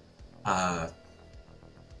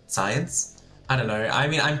 Science? I don't know. I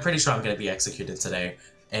mean, I'm pretty sure I'm going to be executed today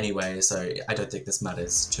anyway, so I don't think this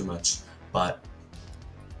matters too much, but...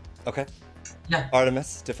 Okay. Yeah.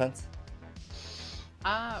 Artemis, defense?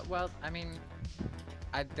 Well, I mean,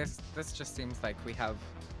 this just seems like we have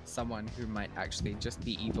someone who might actually just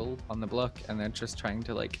be evil on the block, and they're just trying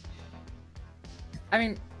to, like... I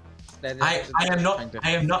mean... I am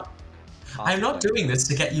not doing this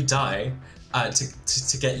to get you die. To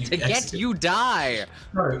get you executed. Get you die.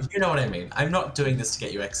 No, you know what I mean. I'm not doing this to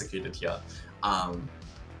get you executed here.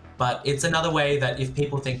 But it's another way that if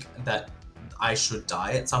people think that I should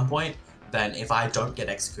die at some point, then if I don't get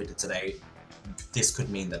executed today, this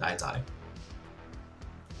could mean that I die.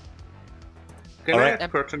 Can I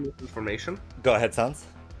add pertinent information? Go ahead, Sans.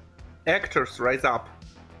 Actors, rise up.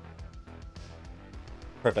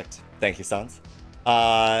 Perfect. Thank you, Sans.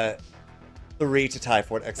 3 to tie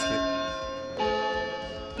for it. Execute.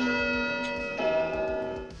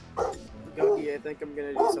 Goki, I think I'm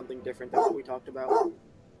gonna do something different than what we talked about.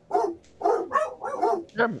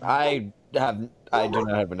 I do not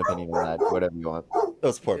have an opinion on that. Whatever you want.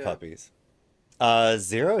 Those poor puppies.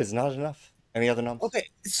 0 is not enough. Any other numbers? Okay,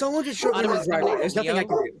 someone just showed me his right. There's nothing I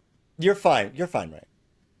can do. You're fine. You're fine, right?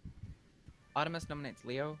 Artemis nominates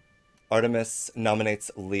Leo. Artemis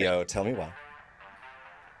nominates Leo. Tell me why.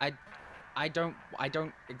 I don't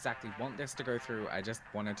exactly want this to go through. I just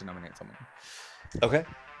wanted to nominate someone. Okay.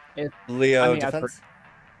 Leo, defense?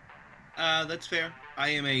 That's fair. I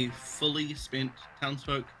am a fully spent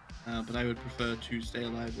townsfolk, but I would prefer to stay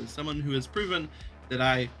alive as someone who has proven that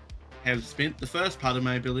I have spent the first part of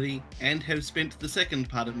my ability and have spent the second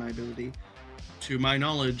part of my ability. To my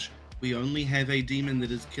knowledge, we only have a demon that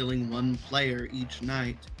is killing one player each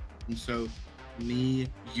night, and so me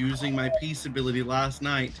using my peace ability last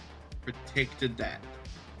night protected that.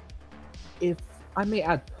 If I may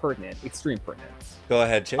add extreme pertinence. Go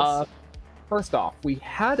ahead, Chase. First off, we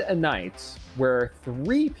had a night where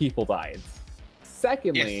 3 people died.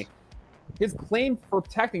 Secondly, his claim for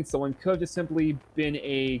protecting someone could have just simply been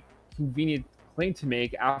a convenient claim to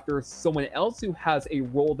make after someone else who has a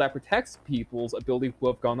role that protects people's ability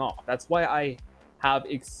will have gone off. That's why I have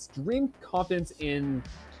extreme confidence in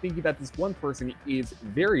thinking that this one person is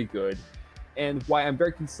very good, and why I'm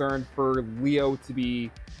very concerned for Leo to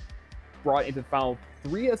be brought into the final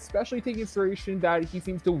 3, especially taking consideration that he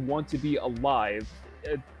seems to want to be alive.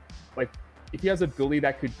 Like, if he has an ability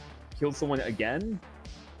that could kill someone again,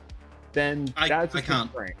 then that's just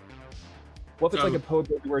concerning. What if it's like a poe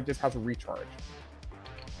ability where it just has a recharge?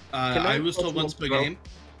 I was told once per game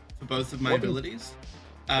for both of my abilities.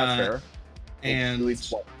 That's fair. And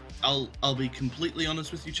I'll be completely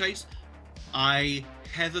honest with you, Chase. I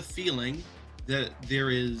have a feeling that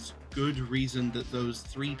there is good reason that those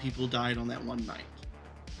 3 people died on that one night.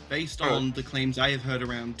 Based on the claims I have heard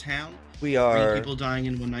around town, 3 people dying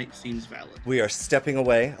in one night seems valid. We are stepping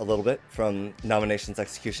away a little bit from nominations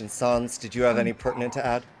execution. Sans, did you have any pertinent to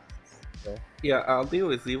add? Yeah, I'll deal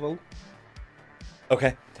with evil.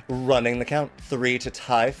 Okay. Running the count. 3 to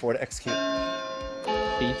tie, 4 to execute.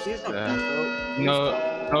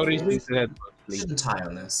 No reason to head. We shouldn't tie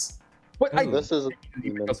on this. What? This is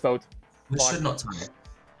a vote. We should not tie.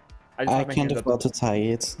 I can't afford to tie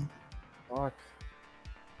it. Fuck.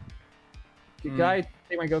 Can I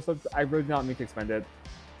take my ghost vote? I really do not mean to expend it.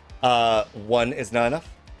 1 is not enough.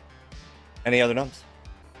 Any other noms?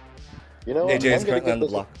 You know, AJ is currently on the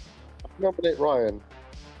block. Nominate Ryan.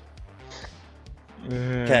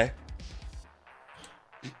 Okay.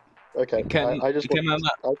 Okay.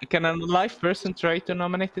 Can a live person try to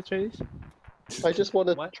nominate the Trace? I just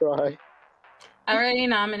wanted to try. I already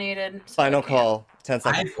nominated. Final call. 10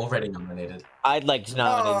 seconds. I've already nominated. I'd like to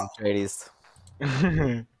nominate Trades.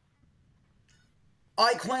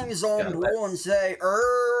 I claim Zombie and say,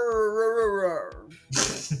 Okay,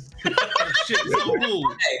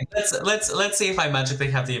 let's see if I magically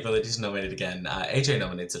have the ability to nominate again. AJ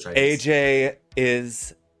nominates a Trades. AJ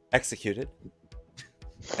is executed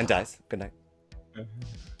and dies. Good night.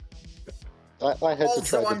 I had to try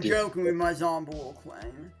also, I'm to joking with my Zombie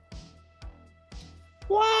claim.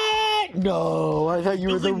 What? No, I thought you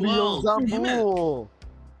were the real Zambul.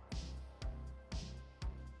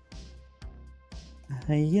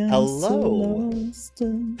 I am Hello. so lost.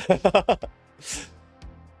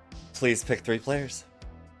 Please pick 3 players.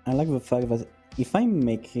 I like the fact that if I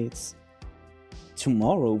make it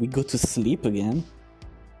tomorrow, we go to sleep again.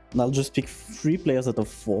 And I'll just pick 3 players out of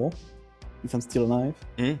 4 if I'm still alive.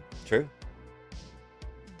 True.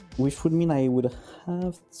 Which would mean I would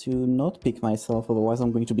have to not pick myself, otherwise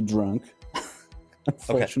I'm going to be drunk.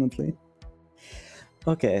 Unfortunately.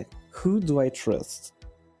 Okay, who do I trust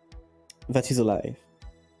that is alive?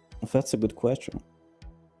 That's a good question.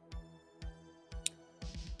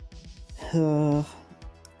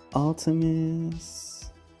 Artemis,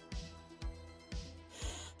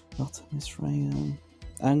 Ryan.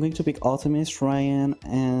 I'm going to pick Artemis, Ryan,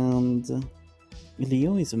 and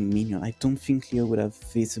Leo is a minion. I don't think Leo would have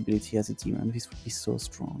visibility as a demon. This would be so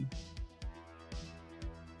strong.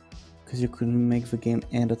 Because you couldn't make the game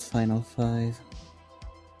end at Final 5.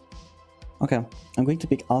 Okay, I'm going to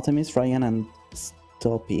pick Artemis, Ryan, and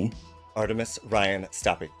Stoppy. Artemis, Ryan,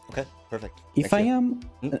 Stoppy. Okay, perfect. If I am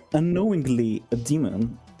unknowingly a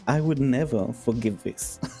demon, I would never forgive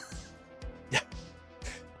this.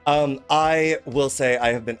 I will say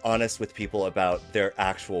I have been honest with people about their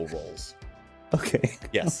actual roles. Okay.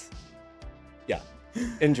 Yes. Yeah.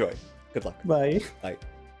 Enjoy. Good luck. Bye. Bye.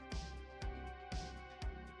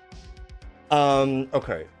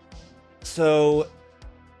 Okay. So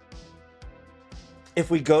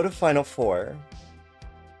if we go to Final 4,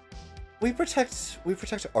 we protect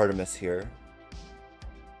Artemis here.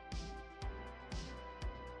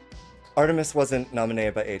 Artemis wasn't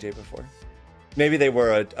nominated by AJ before. Maybe they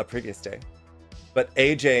were a previous day. But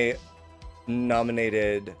AJ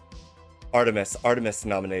nominated Artemis. Artemis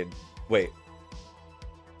nominated... Wait.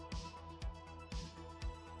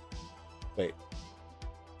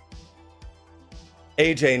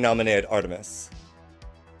 AJ nominated Artemis.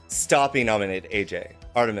 Stoppy nominated AJ.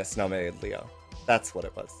 Artemis nominated Leo. That's what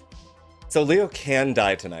it was. So Leo can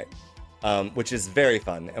die tonight, which is very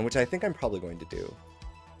fun, and which I think I'm probably going to do.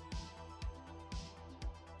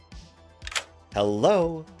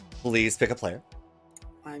 Hello. Please pick a player.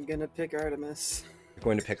 I'm gonna pick Artemis. You're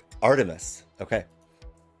going to pick Artemis. Okay.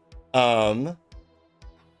 Do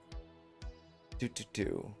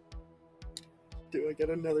I get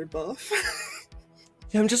another buff?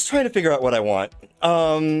 Yeah, I'm just trying to figure out what I want.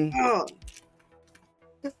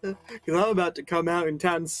 Because I'm about to come out in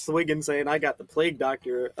Townsfolk and saying I got the Plague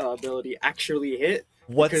Doctor ability actually hit.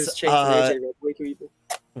 What's your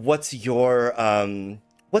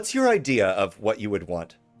idea of what you would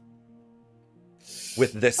want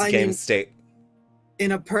with this game state?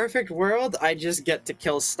 In a perfect world, I just get to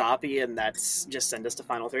kill Stoppy and that's just send us to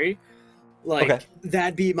Final 3. Like,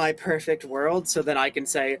 that'd be my perfect world, so then I can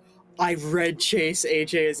say, I red chase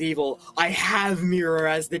AJ as evil, I have Mirror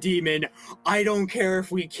as the demon, I don't care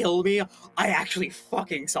if we kill me, I actually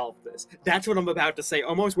fucking solved this. That's what I'm about to say,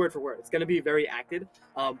 almost word for word. It's gonna be very acted,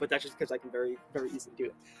 but that's just because I can very, very easily do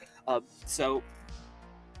it. So,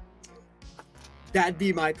 that'd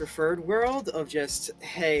be my preferred world of just,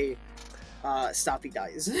 hey, Stoppy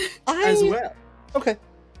dies as well. Okay.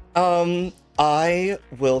 I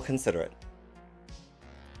will consider it.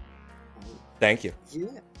 Thank you. Yeah.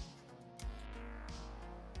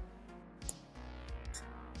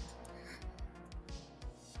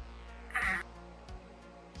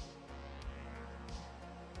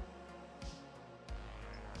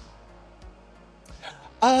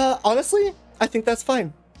 Honestly, I think that's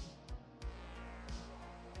fine.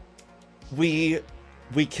 We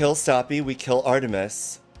kill Stoppy, we kill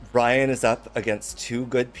Artemis. Ryan is up against 2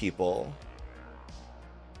 good people.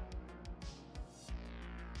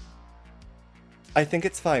 I think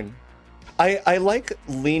it's fine. I like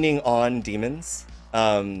leaning on demons,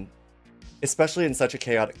 especially in such a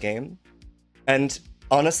chaotic game. And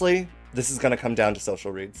honestly, this is going to come down to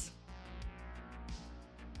social reads.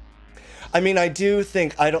 I mean, I don't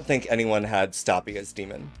think anyone had Stoppy as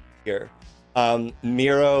demon here.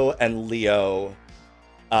 Miro and Leo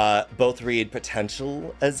both read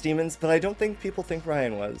potential as demons, but I don't think people think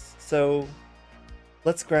Ryan was. So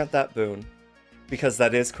let's grant that boon, because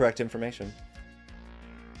that is correct information.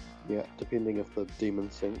 Yeah, depending if the demon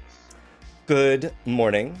sinks. Good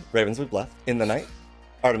morning, Ravenswood Bluff. In the night,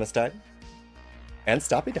 Artemis died, and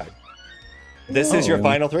Stoppy died. This is your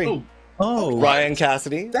final 3. Ryan,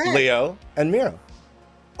 Cassidy, Leo, and Miro.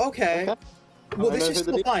 Okay. Well, this is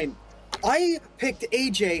still fine. I picked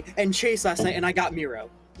AJ and Chase last night, and I got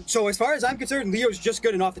Miro. So as far as I'm concerned, Leo's just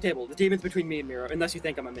good and off the table. The demon's between me and Miro, unless you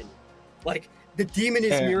think I'm a minion. Like, the demon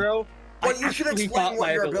is Miro. But you should explain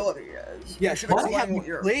what your ability is. Yes, I have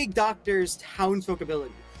Plague Doctor's Townsfolk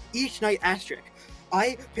ability. Each night asterisk.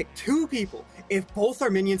 I picked 2 people. If both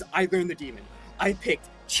are minions, I learn the demon. I picked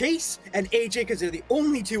Chase and AJ, because they're the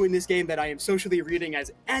only two in this game that I am socially reading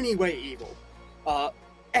as any way evil.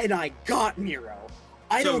 And I got Miro.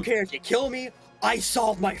 I don't care if you kill me, I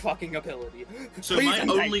solved my fucking ability. So Please my and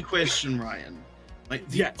only question, Ryan, like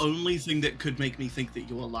the Yes. only thing that could make me think that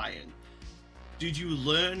you're lying, did you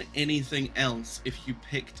learn anything else if you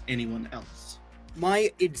picked anyone else? My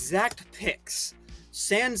exact picks: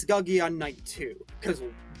 Sans Guggy on night 2, because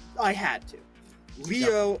I had to.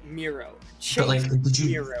 Leo, Miro. Chase, But like, did you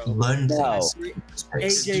Miro. learn No. things?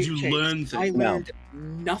 AJ, Did you Chase. learn things? I learned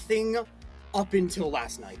nothing up until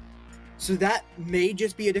last night. So that may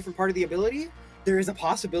just be a different part of the ability. There is a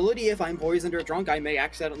possibility if I'm poisoned or drunk, I may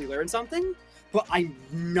accidentally learn something, but I'm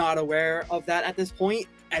not aware of that at this point,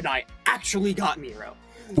 and I actually got Miro.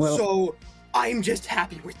 Well- So I'm just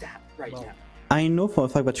happy with that right now. I know for a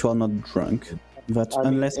fact that you are not drunk. That I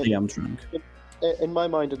mean, unless I am drunk. In my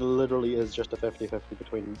mind, it literally is just a 50-50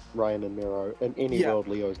 between Ryan and Miro. In any world,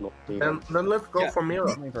 Leo is not demon. Then let's go Yeah. for Miro.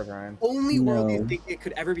 Only world No. you think it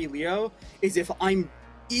could ever be Leo is if I'm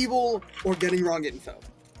evil or getting wrong info.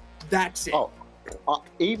 That's it. Oh,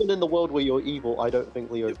 even in the world where you're evil, I don't think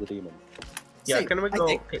Leo's the demon. Yeah, Same, can we I go?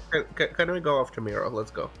 think. Can we go after Miro? Let's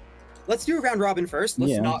go. Let's do a round robin first.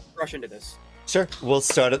 Let's Yeah. not rush into this. Sure, we'll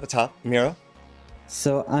start at the top. Miro?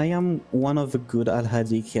 So I am one of the good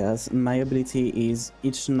Alhadikias. My ability is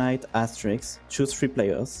each night asterisk, choose 3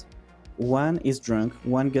 players. 1 is drunk,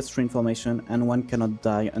 1 gets 3 information, and 1 cannot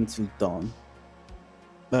die until dawn.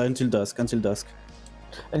 Until dusk. Until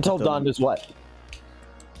dawn does what?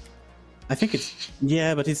 I think it's...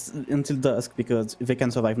 Yeah, but it's until dusk because they can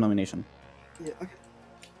survive nomination. Yeah, okay.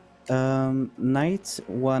 Night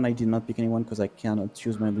 1, I did not pick anyone because I cannot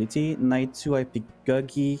choose my ability. Night 2, I pick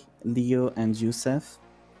Guggy, Leo, and Yusef.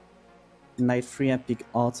 Night 3, I pick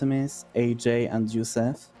Artemis, AJ, and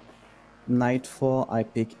Yusef. Night 4, I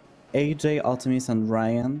pick AJ, Artemis, and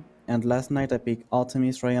Ryan. And last night, I pick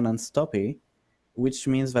Artemis, Ryan, and Stoppy, which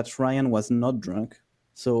means that Ryan was not drunk.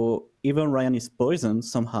 So even Ryan is poisoned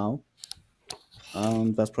somehow.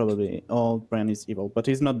 That's probably... Oh, Ryan is evil, but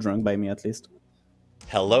he's not drunk by me at least.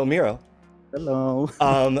 Hello, Miro. Hello.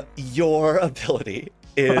 Your ability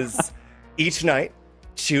is each night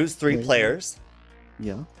choose 3 players.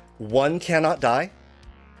 Yeah. 1 cannot die.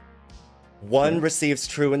 1 receives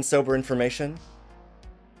true and sober information.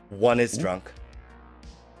 1 is drunk.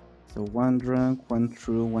 So 1 drunk, 1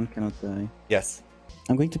 true, 1 cannot die. Yes.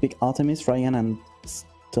 I'm going to pick Artemis, Ryan, and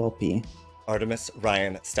Stoppy. Artemis,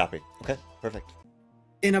 Ryan, Stoppy. Okay, perfect.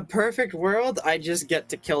 In a perfect world, I just get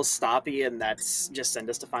to kill Stoppy and that's just send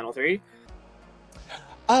us to final 3.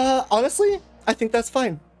 Honestly, I think that's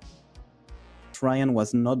fine. Ryan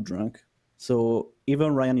was not drunk, so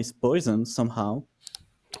even Ryan is poisoned somehow.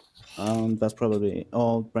 That's probably...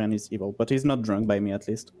 Oh, Ryan is evil, but he's not drunk by me at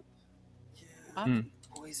least.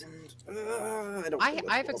 Poisoned. I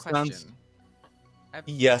have a question.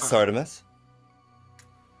 Yes, Artemis.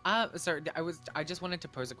 Sorry, I just wanted to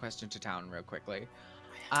pose a question to Town real quickly.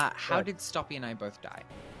 How did Stoppy and I both die?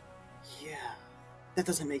 Yeah, that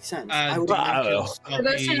doesn't make sense. For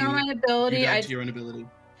those who know my ability, your own ability.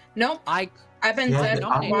 Nope. I've been Yeah, dead a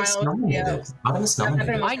Artemis while. nominated. Artemis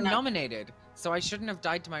nominated. I nominated, so I shouldn't have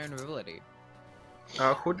died to my own ability.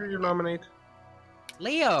 Who did you nominate?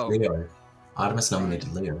 Leo. Leo. Artemis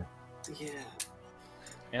nominated Leo.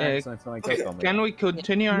 Yeah. Can we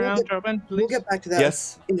continue around, Robin, please? We'll get back to that.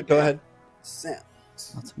 Yes, go ahead.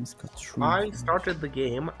 I started the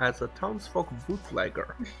game as a Townsfolk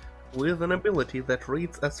bootlegger, with an ability that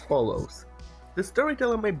reads as follows. The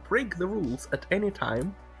storyteller may break the rules at any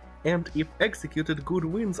time, and if executed, good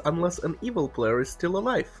wins unless an evil player is still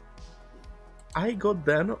alive. I got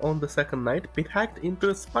then, on the second night, hacked into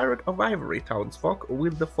a Spirit of Ivory Townsfolk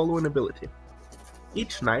with the following ability.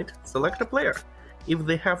 Each night, select a player. If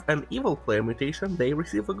they have an evil player mutation, they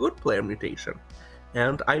receive a good player mutation.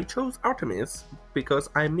 And I chose Artemis because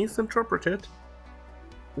I misinterpreted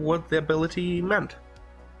what the ability meant.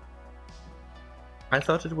 I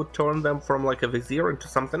thought it would turn them from like a Vizier into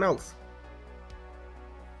something else.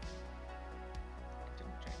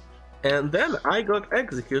 And then I got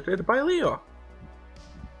executed by Leo.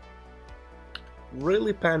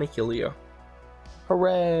 Really panicky Leo.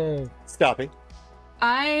 Hooray! Stoppy.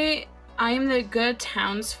 I am the good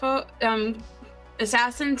townsfolk,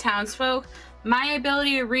 assassin townsfolk. My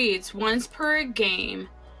ability reads once per game.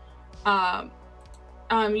 If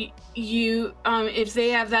they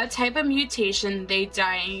have that type of mutation, they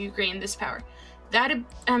die and you gain this power. That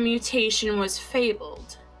mutation was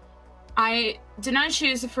fabled. I did not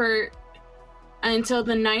choose it until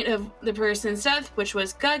the night of the person's death, which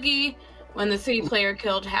was Guggy, when the 3-player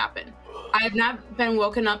kill happened. I have not been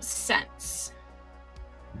woken up since.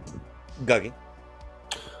 Guggy.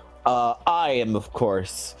 I am, of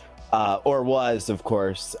course, or was, of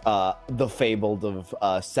course, the fabled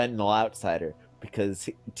of Sentinel Outsider, because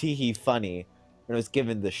Teehee Funny was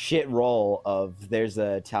given the shit role of there's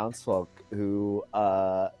a townsfolk who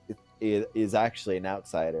is actually an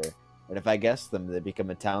outsider, and if I guess them, they become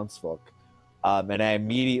a townsfolk. And I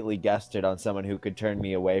immediately guessed it on someone who could turn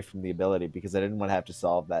me away from the ability because I didn't want to have to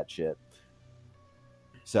solve that shit.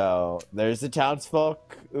 So there's a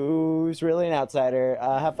townsfolk who's really an outsider.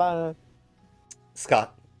 Have fun.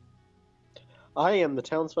 Scott. I am the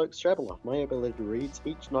Townsfolk Traveler. My ability reads,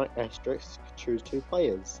 each night asterisk, choose 2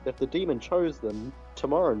 players. If the demon chose them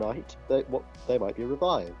tomorrow night, they might be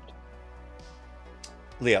revived.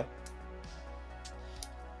 Leo.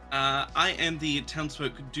 I am the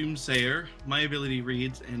Townsfolk Doomsayer. My ability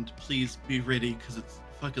reads, and please be ready because it's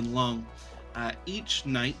fucking long. Each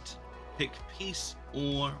night, pick peace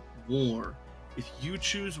or war. If you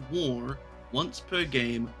choose war, once per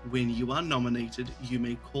game, when you are nominated, you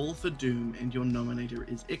may call for doom and your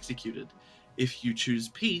nominator is executed. If you choose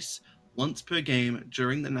peace, once per game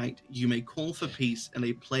during the night, you may call for peace and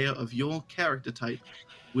a player of your character type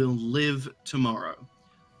will live tomorrow.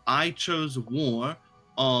 I chose war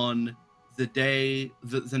on the day,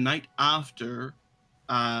 the night after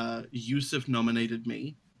Yusuf nominated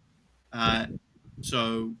me.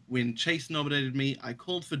 So when Chase nominated me, I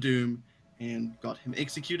called for doom and got him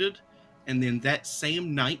executed. And then that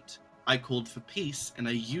same night, I called for peace, and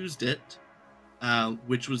I used it,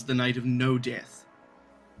 which was the night of no death.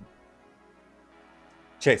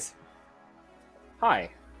 Chase.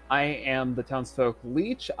 Hi, I am the Townsfolk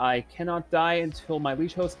Leech. I cannot die until my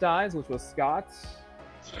Leech host dies, which was Scott.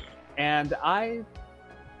 And I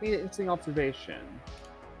made an interesting observation.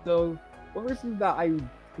 So, one reason that I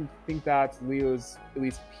think that Leo's, at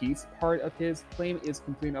least peace part of his claim is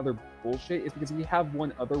completely other bullshit is because we have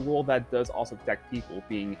one other role that does also protect people,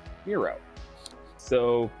 being Miro.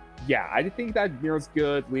 So yeah, I think that Miro's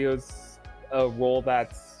good. Leo's a role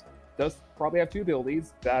that does probably have 2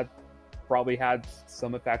 abilities that probably had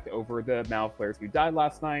some effect over the amount of players who died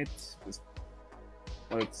last night. Just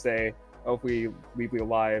wanted to say, hopefully leave Leo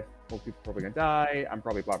alive. Most people are probably gonna die. I'm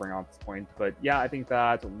probably blabbering on at this point, but yeah, I think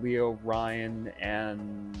that Leo, Ryan,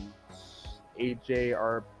 and AJ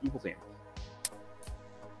are evil team.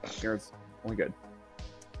 Here's only good.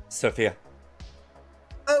 Sophia.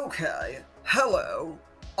 Okay, hello.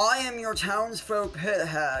 I am your townsfolk pit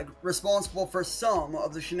hag, responsible for some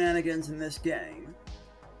of the shenanigans in this game.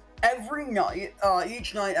 Every night,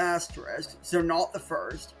 each night asterisk, so not the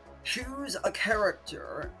first, choose a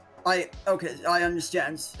character. I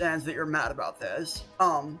understand that you're mad about this.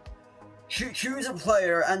 Choose a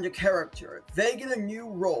player and a character. They get a new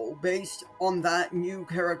role based on that new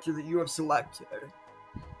character that you have selected.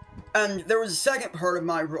 And there was a second part of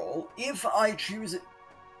my role. If I choose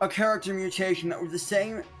a character mutation that was the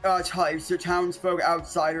same type, so townsfolk,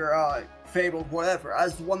 outsider, fabled, whatever,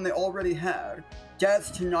 as the one they already had,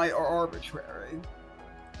 deaths tonight are arbitrary.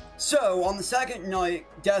 So, on the second night,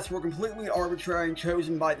 deaths were completely arbitrary and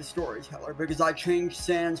chosen by the storyteller, because I changed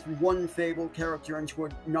Sans from one fabled character into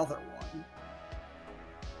another one.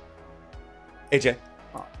 AJ.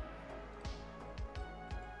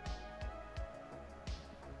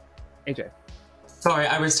 AJ. Sorry,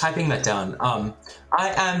 I was typing that down.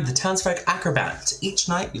 I am the Townsfolk Acrobat. Each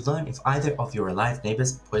night you learn if either of your alive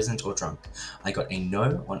neighbors are poisoned or drunk. I got a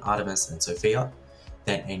no on Artemis and Sophia,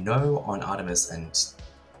 then a no on Artemis and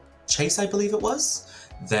Chase, I believe it was.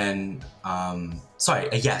 Then, sorry,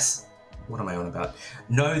 a yes. What am I on about?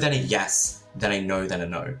 No, then a yes, then a no, then a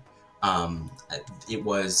no. It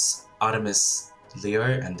was Artemis, Leo,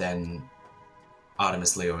 and then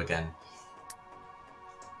Artemis, Leo again.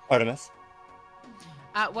 Artemis?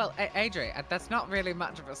 Well, AJ, that's not really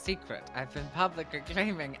much of a secret. I've been publicly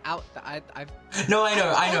claiming out that I've... No, I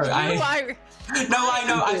know. I outsider.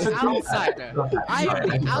 I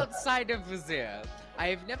am the outsider Vizier. I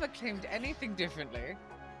have never claimed anything differently.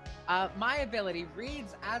 My ability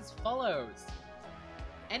reads as follows.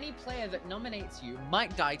 Any player that nominates you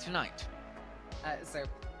might die tonight. So,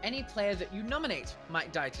 any player that you nominate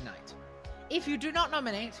might die tonight. If you do not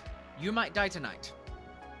nominate, you might die tonight.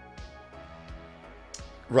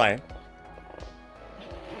 Ryan.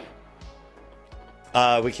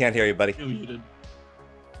 We can't hear you, buddy. You're muted.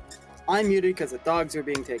 I'm muted because the dogs are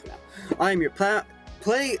being taken out. I'm your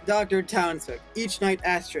play Dr. Townsfolk. Each night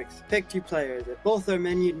asterisk. Pick 2 players. If both are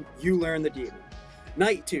minion, you learn the demon.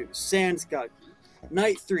 Night 2, Sans Guggy.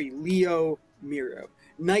 Night 3, Leo Miro.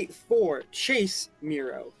 Night 4, Chase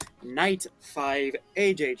Miro. Night 5,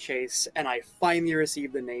 AJ Chase. And I finally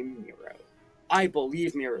received the name Miro. I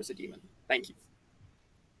believe Miro is a demon. Thank you.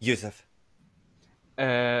 Yusuf.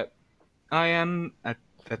 I am at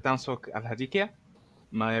the Townsfolk Al-Hadikia.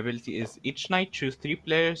 My ability is each night choose 3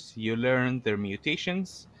 players. You learn their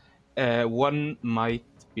mutations. One might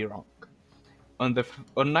be wrong.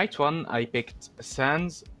 On night 1, I picked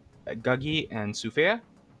Sans, Gagi, and Sufea.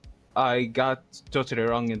 I got totally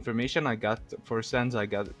wrong information. For Sans, I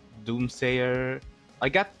got Doomsayer. I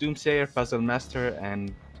got Doomsayer, Puzzle Master,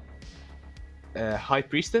 and High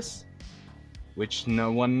Priestess, which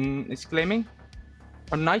no one is claiming.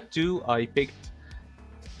 On night 2, I picked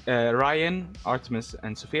Ryan, Artemis,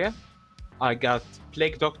 and Sophia. I got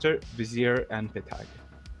Plague Doctor, Vizier, and Petag.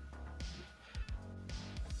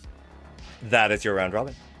 That is your round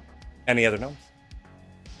robin. Any other gnomes?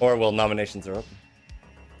 Or will nominations are open?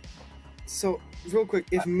 So, real quick,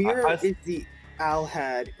 if Miro is the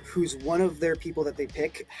Alhad who's one of their people that they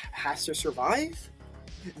pick has to survive,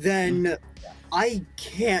 then I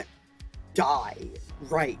can't die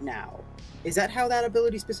right now. Is that how that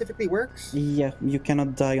ability specifically works? Yeah, you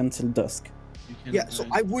cannot die until dusk. Yeah, so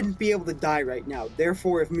I wouldn't be able to die right now.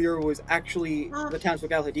 Therefore, if Miro was actually the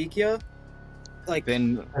Townsfolk Al-Hadikia, like...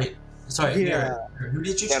 Then... Wait, sorry, yeah. Who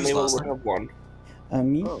did you choose last time? Have one.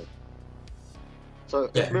 Me? Oh. So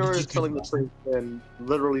if Miro is telling the truth, then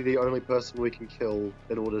literally the only person we can kill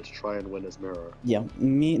in order to try and win is Miro. Yeah,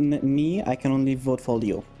 me, I can only vote for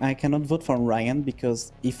Leo. I cannot vote for Ryan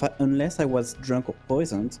because unless I was drunk or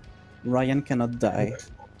poisoned, Ryan cannot die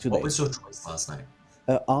today. What was your choice last night?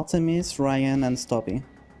 Artemis, Ryan, and Stoppy.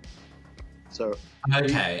 So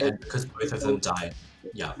okay, and because both of them died.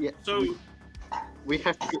 Yeah. So we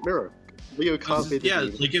have to get Miro. Leo can't be the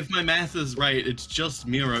demon. Like if my math is right, it's just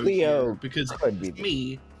Miro Leo here, because it's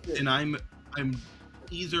me, and I'm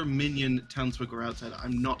either minion, townsfolk, or outsider.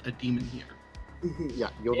 I'm not a demon here. Yeah,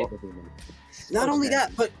 you're not a demon. Not only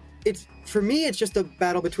that, but for me, it's just a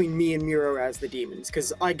battle between me and Miro as the demons,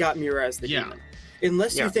 because I got Miro as the demon.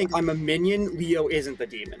 Unless you think I'm a minion, Leo isn't the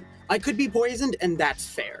demon. I could be poisoned, and that's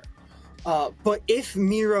fair. But if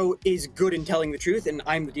Miro is good in telling the truth, and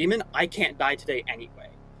I'm the demon, I can't die today anyway.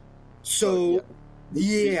 So,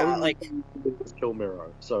 like... kill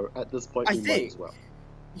Miro, so at this point we might as well.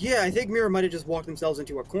 Yeah, I think Miro might have just walked themselves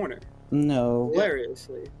into a corner. No.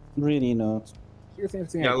 Hilariously. Really not.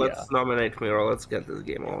 Yeah, let's nominate Miro. Let's get this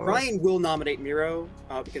game over. Ryan will nominate Miro,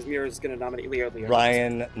 because Miro is going to nominate Leo.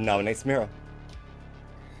 Ryan nominates Miro.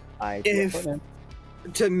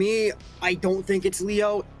 To me, I don't think it's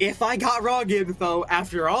Leo. If I got wrong info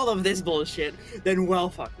after all of this bullshit, then well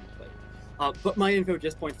fucking played. But my info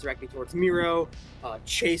just points directly towards Miro.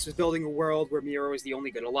 Chase was building a world where Miro is the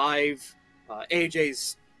only good alive.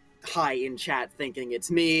 AJ's high in chat thinking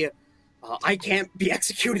it's me. I can't be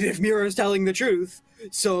executed if Miro is telling the truth.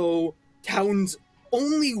 So Town's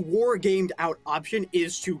only war-gamed out option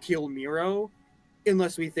is to kill Miro,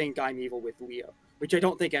 unless we think I'm evil with Leo, which I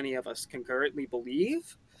don't think any of us can currently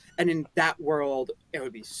believe. And in that world, it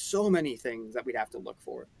would be so many things that we'd have to look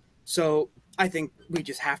for. So I think we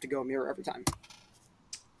just have to go Miro every time.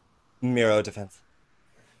 Miro defense.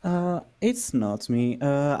 It's not me.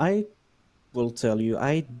 I will tell you,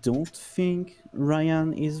 I don't think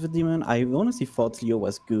Ryan is the demon. I honestly thought Leo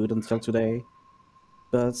was good until today.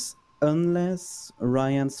 But unless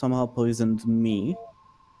Ryan somehow poisoned me,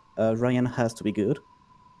 Ryan has to be good.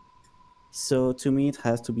 So to me, it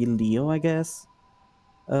has to be Leo, I guess.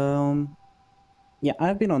 Yeah,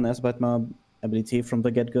 I've been honest about my ability from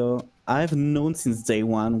the get-go. I've known since day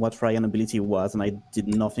one what Ryan ability was, and I did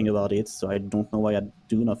nothing about it, so I don't know why I'd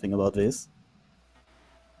do nothing about this.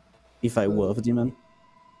 If I were the demon.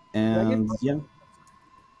 And yeah.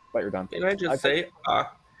 But you're done. Can I just say,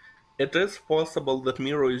 it is possible that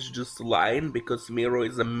Miro is just lying because Miro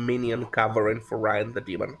is a minion covering for Ryan the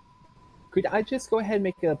demon. Could I just go ahead and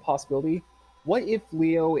make a possibility? What if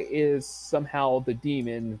Leo is somehow the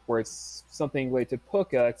demon, where it's something related to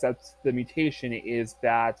Puka, except the mutation is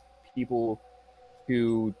that people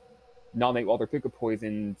who nominate all their Puka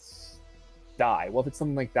poisons die? Well, if it's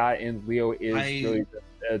something like that, and Leo is really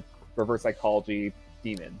a reverse psychology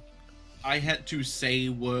demon. I had to say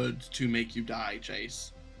words to make you die,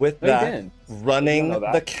 Chase. With that, running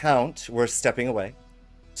the count, we're stepping away.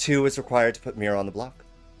 2 is required to put Miro on the block.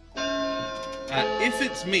 If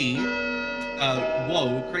it's me,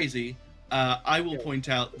 whoa, crazy, I will point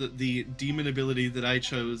out that the demon ability that I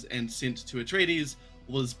chose and sent to Atreides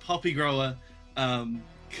was Poppy Grower,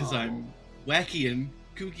 because I'm wacky and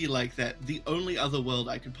kooky like that. The only other world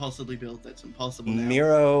I could possibly build that's impossible now,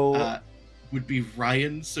 Miro would be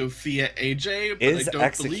Ryan, Sophia, AJ, but is I don't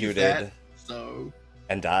executed believe that, so...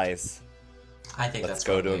 and dies. I think Let's that's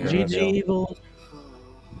go to a GG, evil.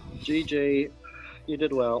 GG. You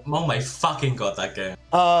did well. Oh my fucking god, that game.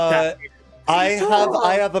 I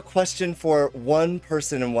have a question for one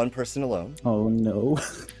person and one person alone. Oh no.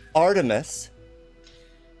 Artemis.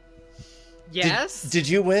 Yes. Did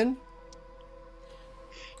you win?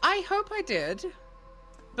 I hope I did.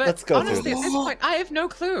 But Let's go through honestly, at this. this point, I have no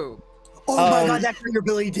clue. Oh my god, that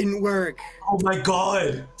durability didn't work. Oh my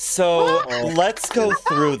god. So let's go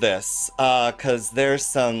through this, because there's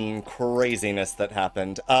some craziness that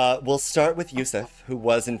happened. We'll start with Yusuf, who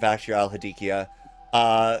was in fact your Al-Hadikia,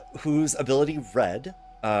 whose ability read.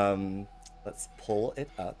 Let's pull it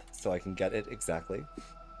up so I can get it exactly.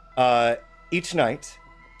 Each night,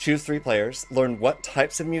 choose 3 players, learn what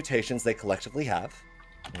types of mutations they collectively have.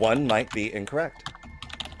 One might be incorrect.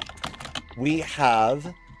 We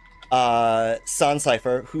have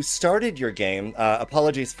Cypher, who started your game.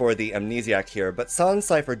 Apologies for the amnesiac here, but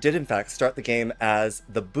Cypher did in fact start the game as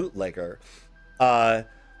the bootlegger.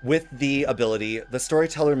 With the ability, the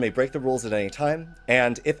storyteller may break the rules at any time,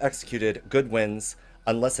 and if executed, good wins,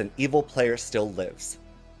 unless an evil player still lives.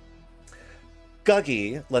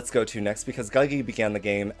 Guggy, let's go to next, because Guggy began the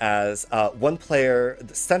game as one player,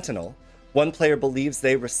 the Sentinel. One player believes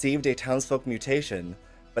they received a Townsfolk mutation,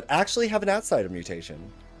 but actually have an outsider mutation.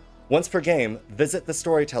 Once per game, visit the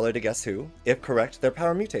storyteller to guess who. If correct, their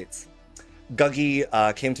power mutates. Guggy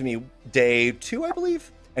came to me day 2, I believe,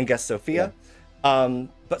 and guessed Sophia. Yeah.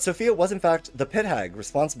 But Sophia was in fact the pit hag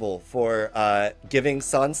responsible for giving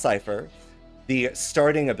Cypher the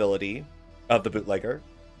starting ability of the bootlegger.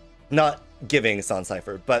 Not giving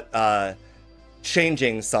Cypher, but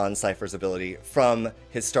changing Cypher's ability from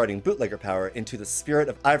his starting bootlegger power into the Spirit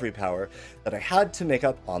of Ivory power that I had to make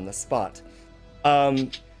up on the spot.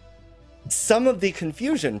 Some of the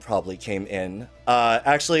confusion probably came in.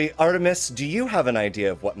 Actually, Artemis, do you have an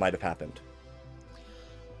idea of what might have happened?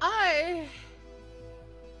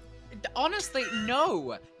 Honestly,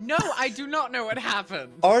 no. No, I do not know what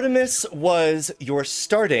happened. Artemis was your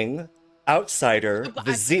starting outsider,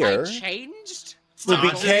 Vizier. I changed? Who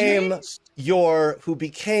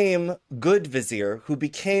became good Vizier, who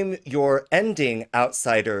became your ending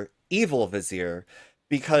outsider, evil Vizier,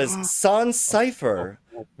 because Cypher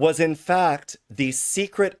was in fact the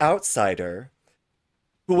secret outsider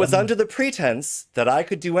who was under the pretense that I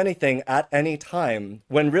could do anything at any time,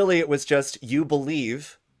 when really it was just you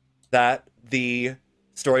believe that the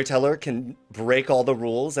storyteller can break all the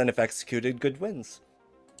rules and if executed, good wins.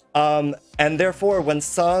 And therefore, when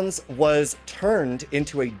Sans was turned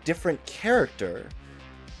into a different character,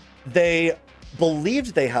 they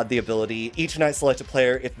believed they had the ability, each night select a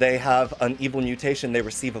player, if they have an evil mutation, they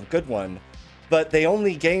receive a good one. But they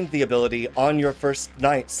only gained the ability on your first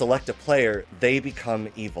night, select a player, they become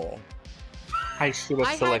evil. I should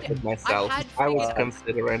have selected myself. I was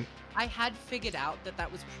considering. I had figured out that that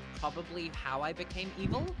was probably how I became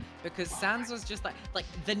evil, because Sans was just like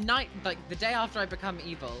the day after I become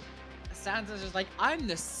evil, Sans was just like, I'm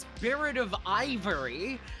the Spirit of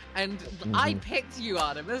Ivory, and I picked you,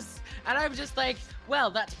 Artemis, and I'm just like,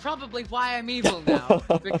 well, that's probably why I'm evil now,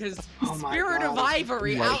 because Spirit of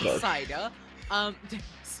Ivory outsider,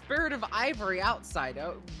 Spirit of Ivory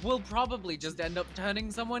outsider will probably just end up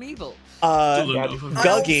turning someone evil.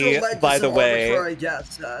 Guggy, by the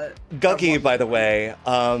way,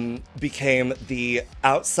 became the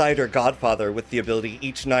outsider godfather with the ability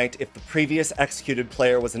each night, if the previous executed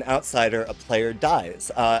player was an outsider, a player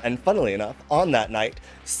dies. And funnily enough, on that night,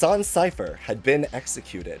 Cypher had been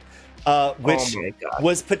executed. Which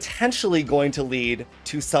was potentially going to lead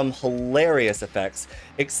to some hilarious effects,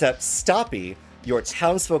 except Stoppy, your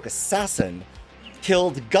townsfolk assassin,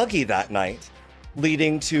 killed Guggy that night,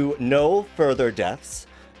 leading to no further deaths.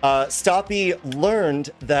 Stoppy learned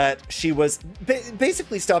that she was...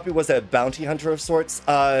 basically, Stoppy was a bounty hunter of sorts.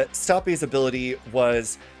 Stoppy's ability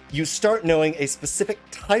was you start knowing a specific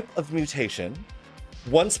type of mutation.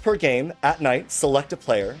 Once per game, at night, select a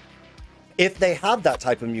player. If they have that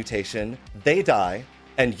type of mutation, they die,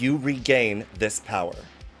 and you regain this power.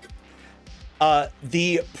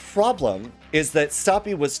 The problem is that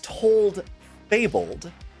Stoppy was told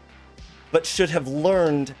Fabled, but should have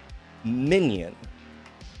learned Minion.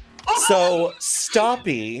 So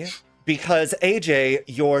Stoppy, because AJ,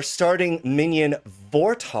 your starting Minion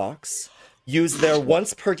Vortox, used their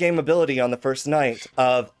once per game ability on the first night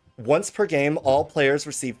of once per game, all players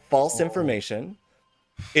receive false information.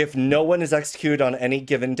 If no one is executed on any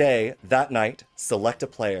given day, that night, select a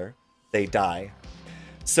player, they die.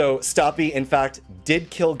 So Stoppy, in fact,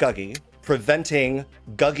 did kill Guggy, preventing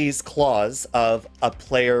Guggy's clause of a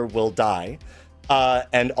player will die,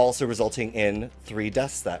 and also resulting in 3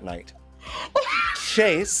 deaths that night.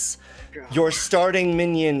 Chase, your starting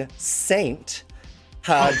minion Saint,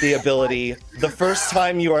 had the ability, the first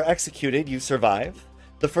time you are executed, you survive.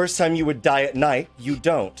 The first time you would die at night, you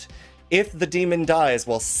don't. If the demon dies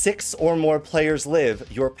while 6 or more players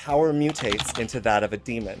live, your power mutates into that of a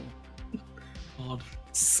demon. God.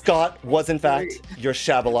 Scott was in fact your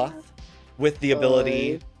Shabaloth, with the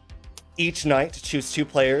ability each night to choose 2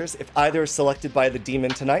 players. If either is selected by the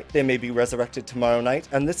demon tonight, they may be resurrected tomorrow night.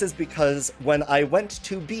 And this is because when I went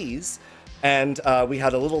to Bees and we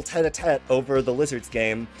had a little tete-a-tete over the Lizards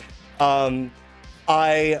game,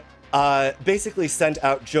 I basically sent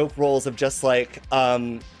out joke rolls of just like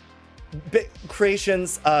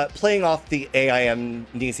creations playing off the AIM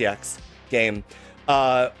Amnesiacs game,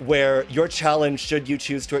 where your challenge, should you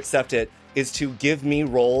choose to accept it, is to give me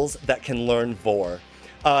rolls that can learn Vor.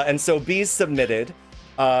 And so Bees submitted.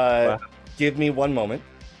 Give me one moment.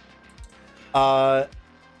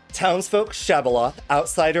 Townsfolk Shabaloth,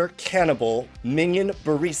 Outsider, Cannibal, Minion,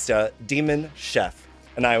 Barista, Demon, Chef.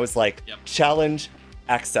 And I was like, challenge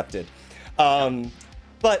accepted.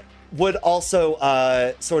 But would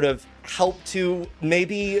also sort of help to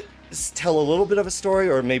maybe tell a little bit of a story,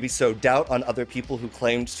 or maybe sow doubt on other people who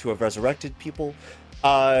claimed to have resurrected people.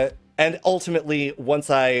 And ultimately, once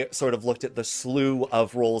I sort of looked at the slew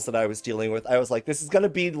of roles that I was dealing with, I was like, this is going to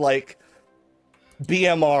be like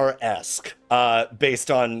BMR-esque, based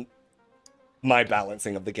on my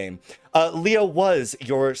balancing of the game. Leo was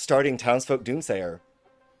your starting Townsfolk Doomsayer,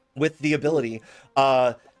 with the ability,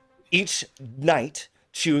 each night,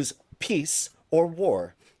 choose peace or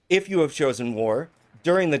war. If you have chosen war,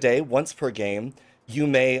 during the day, once per game, you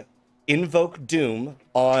may invoke Doom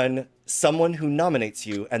on someone who nominates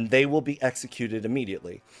you, and they will be executed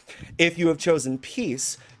immediately. If you have chosen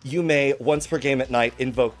peace, you may, once per game at night,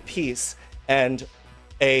 invoke peace, and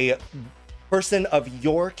a person of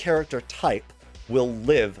your character type will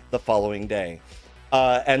live the following day.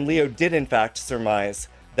 And Leo did, in fact, surmise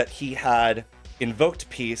that he had invoked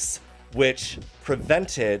peace, which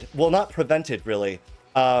prevented, well, not prevented really,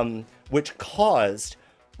 which caused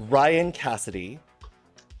Ryan Cassidy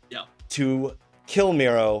to kill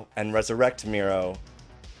Miro and resurrect Miro,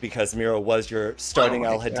 because Miro was your starting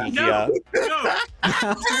Al Hadikia.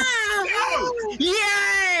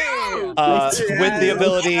 With the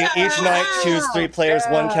ability, each night choose 3 players.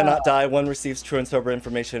 1 cannot die, 1 receives true and sober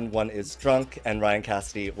information, 1 is drunk, and Ryan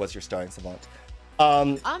Cassidy was your starring Savant.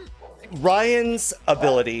 Ryan's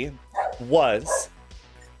ability was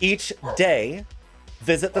each day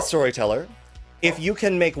visit the Storyteller. If you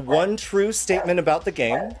can make 1 true statement about the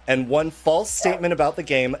game and 1 false statement about the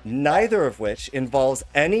game, neither of which involves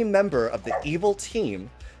any member of the evil team,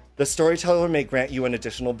 the Storyteller may grant you an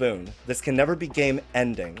additional boon. This can never be game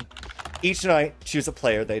ending. Each night, choose a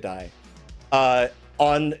player, they die.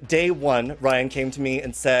 On day 1, Ryan came to me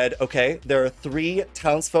and said, okay, there are 3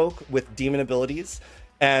 townsfolk with demon abilities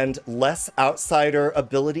and less outsider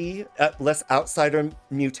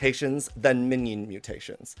mutations than minion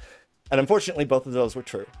mutations. And unfortunately, both of those were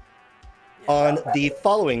true. On the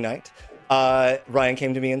following night, Ryan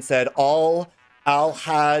came to me and said, all Al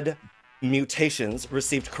had mutations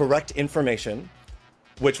received correct information,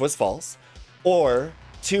 which was false, or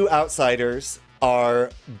 2 outsiders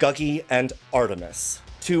are Guggy and Artemis.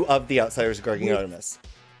 2 of the outsiders are Guggy and Artemis.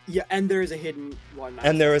 Yeah, and there is a hidden one.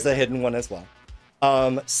 And there is a hidden one as well.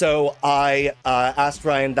 So I asked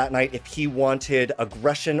Ryan that night if he wanted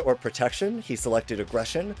aggression or protection. He selected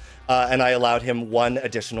aggression, and I allowed him 1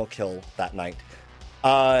 additional kill that night.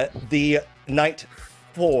 The night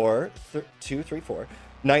 4, 2, 3, 4.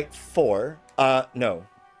 Night 4, no.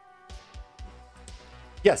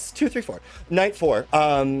 Yes, 2, 3, 4. Night 4,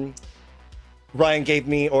 Ryan gave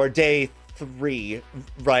me, or day 3,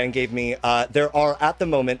 Ryan gave me, there are at the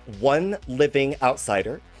moment 1 living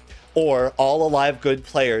outsider, or all alive good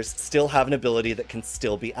players still have an ability that can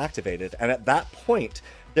still be activated. And at that point,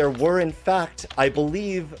 there were, in fact, I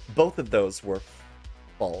believe both of those were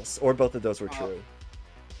false, or both of those were true.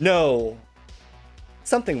 No,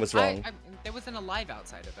 something was wrong. There was an alive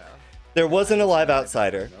outsider, though. There was an alive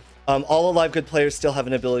outsider. All alive good players still have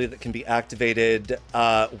an ability that can be activated,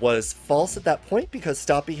 was false at that point because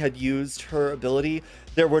Stoppy had used her ability.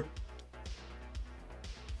 There were...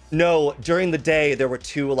 No, during the day, there were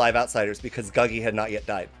 2 alive outsiders because Guggy had not yet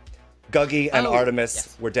died. Guggy and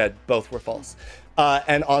Artemis were dead. Both were false.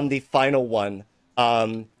 And on the final one,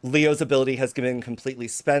 Leo's ability has been completely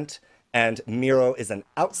spent, and Miro is an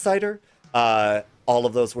outsider. All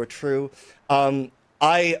of those were true.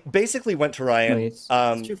 I basically went to Ryan. It's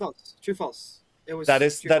true false. True false. It was that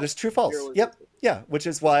is true false. Yep. Yeah, which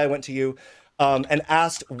is why I went to you and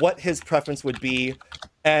asked what his preference would be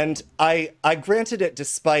And I granted it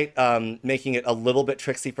despite making it a little bit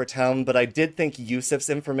tricksy for Town, but I did think Yusuf's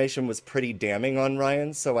information was pretty damning on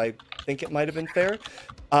Ryan, so I think it might have been fair.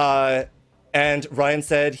 And Ryan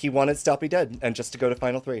said he wanted Stoppy dead and just to go to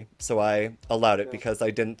Final 3, so I allowed it because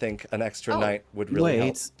I didn't think an extra night would really help.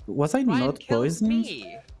 Wait, was I not poisoned?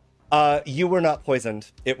 You were not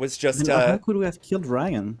poisoned. It was just... how could we have killed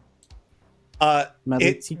Ryan?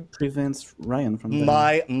 It prevents Ryan from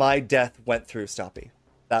dying. My death went through Stoppy.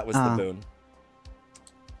 That was the boon.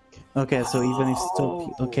 Okay, so even if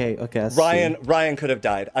Stoppy... Okay, Ryan could have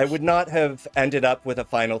died. I would not have ended up with a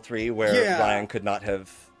Final 3 where Ryan could not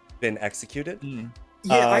have been executed.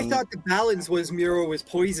 Yeah, I thought the balance was Miro was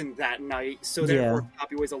poisoned that night, so therefore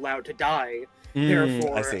Stoppy was allowed to die.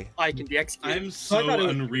 Therefore, I can be executed. I'm so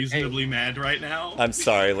unreasonably mad right now. I'm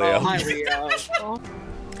sorry, Leo. Hi, Leo.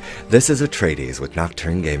 This is Atreides with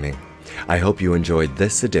Nocturne Gaming. I hope you enjoyed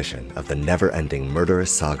this edition of the never-ending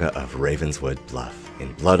murderous saga of Ravenswood Bluff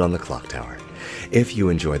in Blood on the Clocktower. If you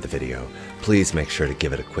enjoyed the video, please make sure to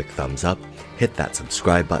give it a quick thumbs up, hit that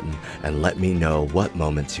subscribe button, and let me know what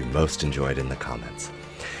moments you most enjoyed in the comments.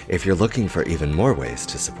 If you're looking for even more ways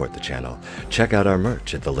to support the channel, check out our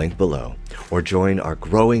merch at the link below, or join our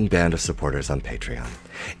growing band of supporters on Patreon.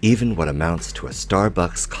 Even what amounts to a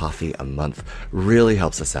Starbucks coffee a month really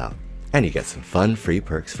helps us out, and you get some fun free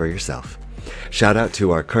perks for yourself. Shout out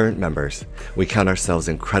to our current members. We count ourselves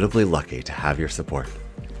incredibly lucky to have your support.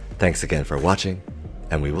 Thanks again for watching,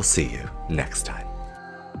 and we will see you next time.